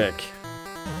is the trick.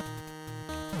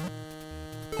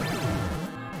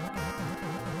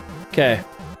 Okay.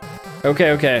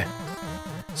 Okay.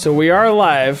 So we are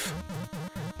alive.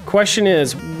 Question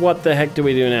is, what the heck do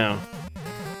we do now?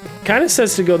 Kind of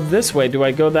says to go this way. Do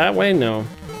I go that way? No.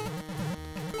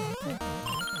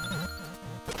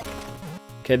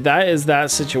 Okay, that is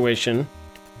that situation.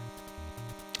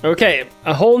 Okay,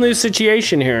 a whole new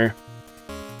situation here.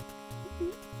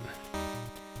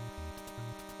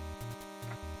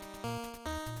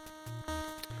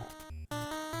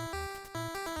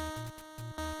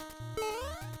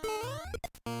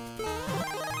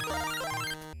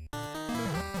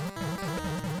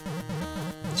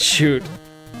 Shoot.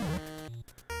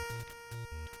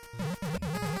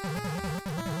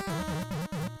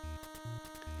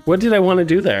 What did I want to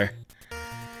do there?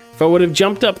 If I would have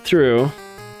jumped up through...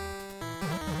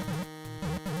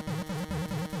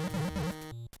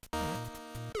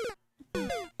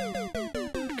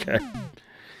 Okay.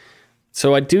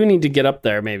 So I do need to get up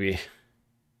there, maybe.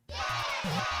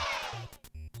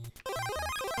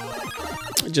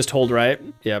 Just hold right.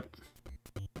 Yep.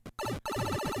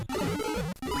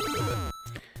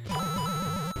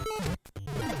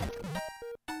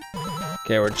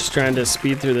 Okay, we're just trying to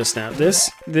speed through this now.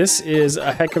 This is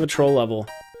a heck of a troll level.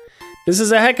 This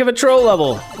is a heck of a troll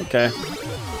level. Okay.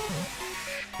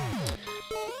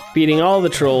 Beating all the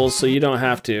trolls so you don't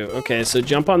have to. Okay, so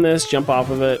jump on this, jump off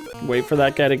of it, wait for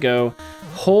that guy to go.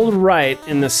 Hold right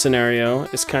in this scenario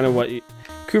is kind of what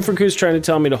Kufuku's trying to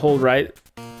tell me to hold right.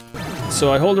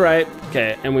 So I hold right,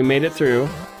 okay, and we made it through.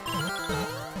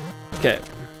 Okay.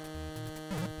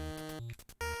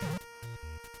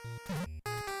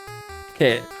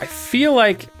 Okay, I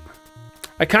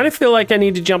kind of feel like I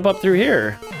need to jump up through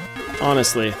here,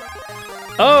 honestly.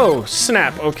 Oh,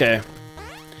 snap, okay.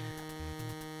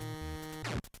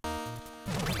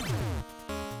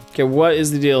 Okay, what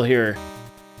is the deal here?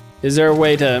 Is there a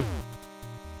way to...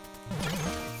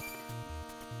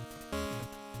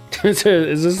 Is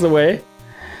this the way?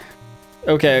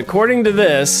 Okay, according to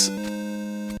this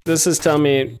is telling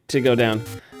me to go down.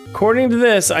 According to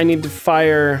this, I need to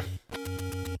fire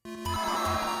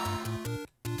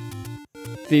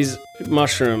these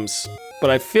mushrooms, but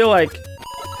I feel like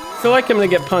I'm gonna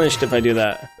get punished if I do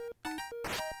that.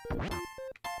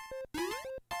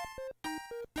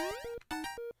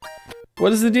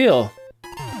 What is the deal?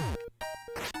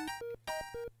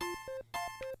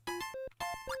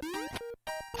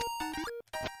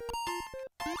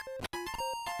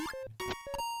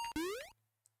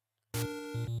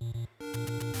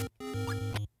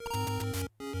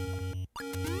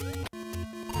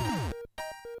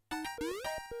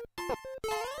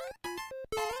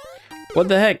 What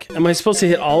the heck? Am I supposed to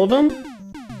hit all of them?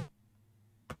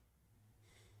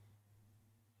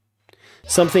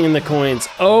 Something in the coins.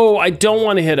 Oh, I don't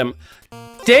want to hit him.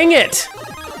 Dang it!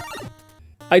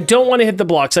 I don't want to hit the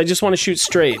blocks. I just want to shoot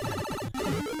straight.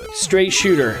 Straight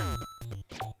shooter.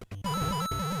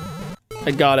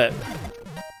 I got it.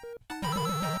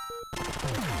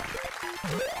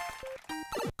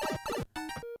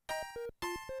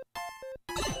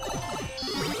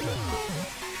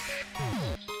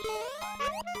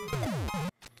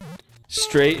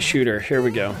 Straight shooter. Here we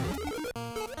go.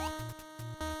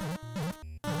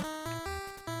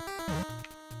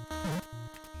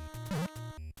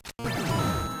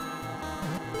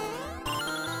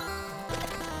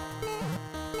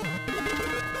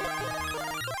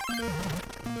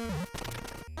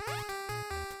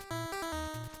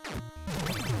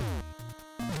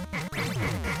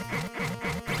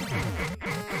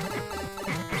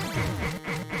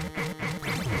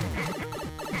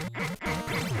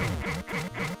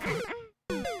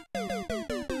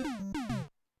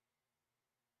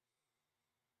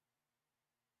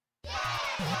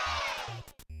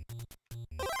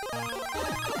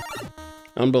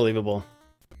 Unbelievable.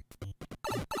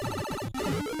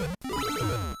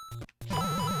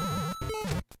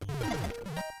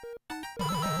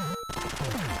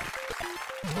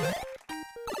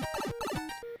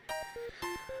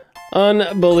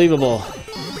 Unbelievable.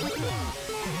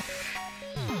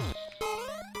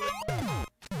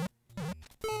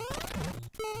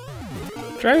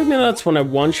 Driving me nuts when I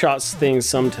one-shot things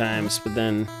sometimes, but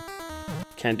then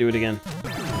can't do it again.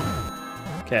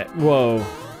 Okay, whoa.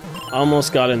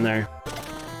 Almost got in there.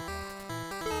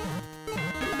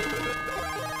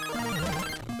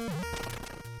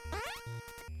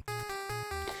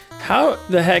 How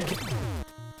the heck?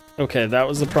 Okay, that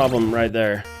was the problem right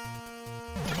there.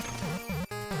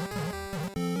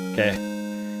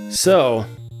 Okay, so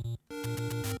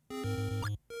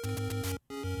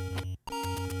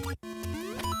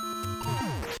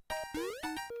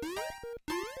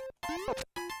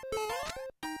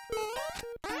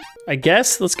I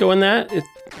guess let's go in that.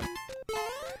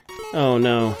 Oh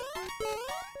no.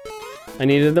 I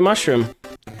needed the mushroom.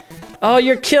 Oh,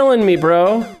 you're killing me,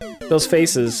 bro. Those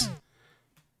faces.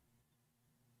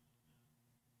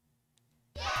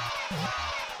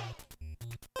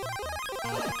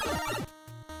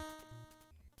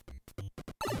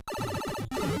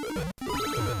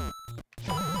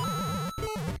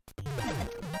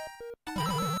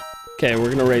 Okay,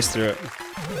 we're gonna race through it.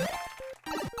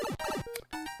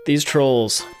 These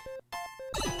trolls.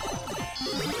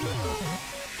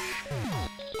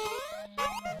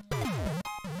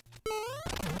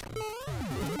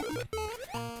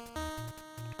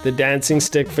 The dancing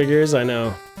stick figures, I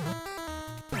know.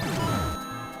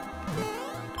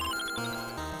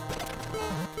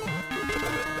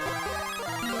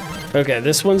 Okay,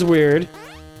 this one's weird.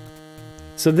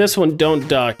 So this one, don't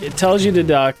duck. It tells you to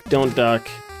duck, don't duck.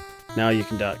 Now you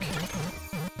can duck.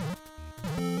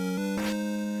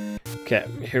 Okay,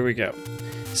 here we go.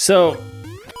 So,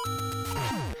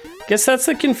 guess that's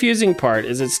the confusing part,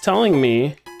 is it's telling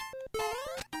me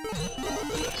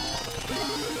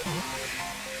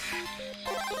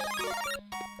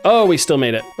oh, we still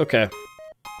made it. Okay.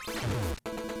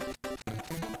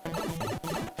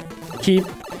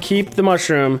 Keep the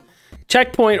mushroom.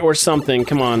 Checkpoint or something,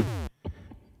 come on.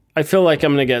 I feel like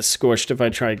I'm gonna get squished if I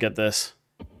try to get this.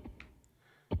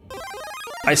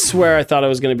 I swear I thought I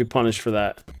was gonna be punished for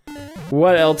that.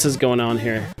 What else is going on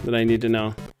here that I need to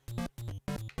know?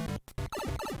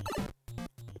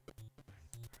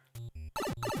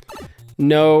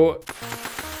 No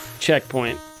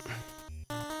checkpoint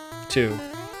 2.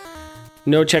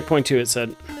 No checkpoint 2, it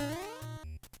said.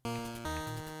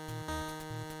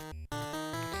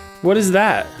 What is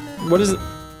that? What is it?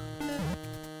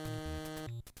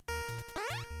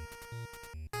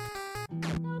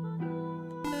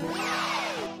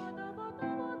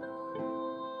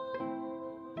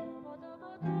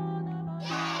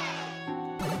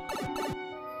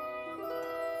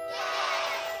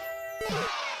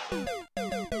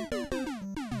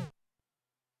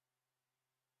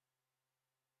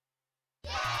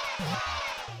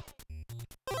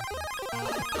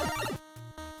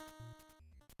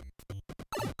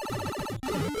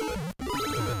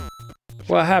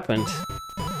 What happened?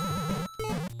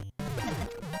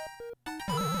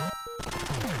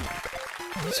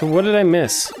 So what did I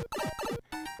miss?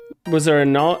 Was there a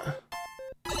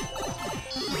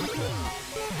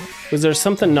Was there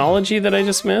something knowledge-y that I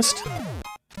just missed?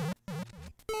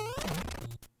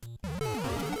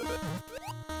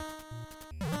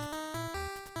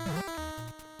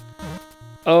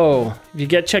 Oh, if you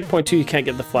get checkpoint 2, you can't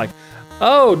get the flag.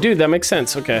 Oh, dude, that makes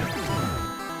sense. Okay.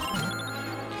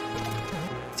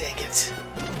 Dang it.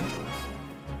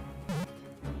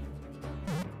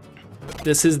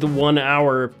 This is the 1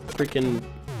 hour freaking...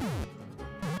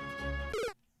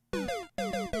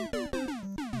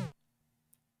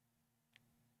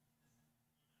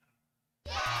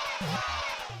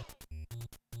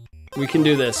 We can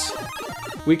do this.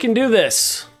 We can do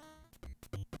this.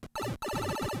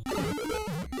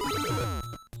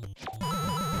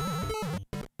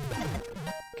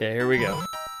 Okay, here we go.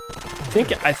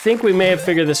 I think we may have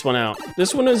figured this one out.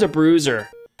 This one is a bruiser.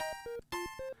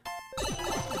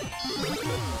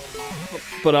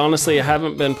 But honestly, I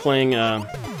haven't been playing, I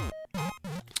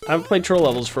haven't played troll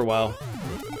levels for a while.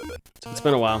 So it's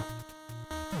been a while.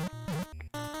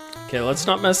 Okay, let's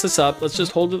not mess this up. Let's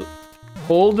just hold to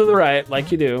the right,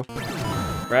 like you do.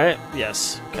 Right?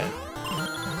 Yes. Okay.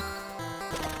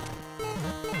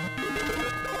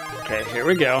 Okay, here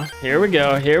we go. Here we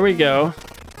go. Here we go.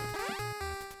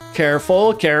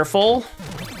 Careful, careful.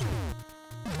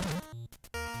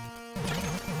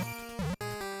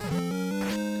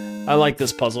 I like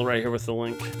this puzzle right here with the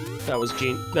link. That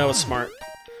was smart.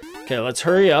 Okay, let's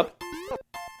hurry up.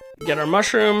 Get our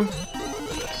mushroom.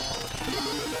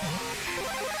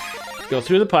 Go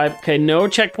through the pipe. Okay, no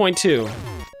checkpoint 2.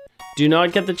 Do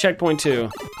not get the checkpoint 2.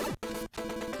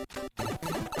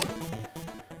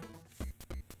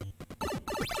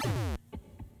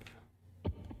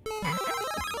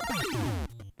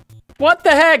 What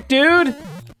the heck, dude?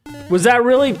 Was that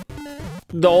really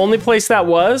the only place that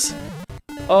was?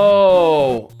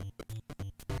 Oh.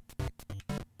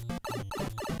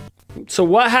 So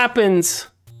what happens?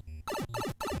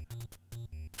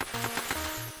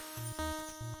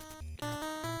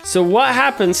 So what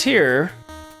happens here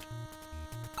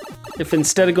if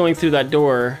instead of going through that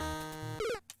door,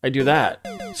 I do that?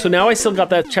 So now I still got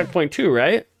that checkpoint 2,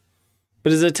 right?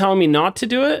 But is it telling me not to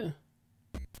do it?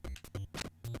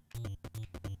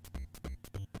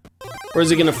 Or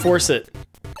is it gonna force it?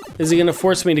 Is he gonna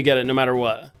force me to get it no matter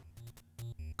what?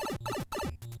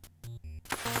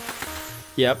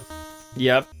 Yep.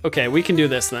 Yep. Okay, we can do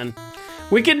this then.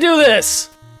 We can do this!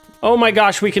 Oh my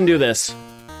gosh, we can do this.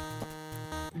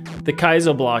 The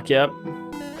Kaizo block, yep.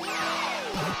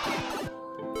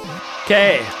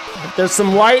 Okay. There's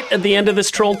some light at the end of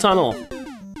this troll tunnel.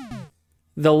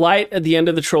 The light at the end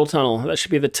of the troll tunnel. That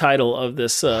should be the title of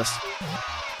this, the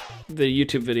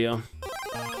YouTube video.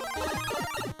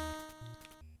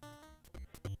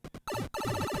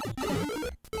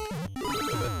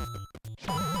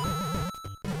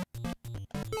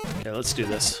 Okay, let's do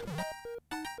this.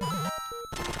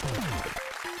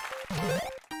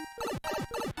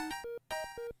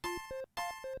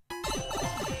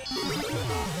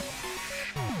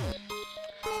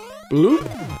 Bloop.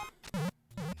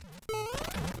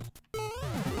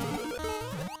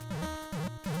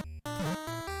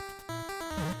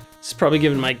 It's probably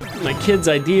giving my kids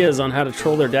ideas on how to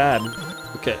troll their dad.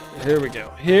 Okay, here we go.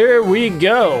 Here we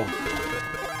go.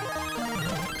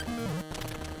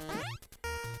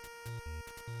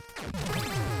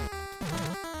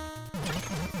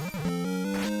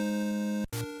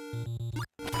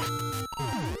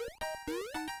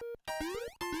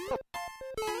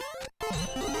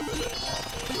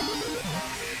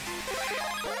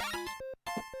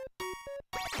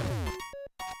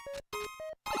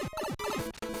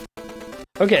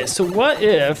 Okay, so what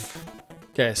if...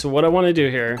 Okay, so what I want to do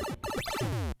here...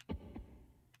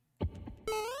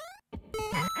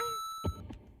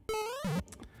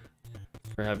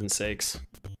 For heaven's sakes.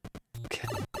 Okay.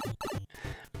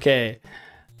 Okay.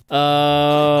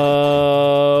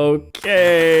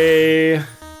 Okay.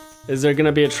 Is there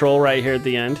gonna be a troll right here at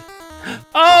the end?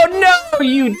 Oh no,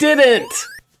 you didn't!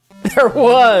 There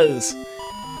was!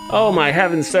 Oh my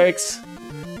heaven's sakes.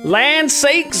 Land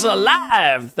sakes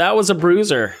alive! That was a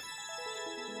bruiser.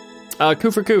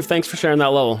 Koo for Koof, thanks for sharing that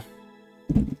level.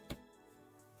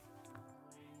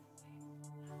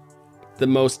 The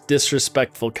most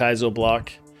disrespectful Kaizo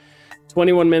block.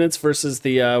 21 minutes versus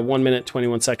the 1 minute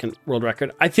 21 second world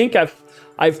record. I think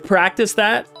I've practiced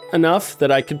that enough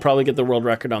that I could probably get the world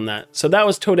record on that. So that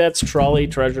was Toadette's trolley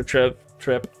treasure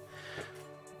trip.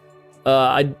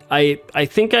 I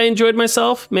think I enjoyed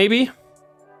myself, maybe.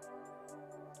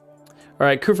 All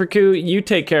right, Koo for Koo, you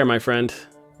take care, my friend.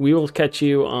 We will catch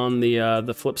you on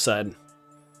the flip side.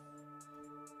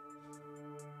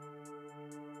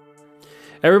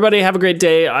 Everybody have a great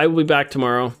day. I will be back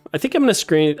tomorrow. I think I'm gonna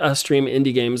stream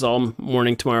indie games all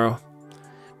morning tomorrow.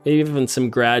 Maybe even some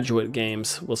graduate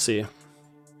games, we'll see.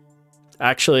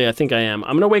 Actually, I think I am.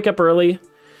 I'm gonna wake up early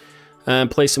and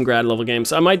play some grad level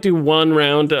games. I might do one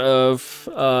round of,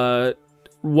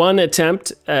 one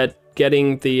attempt at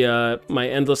getting the my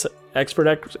Endless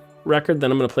Expert record,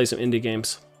 then I'm gonna play some indie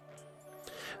games.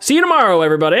 See you tomorrow,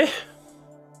 everybody.